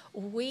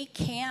we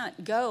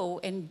can't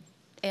go and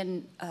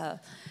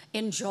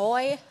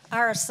enjoy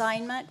our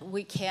assignment.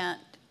 We can't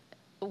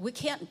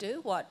do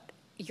what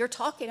you're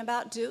talking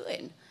about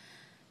doing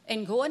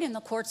and going in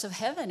the courts of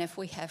heaven if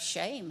we have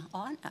shame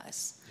on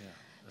us. Yeah,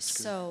 that's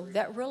good. So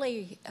that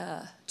really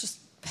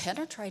just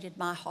penetrated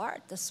my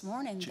heart this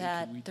morning. Jay,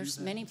 that there's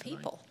many tonight?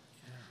 People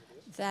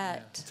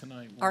that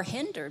are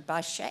hindered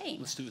by shame.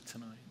 Let's do it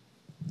tonight.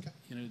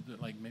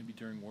 Like maybe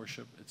during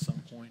worship at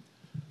some point,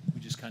 we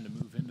just kind of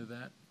move into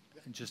that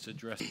and just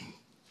address it.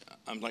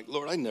 I'm like,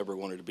 Lord, I never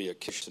wanted to be a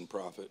kissing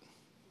prophet.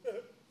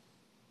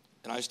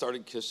 And I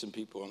started kissing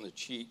people on the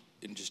cheek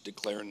and just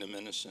declaring them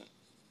innocent.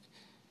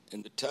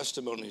 And the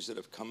testimonies that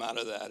have come out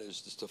of that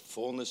is just the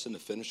fullness and the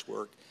finished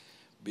work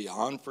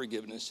beyond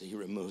forgiveness. He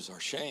removes our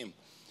shame.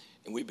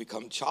 And we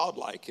become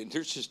childlike. And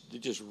it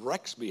just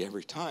wrecks me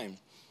every time.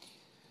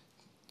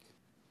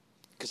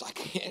 Because I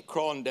can't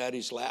crawl in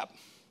Daddy's lap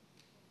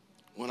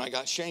when I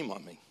got shame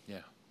on me. Yeah,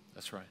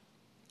 that's right.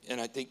 And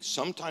I think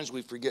sometimes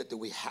we forget that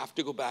we have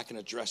to go back and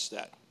address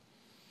that,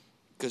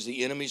 because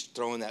the enemy's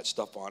throwing that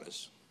stuff on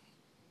us.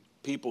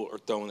 People are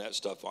throwing that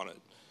stuff on it.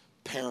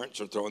 Parents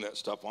are throwing that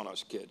stuff on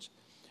us kids.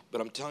 But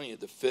I'm telling you,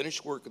 the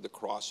finished work of the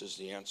cross is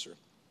the answer.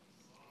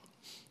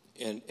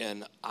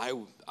 And I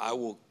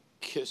will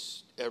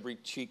kiss every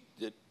cheek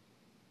that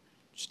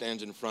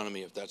stands in front of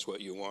me if that's what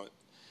you want.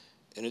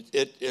 And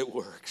it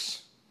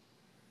works.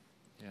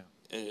 Yeah.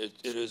 And it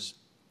is.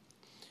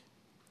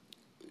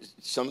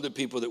 Some of the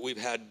people that we've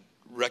had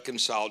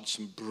reconciled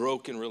some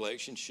broken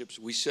relationships,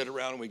 we sit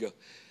around and we go,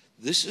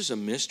 this is a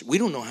mystery. We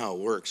don't know how it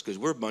works because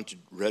we're a bunch of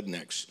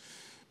rednecks.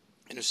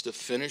 And it's the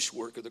finished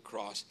work of the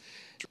cross.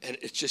 And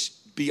it's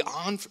just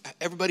beyond,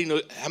 everybody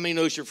knows, how many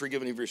knows you're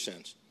forgiven of your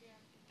sins? Yeah.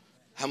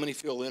 How many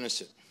feel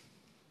innocent?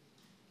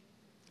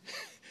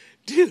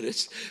 Dude,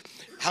 it's,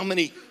 how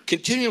many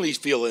continually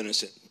feel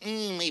innocent?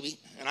 Maybe.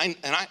 And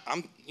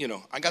I'm,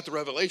 I got the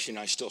revelation.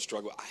 I still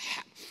struggle.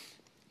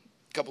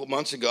 A couple of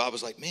months ago, I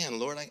was like, man,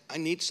 Lord, I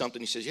need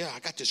something. He says, yeah, I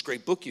got this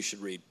great book you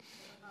should read.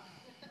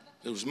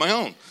 It was my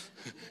own.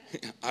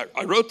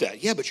 I wrote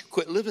that. Yeah, but you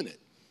quit living it.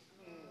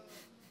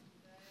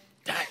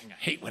 Dang, I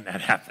hate when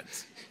that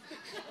happens.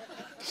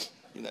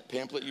 In that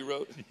pamphlet you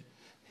wrote?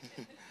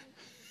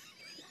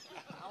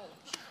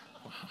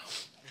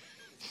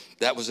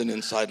 That was an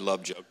inside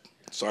love joke.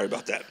 Sorry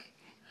about that.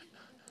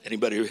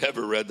 Anybody who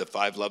ever read the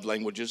 5 love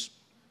languages?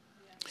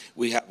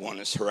 We have one.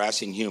 It's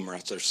harassing humor.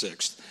 That's our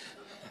 6th.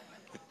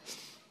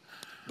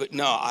 But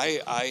no,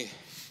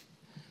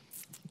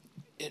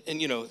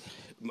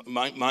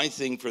 my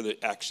thing for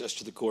the access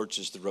to the courts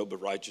is the robe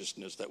of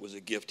righteousness. That was a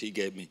gift He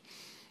gave me.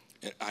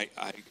 And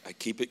I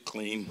keep it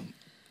clean.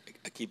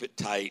 I keep it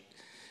tight.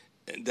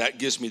 And that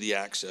gives me the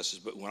accesses.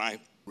 But when I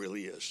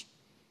really is.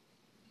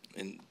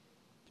 And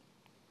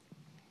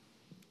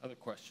other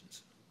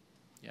questions?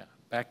 Yeah,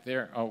 back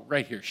there. Oh,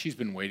 right here. She's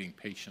been waiting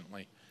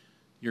patiently.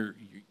 You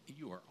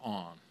are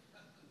on.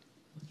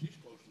 She's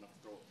close enough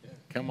to throw it.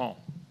 Come on.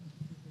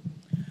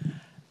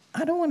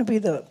 I don't want to be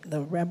the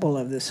rebel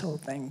of this whole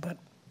thing, but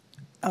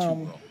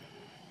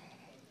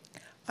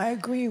I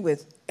agree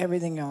with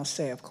everything y'all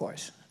say, of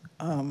course.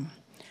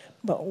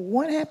 But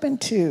what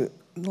happened to,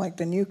 like,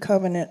 the New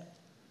Covenant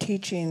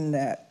teaching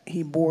that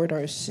He bore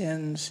our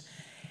sins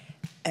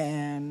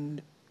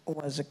and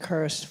was a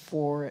curse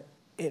for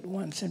it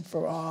once and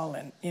for all,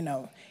 and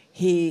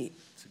He's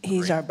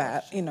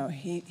our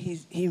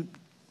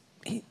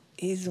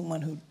he's the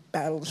one who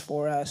battles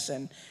for us.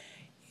 And,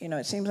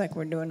 it seems like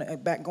we're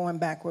going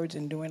backwards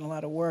and doing a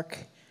lot of work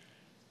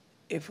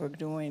if we're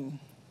doing,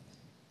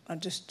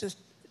 just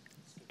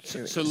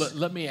serious. So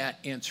let me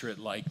answer it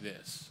like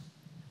this.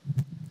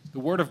 The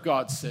Word of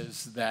God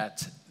says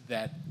that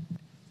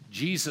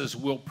Jesus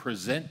will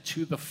present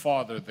to the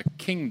Father the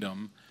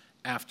kingdom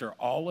after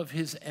all of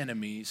his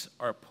enemies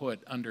are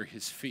put under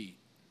his feet,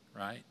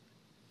 right?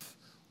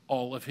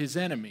 All of his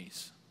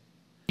enemies.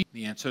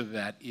 The answer to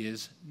that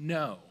is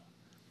no.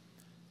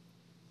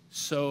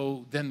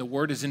 So then the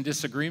Word is in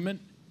disagreement?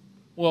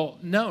 Well,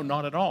 no,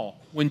 not at all.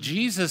 When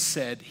Jesus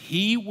said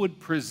he would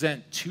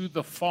present to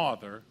the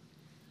Father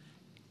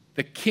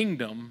the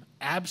kingdom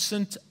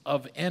absent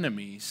of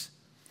enemies,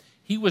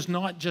 he was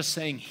not just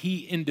saying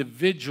he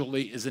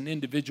individually is an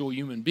individual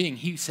human being.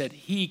 He said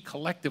he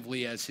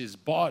collectively as his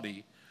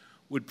body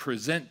would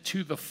present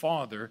to the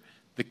Father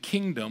the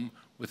kingdom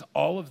with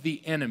all of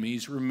the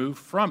enemies removed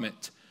from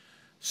it.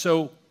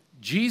 So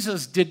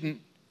Jesus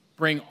didn't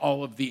bring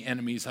all of the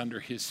enemies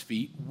under his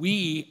feet.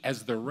 We,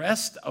 as the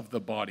rest of the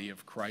body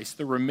of Christ,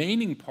 the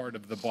remaining part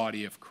of the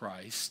body of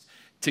Christ,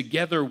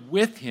 together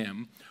with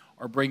him,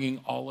 are bringing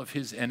all of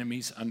his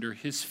enemies under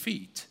his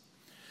feet.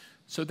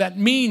 So that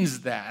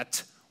means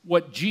that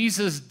what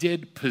Jesus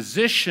did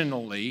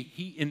positionally,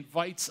 he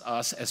invites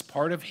us as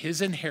part of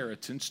his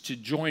inheritance to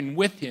join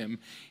with him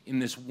in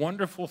this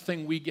wonderful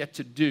thing we get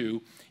to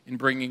do in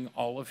bringing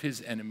all of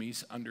his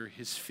enemies under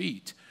his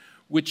feet.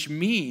 Which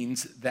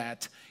means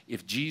that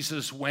if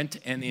Jesus went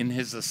and in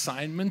his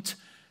assignment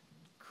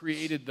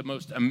created the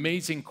most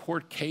amazing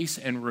court case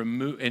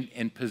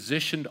and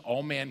positioned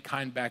all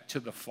mankind back to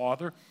the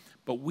Father,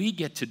 but we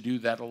get to do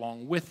that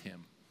along with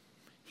him.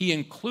 He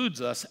includes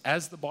us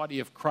as the body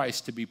of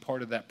Christ to be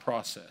part of that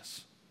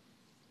process.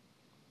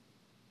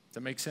 Does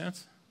that make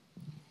sense?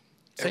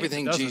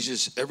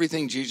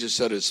 Everything Jesus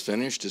said is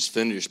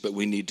finished, but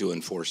we need to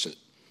enforce it.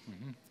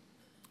 Mm-hmm.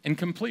 And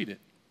complete it.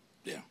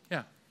 Yeah.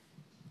 Yeah.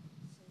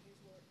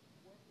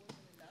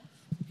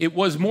 It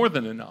was more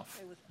than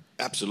enough.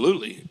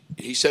 Absolutely.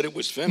 He said it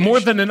was finished. More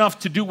than enough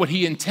to do what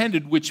he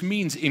intended, which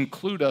means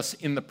include us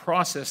in the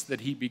process that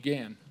he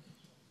began.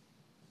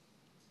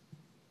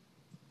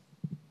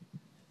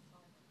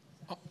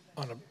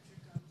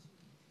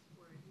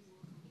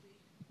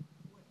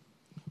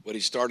 What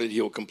he started,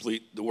 he'll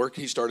complete. The work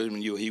he started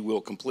in you, he will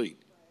complete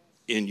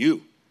in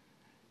you.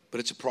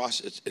 But it's a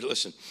process.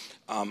 Listen,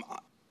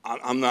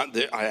 I'm not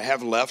there. I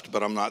have left,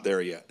 but I'm not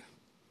there yet.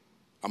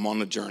 I'm on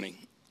the journey.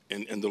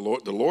 And the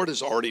Lord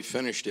has already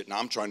finished it, and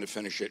I'm trying to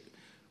finish it,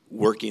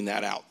 working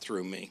that out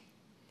through me.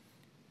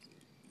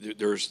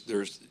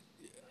 There's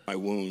my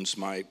wounds,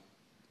 my,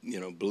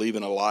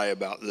 believing a lie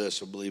about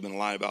this or believing a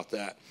lie about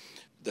that.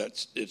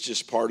 It's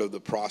just part of the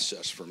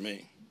process for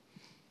me.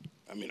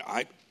 I mean,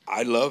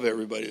 I love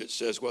everybody that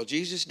says, well,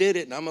 Jesus did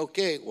it, and I'm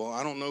okay. Well,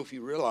 I don't know if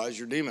you realize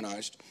you're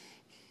demonized,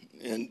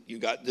 and you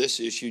got this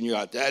issue, and you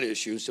got that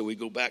issue, so we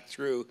go back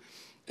through,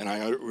 and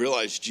I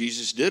realize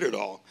Jesus did it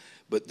all.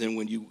 But then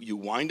when you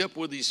wind up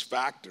with these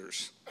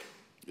factors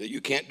that you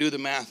can't do the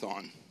math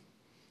on,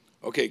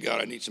 okay,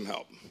 God, I need some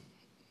help.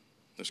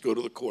 Let's go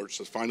to the courts.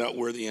 Let's find out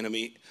where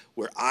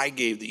I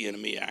gave the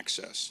enemy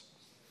access.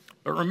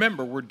 But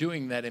remember, we're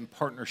doing that in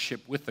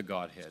partnership with the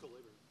Godhead.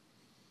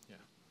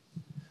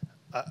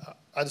 Yeah.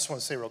 I just want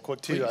to say real quick,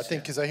 too, Please, I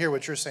think, because I hear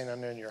what you're saying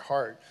under in your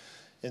heart.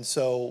 And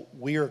so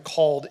we are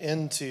called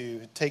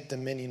into take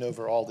dominion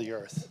over all the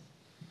earth.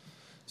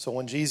 So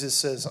when Jesus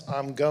says,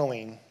 I'm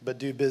going, but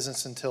do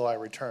business until I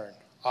return,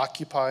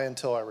 occupy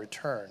until I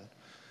return.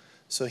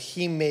 So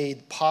he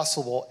made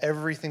possible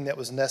everything that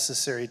was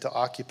necessary to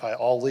occupy.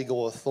 All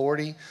legal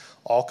authority,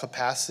 all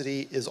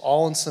capacity is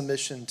all in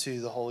submission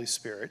to the Holy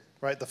Spirit,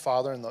 right? The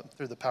Father and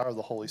through the power of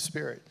the Holy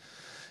Spirit.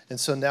 And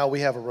so now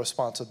we have a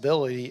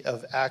responsibility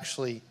of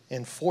actually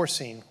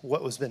enforcing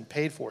what was been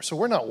paid for. So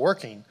we're not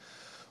working.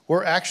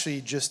 We're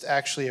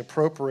actually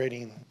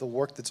appropriating the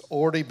work that's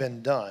already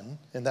been done,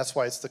 and that's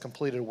why it's the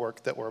completed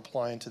work that we're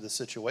applying to the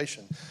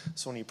situation.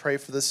 So when you pray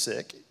for the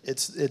sick,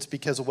 it's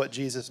because of what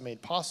Jesus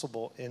made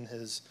possible in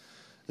his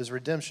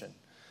redemption,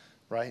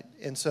 right?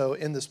 And so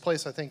in this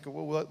place, I think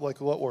like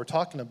what we're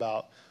talking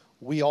about,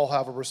 we all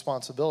have a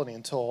responsibility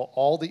until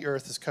all the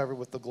earth is covered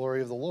with the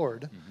glory of the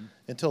Lord. Mm-hmm.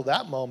 Until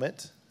that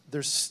moment,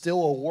 there's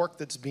still a work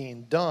that's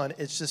being done.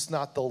 It's just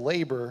not the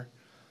labor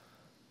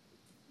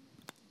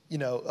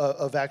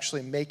of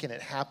actually making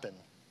it happen.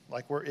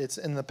 Like it's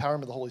in the power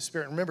of the Holy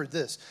Spirit. And remember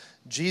this,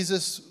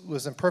 Jesus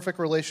was in perfect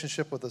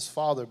relationship with his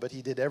Father, but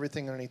he did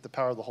everything underneath the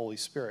power of the Holy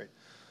Spirit.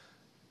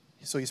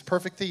 So he's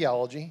perfect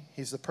theology.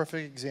 He's the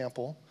perfect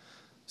example.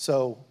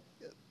 So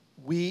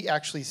we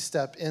actually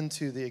step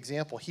into the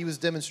example. He was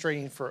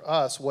demonstrating for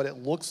us what it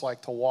looks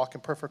like to walk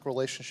in perfect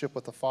relationship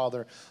with the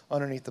Father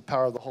underneath the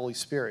power of the Holy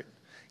Spirit.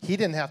 He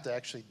didn't have to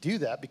actually do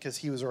that because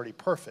he was already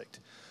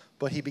perfect.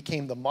 But he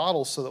became the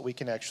model so that we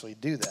can actually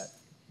do that.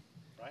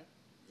 Right?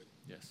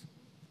 Yes.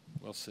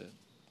 Well said.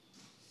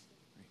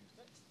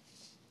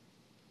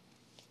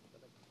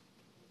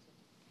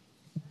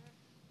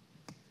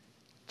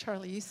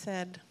 Charlie, you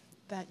said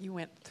that you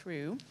went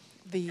through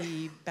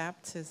the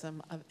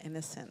baptism of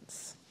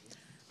innocence.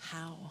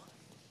 How?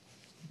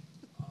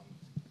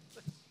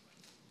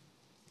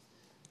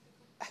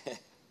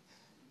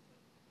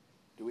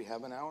 Do we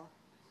have an hour?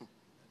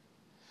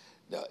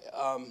 No,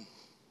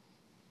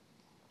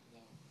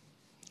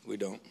 we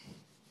don't.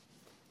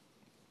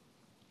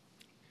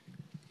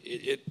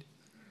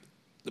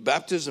 The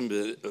baptism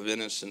of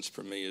innocence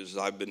for me is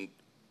I've been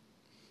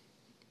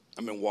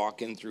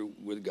walking through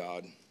with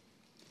God.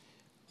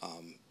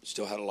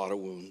 Still had a lot of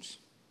wounds,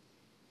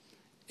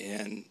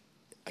 and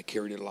I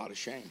carried a lot of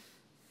shame.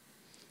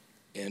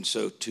 And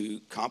so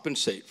to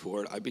compensate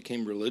for it, I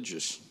became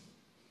religious.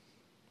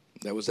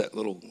 That was that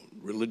little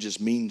religious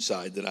mean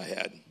side that I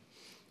had,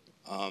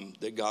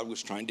 that God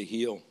was trying to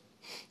heal.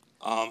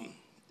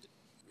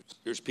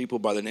 There's people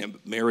by the name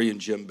of Mary and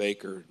Jim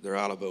Baker. They're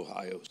out of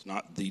Ohio. It's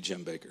not the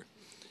Jim Baker.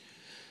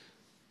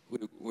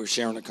 We're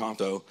sharing a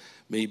convo,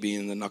 me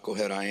being the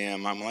knucklehead I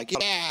am. I'm like,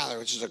 yeah, there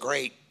was just a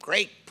great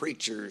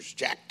preachers,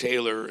 Jack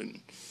Taylor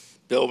and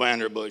Bill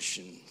Vanderbush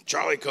and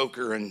Charlie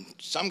Coker and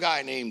some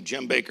guy named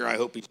Jim Baker. I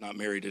hope he's not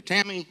married to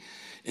Tammy.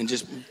 And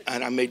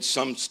I made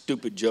some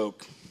stupid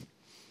joke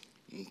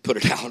and put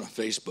it out on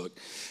Facebook.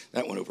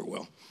 That went over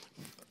well.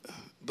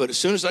 But as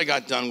soon as I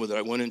got done with it,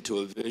 I went into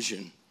a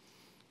vision,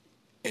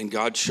 and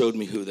God showed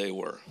me who they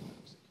were.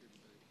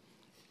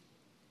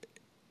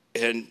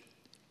 And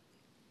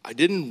I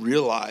didn't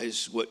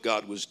realize what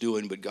God was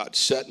doing, but God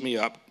set me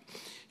up.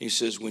 He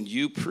says, when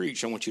you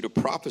preach, I want you to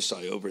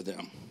prophesy over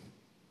them.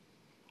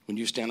 When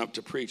you stand up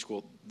to preach,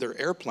 well, their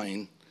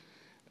airplane,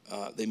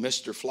 they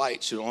missed their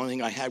flight, so the only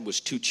thing I had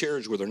was 2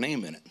 chairs with their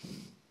name in it.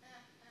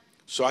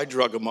 So I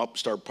drug them up,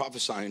 started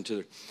prophesying to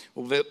them.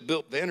 Well,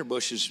 Bill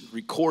Vanderbush is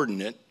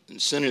recording it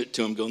and sending it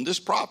to him, going, this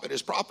prophet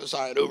is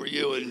prophesying over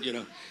you,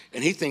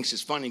 and he thinks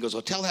it's funny. He goes,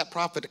 well, tell that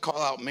prophet to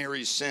call out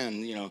Mary's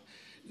sin,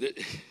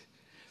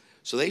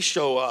 So they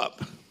show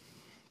up,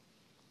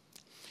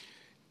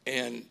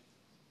 and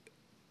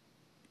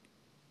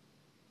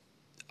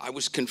I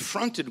was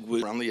confronted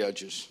with around the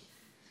edges,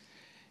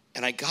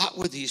 and I got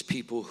with these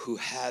people who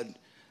had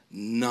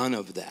none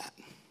of that.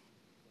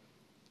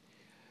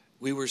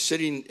 We were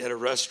sitting at a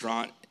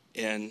restaurant,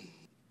 and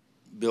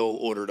Bill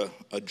ordered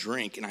a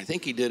drink, and I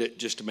think he did it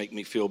just to make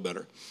me feel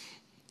better.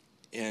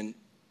 And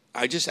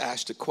I just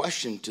asked a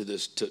question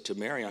to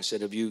Mary. I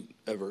said, have you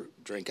ever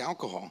drank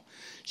alcohol?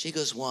 She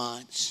goes,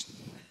 once.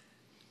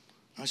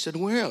 I said,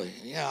 really?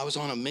 Yeah, I was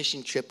on a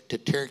mission trip to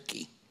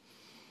Turkey.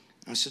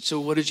 I said, so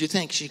what did you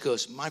think? She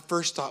goes, my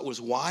first thought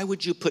was, why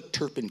would you put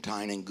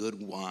turpentine in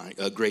good wine,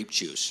 grape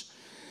juice?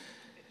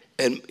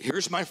 And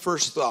here's my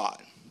first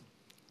thought.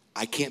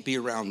 I can't be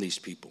around these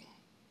people.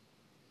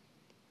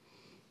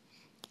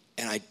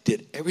 And I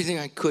did everything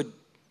I could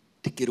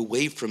to get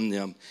away from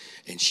them.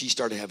 And she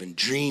started having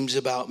dreams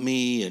about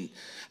me and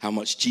how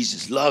much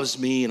Jesus loves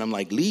me. And I'm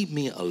like, leave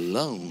me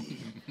alone.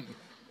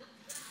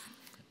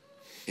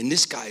 And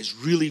this guy's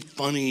really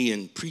funny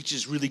and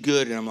preaches really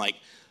good. And I'm like,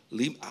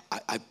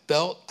 I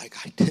felt like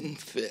I didn't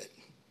fit.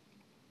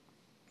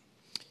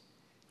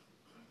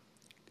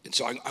 And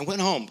so I went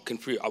home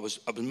confused. I was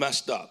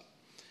messed up.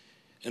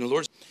 And the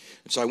Lord,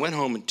 and so I went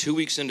home, and 2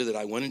 weeks into that,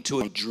 I went into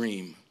a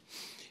dream.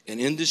 And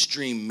in this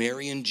dream,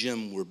 Mary and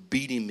Jim were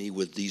beating me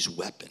with these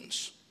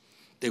weapons.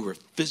 They were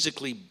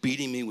physically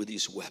beating me with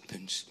these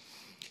weapons.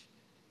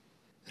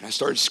 And I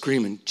started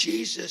screaming,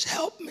 Jesus,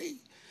 help me.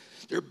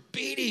 They're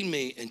beating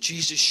me. And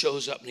Jesus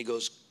shows up, and he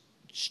goes,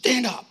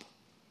 stand up.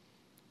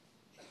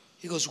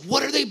 He goes,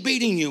 what are they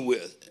beating you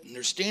with? And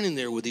they're standing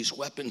there with these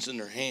weapons in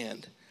their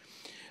hand.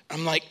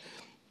 I'm like,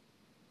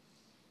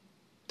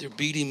 they're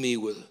beating me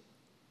with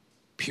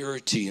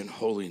purity and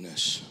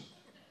holiness.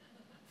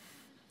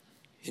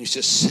 And he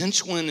says,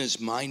 since when is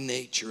my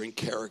nature and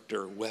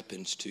character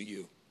weapons to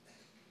you?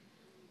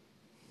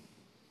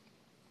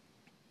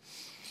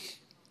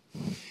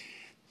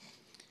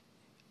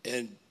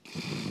 And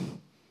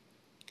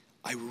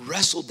I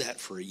wrestled that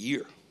for a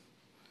year.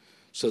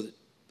 So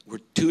we're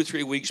 2 or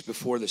 3 weeks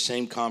before the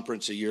same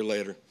conference a year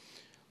later.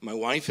 My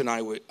wife and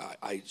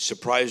I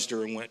surprised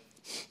her and went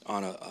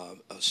on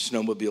a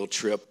snowmobile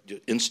trip,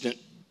 instant,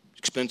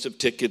 expensive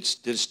tickets.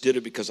 Just did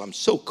it because I'm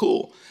so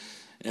cool.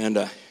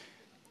 And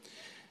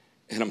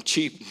I'm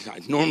cheap. I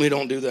normally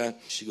don't do that.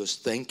 She goes,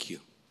 thank you.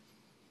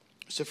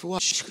 I said, for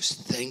what? She goes,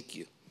 thank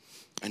you.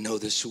 I know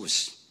this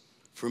was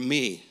for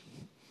me,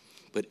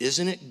 but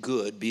isn't it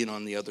good being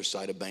on the other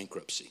side of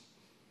bankruptcy?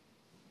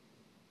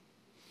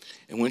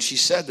 And when she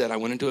said that, I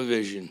went into a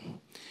vision,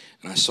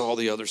 and I saw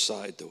the other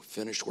side, the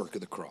finished work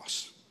of the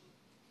cross.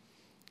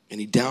 And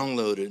he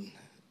downloaded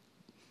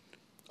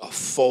a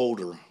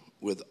folder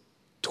with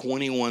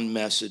 21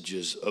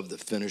 messages of the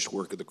finished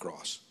work of the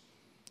cross,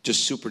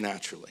 just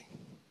supernaturally.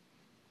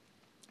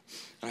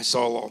 And I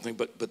saw all things,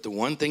 but the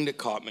one thing that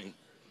caught me,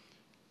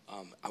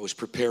 I was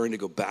preparing to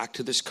go back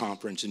to this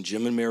conference, and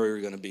Jim and Mary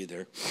were going to be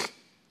there.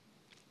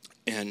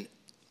 And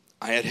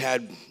I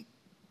had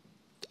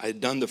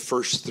done the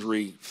first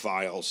 3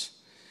 files,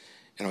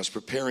 and I was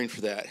preparing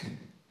for that.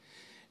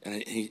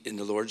 And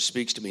the Lord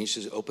speaks to me. He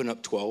says, open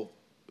up 12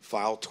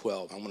 file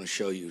 12. I want to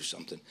show you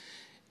something.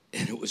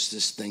 And it was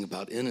this thing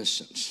about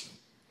innocence.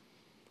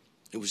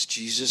 It was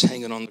Jesus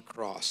hanging on the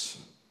cross,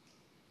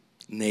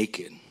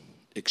 naked,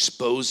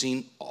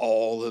 exposing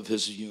all of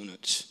his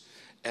units,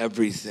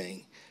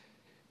 everything.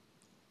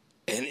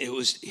 And it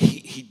was,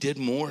 he did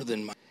more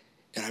than my,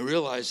 and I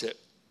realized that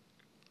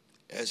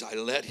as I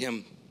let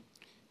him,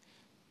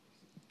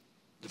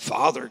 the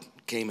Father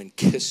came and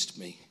kissed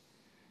me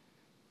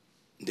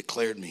and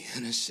declared me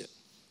innocent.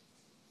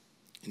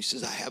 And he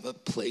says, I have a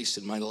place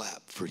in my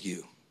lap for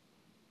you,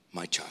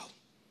 my child.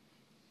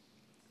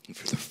 And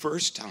for the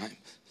first time,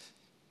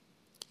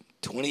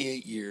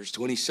 28 years,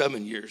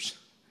 27 years,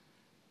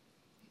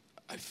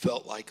 I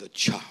felt like a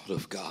child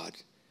of God,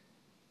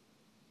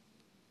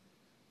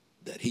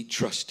 that he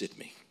trusted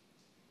me.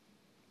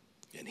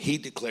 And he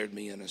declared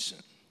me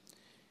innocent.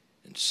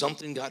 And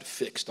something got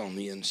fixed on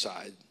the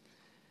inside.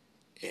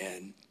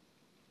 And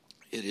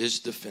it is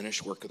the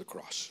finished work of the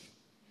cross.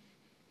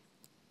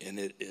 And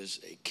it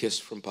is a kiss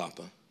from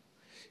Papa.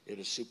 It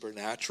is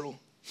supernatural.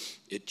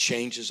 It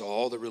changes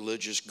all the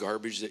religious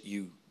garbage that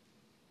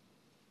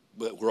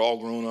we're all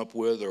grown up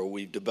with or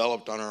we've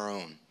developed on our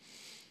own.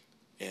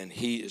 And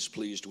he is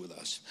pleased with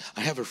us.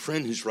 I have a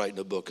friend who's writing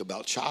a book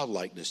about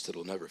childlikeness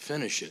that'll never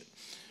finish it.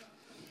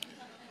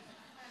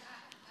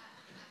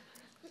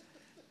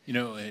 You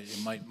know, it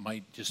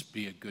might just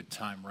be a good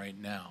time right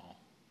now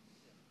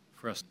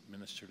for us to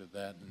minister to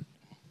that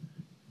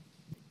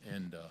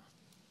and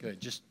good.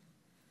 Just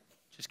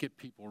get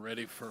people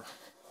ready for.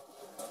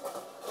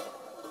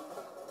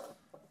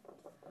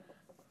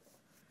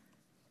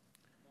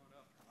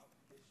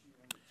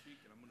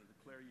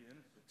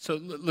 So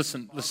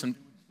listen.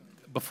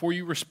 Before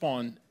you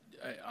respond,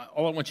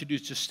 all I want you to do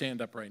is just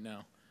stand up right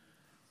now.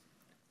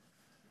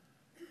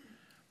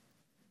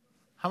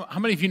 How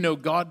many of you know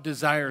God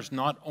desires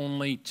not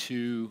only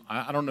to,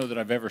 I don't know that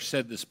I've ever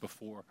said this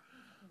before,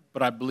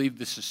 but I believe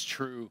this is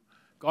true.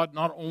 God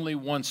not only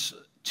wants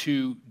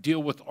to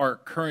deal with our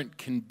current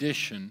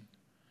condition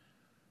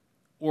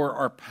or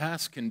our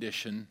past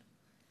condition,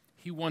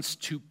 he wants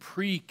to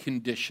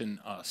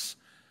precondition us.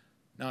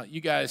 Now,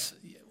 you guys,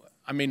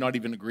 I may not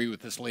even agree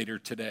with this later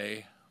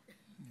today,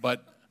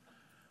 but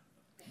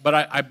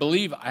I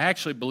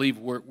actually believe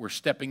we're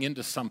stepping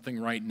into something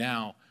right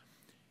now.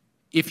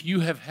 If you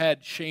have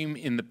had shame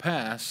in the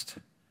past,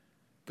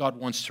 God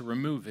wants to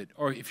remove it.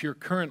 Or if you're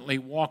currently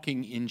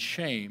walking in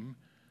shame,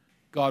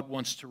 God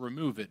wants to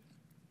remove it.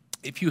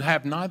 If you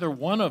have neither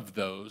one of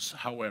those,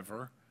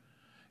 however,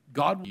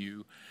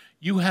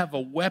 you have a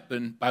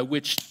weapon by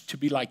which to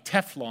be like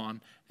Teflon,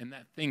 and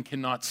that thing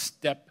cannot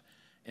step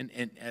and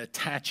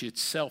attach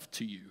itself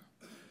to you.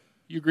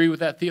 You agree with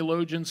that,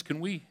 theologians? Can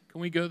we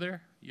go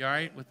there? You all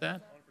right with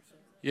that? 100%.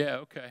 Yeah,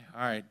 okay,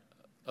 all right.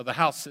 The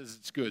house says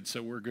it's good,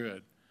 so we're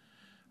good.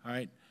 All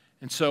right,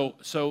 and so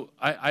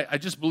I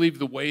just believe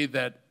the way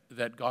that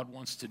God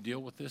wants to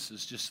deal with this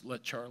is just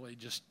let Charlie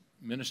just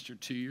minister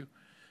to you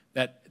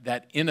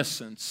that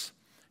innocence,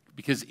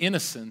 because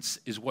innocence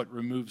is what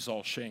removes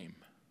all shame.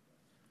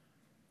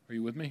 Are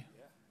you with me?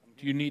 Yeah.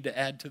 Do you need to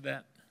add to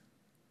that?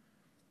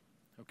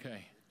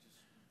 Okay.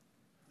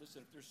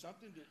 Listen, if there's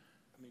something that,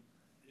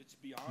 it's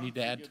beyond need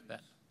to add to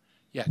that.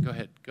 Yeah, go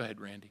ahead,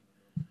 Randy.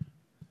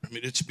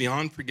 It's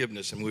beyond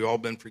forgiveness, and we've all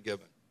been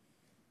forgiven.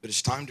 But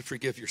it's time to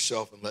forgive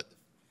yourself and let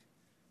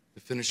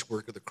the finished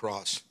work of the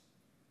cross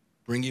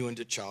bring you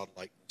into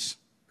childlikeness.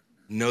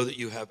 Know that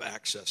you have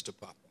access to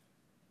Papa.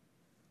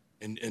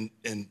 And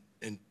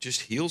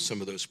just heal some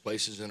of those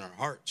places in our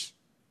hearts.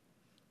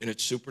 And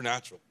it's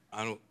supernatural.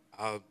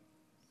 It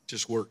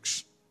just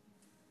works.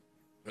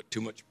 Not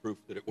too much proof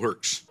that it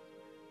works.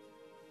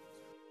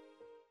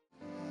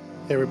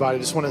 Hey everybody,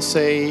 just want to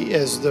say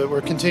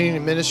we're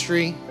continuing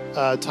ministry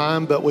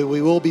time, but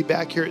we will be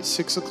back here at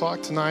 6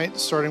 o'clock tonight,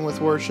 starting with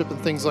worship and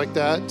things like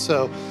that.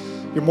 So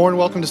you're more than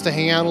welcome just to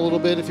hang out a little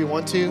bit if you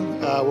want to.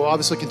 We'll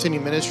obviously continue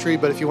ministry,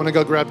 but if you want to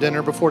go grab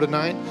dinner before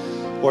tonight,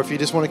 or if you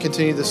just want to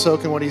continue to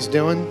soak in what he's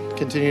doing,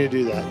 continue to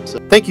do that. So.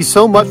 Thank you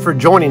so much for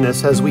joining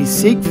us as we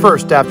seek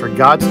first after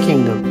God's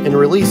kingdom and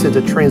release it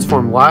to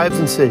transform lives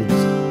and cities.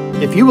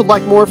 If you would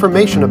like more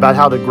information about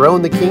how to grow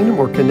in the kingdom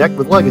or connect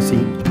with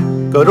Legacy,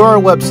 go to our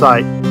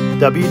website,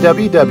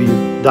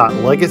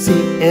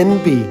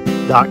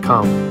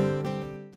 www.legacynb.com.